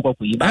wa no ko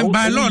yi ba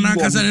by law na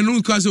kasa ne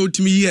no cause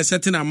otimi yi a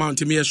certain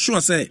amount me sure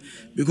say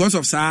because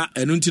of sa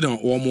enu nti na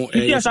wo mo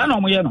yes sa na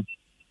mo ye no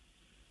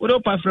we do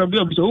pa from bi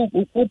so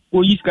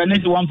ko yi scan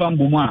net one fan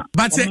bomu a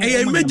but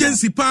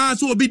emergency pa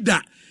so obi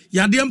da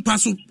yade mpa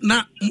so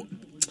na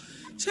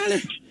chale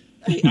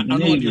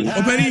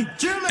operi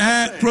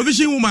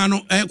provision woman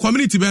no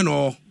community be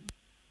no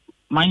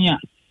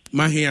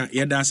mahia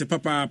ye da se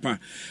papa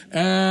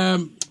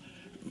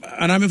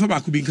ana me fa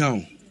ba ku bi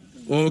kan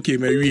okay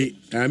Mary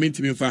I mean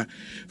to me fa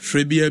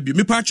Frebia bi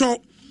me pacho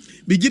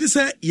be gidi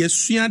say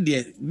yesua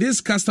de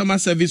this customer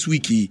service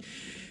wiki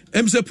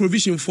say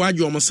provision for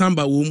adwo mo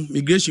samba wom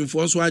migration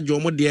for so adwo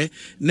mo de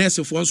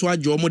nurse for so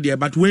adwo mo de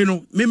but we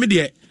no me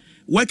de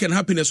work and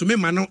happiness so me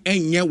ma no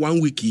enye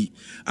 1 wiki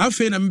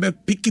afi na me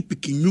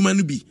piki nyuma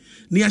no bi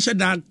ni ahye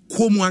da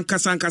komu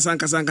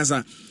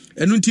ankasa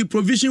enu nti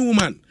provision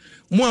woman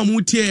mo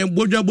amutie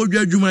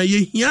bodwa adwuma ye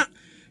hia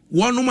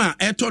wonu ma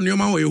eto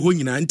neoma wo yeho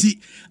nyina nti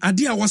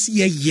ade a wose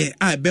ye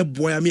a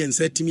beboya me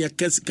ensa timi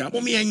akasika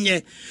mo me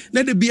enye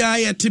na de bia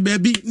ye te ba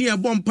bi ne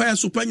ebo mpa ya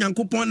sopa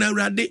nyankopon na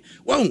awrade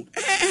wo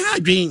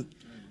adwen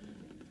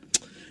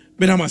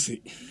bedamase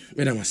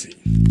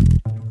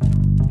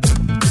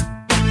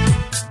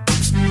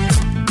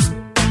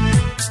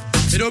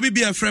edo bi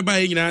bia freba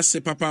ye nyina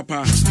se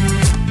papa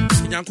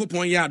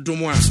nyankopon ya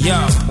adomo a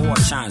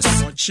what chance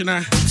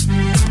ochina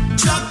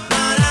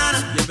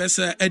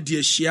Yebesa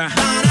Ediashia,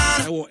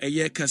 or a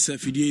year cassa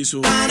fidie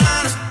so.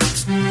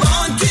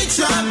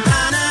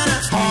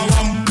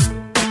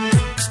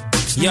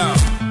 Yo,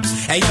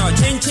 hey, yo,